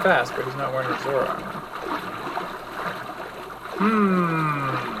to swim fast, but he's not wearing the Zora armor.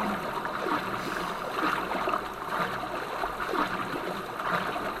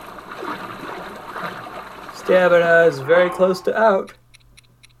 Stamina is very close to out.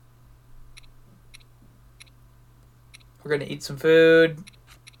 We're gonna eat some food.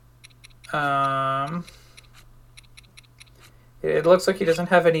 It looks like he doesn't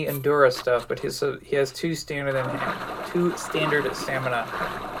have any Endura stuff, but he has two standard stamina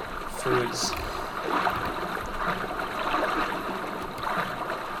foods.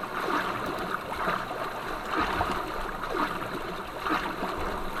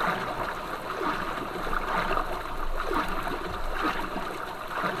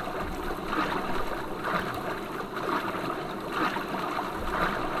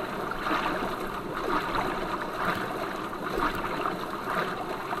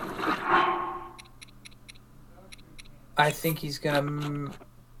 I think he's gonna...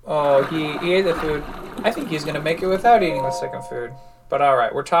 Oh, he ate the food. I think he's gonna make it without eating the second food. But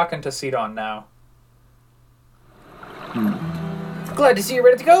alright, we're talking to Sidon now. Glad to see you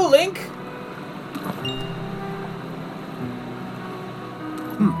ready to go, Link!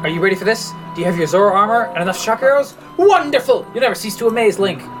 Are you ready for this? Do you have your Zora armor and enough shock arrows? Wonderful! You never cease to amaze,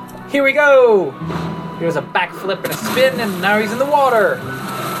 Link. Here we go! Here's a backflip and a spin, and now he's in the water.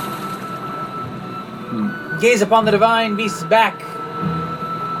 Gaze upon the divine beast's back.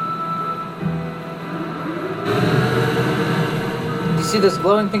 Do you see those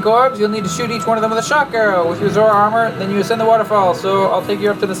glowing pink orbs? You'll need to shoot each one of them with a shock arrow. With your Zora armor, then you ascend the waterfall, so I'll take you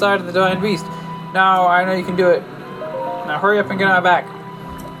up to the side of the divine beast. Now, I know you can do it. Now hurry up and get on my back.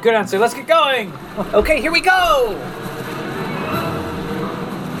 Good answer, let's get going! Okay, here we go!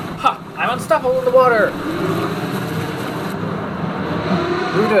 Ha! I'm unstoppable in the water!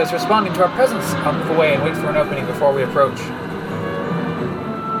 Ruda is responding to our presence. I'll move away and wait for an opening before we approach.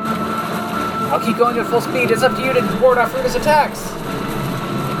 I'll keep going at full speed. It's up to you to ward off Ruda's attacks.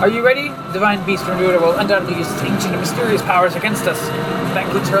 Are you ready? The divine beast from Ruda will undoubtedly use its ancient and mysterious powers against us. That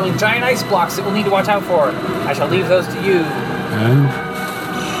includes hurling giant ice blocks that we'll need to watch out for. I shall leave those to you. Okay. I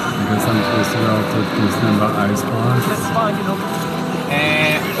guess I'm supposed to go out to do something about ice blocks. That's fine, you know.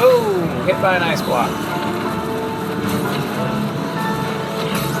 And... oh! Hit by an ice block.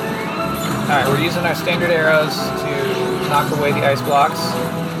 Alright, we're using our standard arrows to knock away the ice blocks.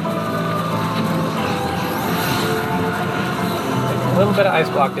 Taking a little bit of ice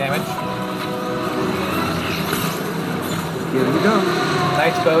block damage. Here we go.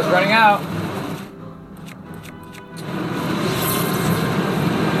 Knight's bow's running out.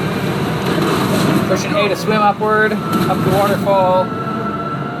 Pushing A to swim upward, up the waterfall,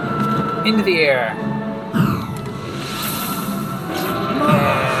 into the air.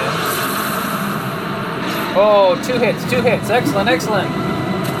 And... oh, two hits, excellent.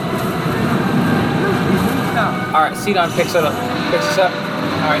 Alright, Sidon picks us up.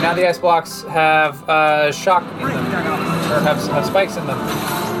 Alright, now the ice blocks have shock in them, or have spikes in them.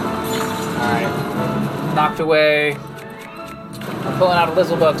 Alright, knocked away. I'm pulling out a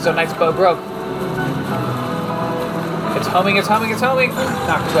Lizzle bow, so Knight's bow broke. It's homing.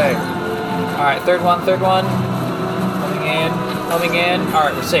 Knocked away. Alright, third one. Homing in.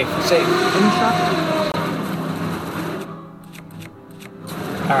 Alright, we're safe.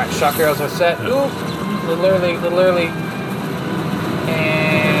 Alright, shock arrows are set. Ooh, little early.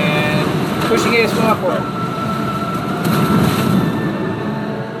 And pushing A to swim upward.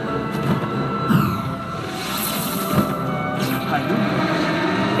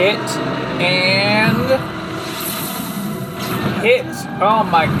 Hit. Oh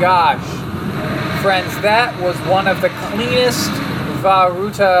my gosh. Friends, that was one of the cleanest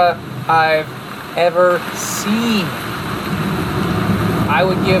Vah-Ruta I've ever seen. I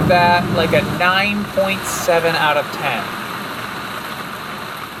would give that like a 9.7 out of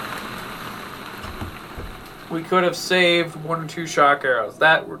 10. We could have saved 1 or 2 shock arrows.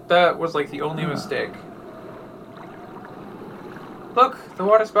 That was like the only mistake. Look, the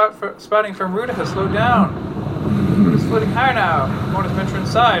water spouting from Ruta has slowed down. It's floating higher now. You want to venture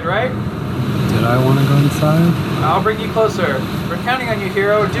inside, right? Did I want to go inside? I'll bring you closer. We're counting on you,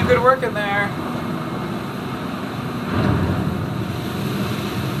 hero. Do good work in there.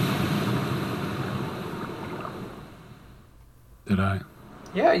 Did I?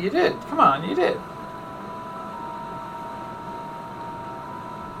 Yeah, you did. Come on, you did.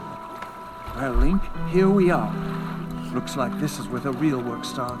 Well, Link, here we are. Looks like this is where the real work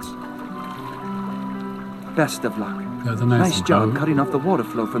starts. Best of luck. That's a nice job boat. cutting off the water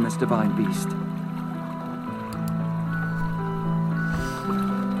flow from this divine beast.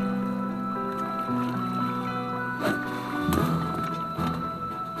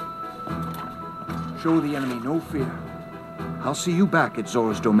 Show the enemy no fear. I'll see you back at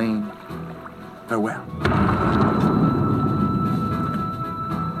Zora's domain. Farewell.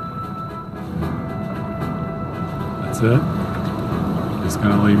 That's it? Just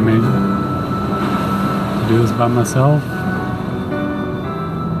gonna leave me to do this by myself?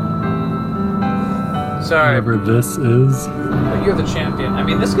 Sorry, Whatever this is. but you're the champion. I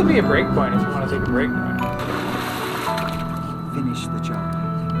mean, this could be a break point if you want to take a break. Finish the job.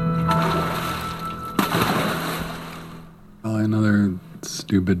 Probably another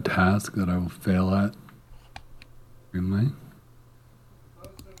stupid task that I will fail at. Really?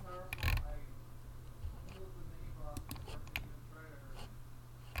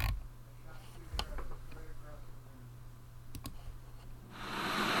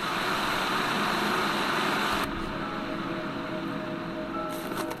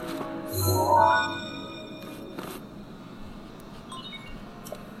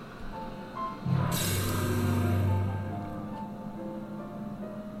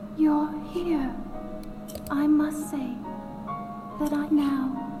 You're here. I must say that I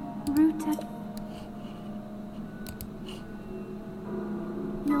now rooted.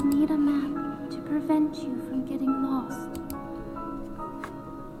 You'll need a map to prevent you from getting lost.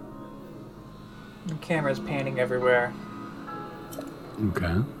 The camera's panning everywhere.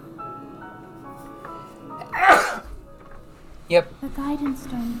 Okay. Yep. The guidance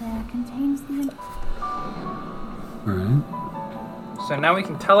stone there contains the... Alright. So now we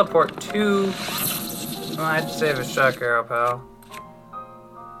can teleport to... Oh, I'd save a shock arrow, pal.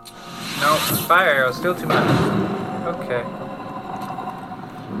 Nope, fire arrow, still too much. Okay.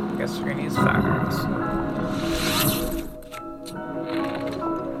 Guess we're gonna use fire arrows.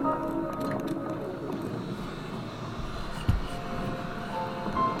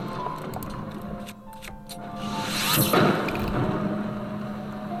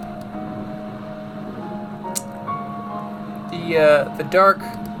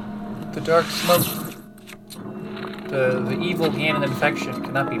 The dark smoke, the evil Ganon infection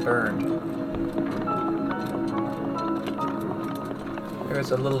cannot be burned. There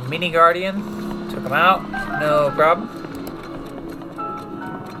was a little mini guardian, took him out, no problem.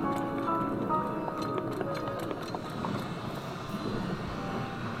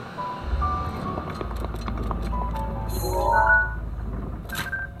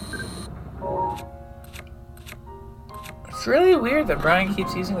 It's really weird that Brian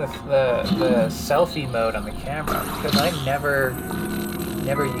keeps using the selfie mode on the camera because I never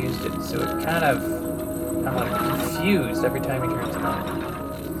used it, so it kind of I'm like confused every time he turns it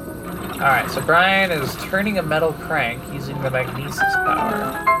on. All right, so Brian is turning a metal crank using the magnesis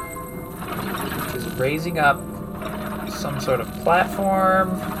power, which is raising up some sort of platform.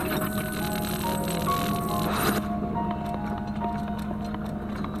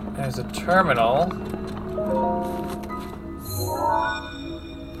 There's a terminal.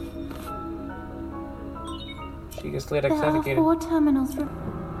 She gets late There are authenticated. 4 terminals.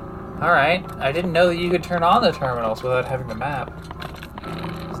 Alright, I didn't know that you could turn on the terminals without having the map.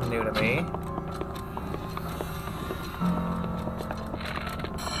 It's new to me.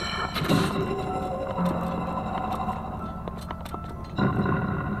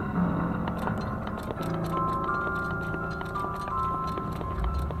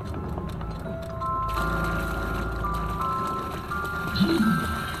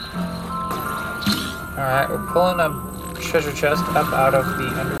 Alright, we're pulling a treasure chest up out of the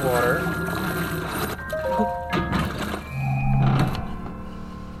underwater.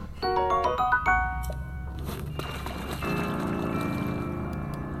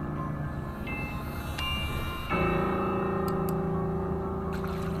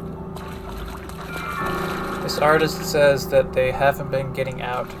 This artist says that they haven't been getting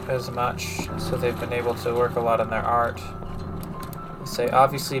out as much, so they've been able to work a lot on their art. They say,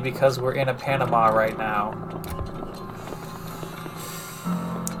 obviously, because we're in a Panama right now.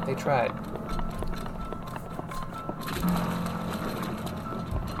 They tried.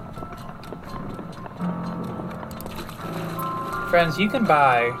 Friends, you can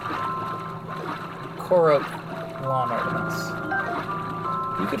buy Korok lawn ornaments.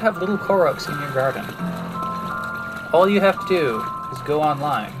 You could have little Koroks in your garden. All you have to do is go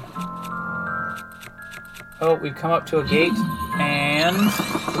online. Oh, we've come up to a gate, and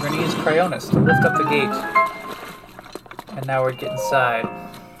we're going to use Cryonis to lift up the gate. And now we're getting inside.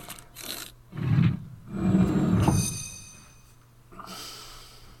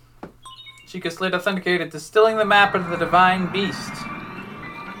 Chica Slate authenticated, distilling the map of the Divine Beast.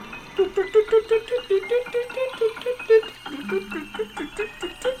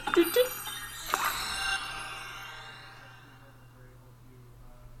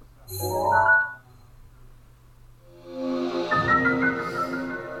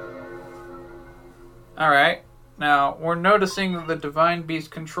 Alright, now we're noticing that the Divine Beast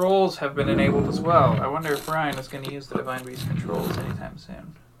controls have been enabled as well. I wonder if Ryan is going to use the Divine Beast controls anytime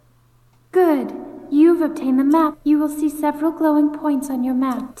soon. Good. You've obtained the map. You will see several glowing points on your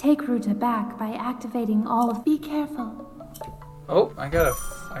map. Take Ruta back by activating all of... Be careful. Oh, I got a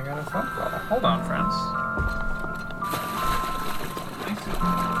phone call. Hold on, friends.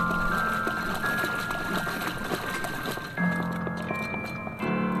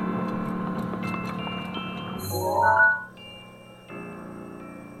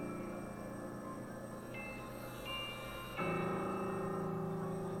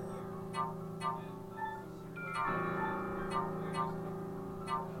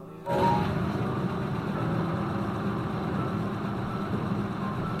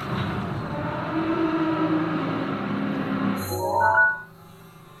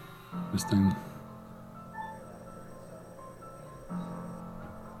 Interesting.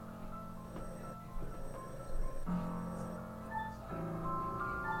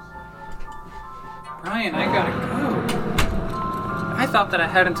 Ryan, I gotta go. I thought that I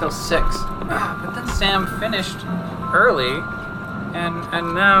had until 6. But then Sam finished early,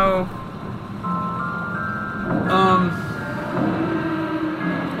 and now...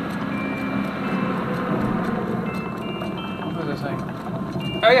 What was I saying?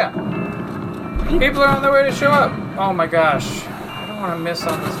 Oh yeah! People are on their way to show up! Oh my gosh. I don't want to miss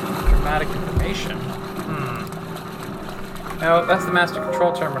all this dramatic information. No, that's the master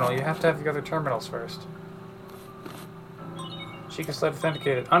control terminal. You have to have the other terminals first. Chica Sled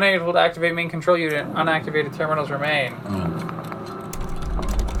authenticated. Unable to activate main control unit. Unactivated terminals remain. Oh.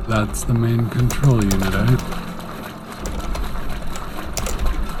 That's the main control unit, eh?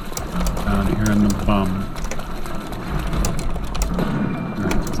 Down here in the bum.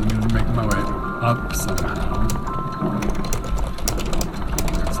 Alright, so I'm gonna make my way up somehow.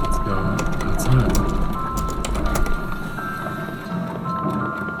 Let's go outside.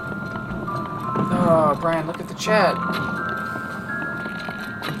 Oh, Brian, look at the chat.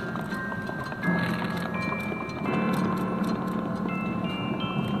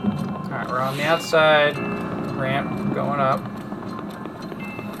 Alright, we're on the outside ramp going up.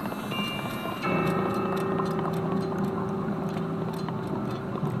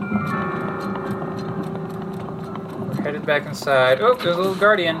 We're Headed back inside. Oh, there's a little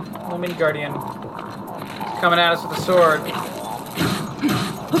guardian. A little mini guardian. Coming at us with a sword.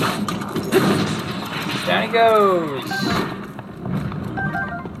 Down he goes.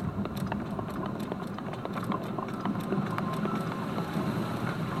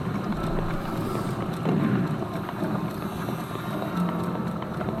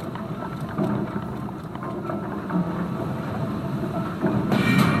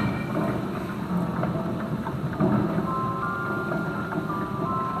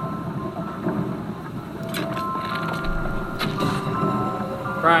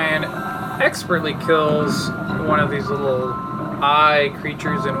 Brian expertly kills one of these little eye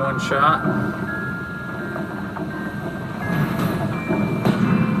creatures in one shot.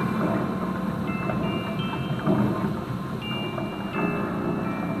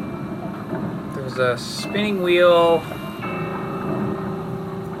 There's a spinning wheel,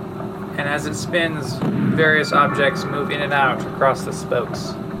 and as it spins, various objects move in and out across the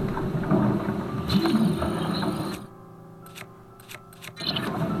spokes.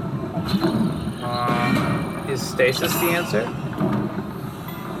 Is stasis the answer?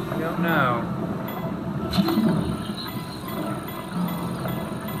 I don't know.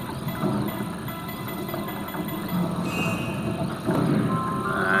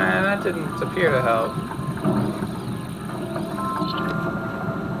 That didn't appear to help.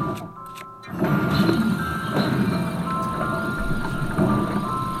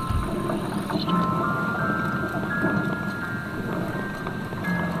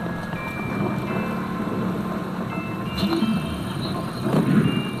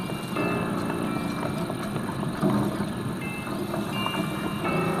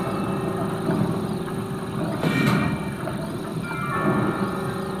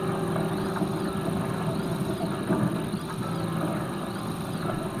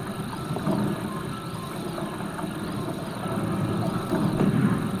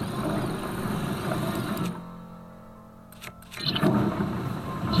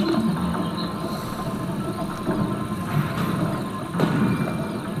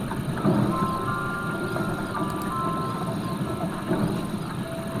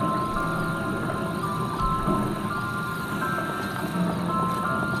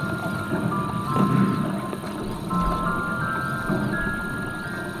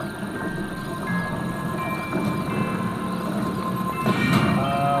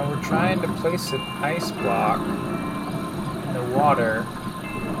 Trying to place an ice block in the water.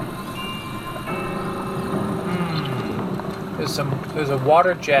 There's a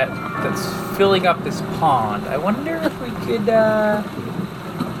water jet that's filling up this pond. I wonder if we could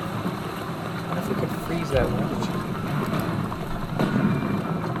freeze that water jet.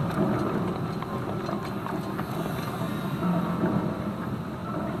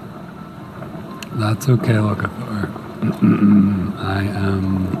 That's okay, Locathor. I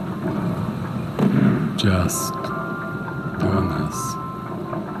am just doing this.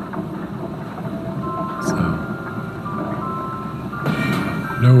 So,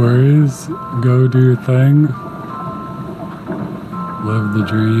 no worries. Go do your thing. Live the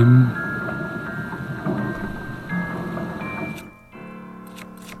dream.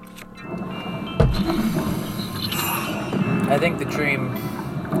 I think the dream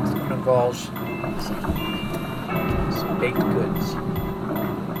involves some baked goods.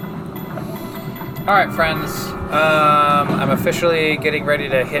 Alright, friends. I'm officially getting ready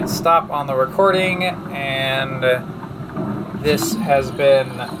to hit stop on the recording, and this has been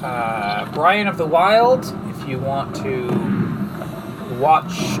Brian of the Wild. If you want to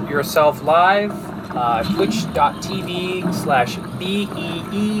watch yourself live,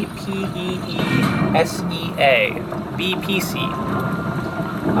 twitch.tv/BEEPEESEA. BPC.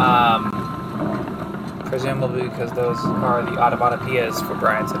 Presumably because those are the onomatopoeias for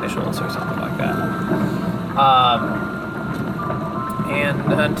Brian's initials or something like that.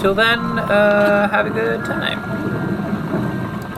 And until then, have a good time.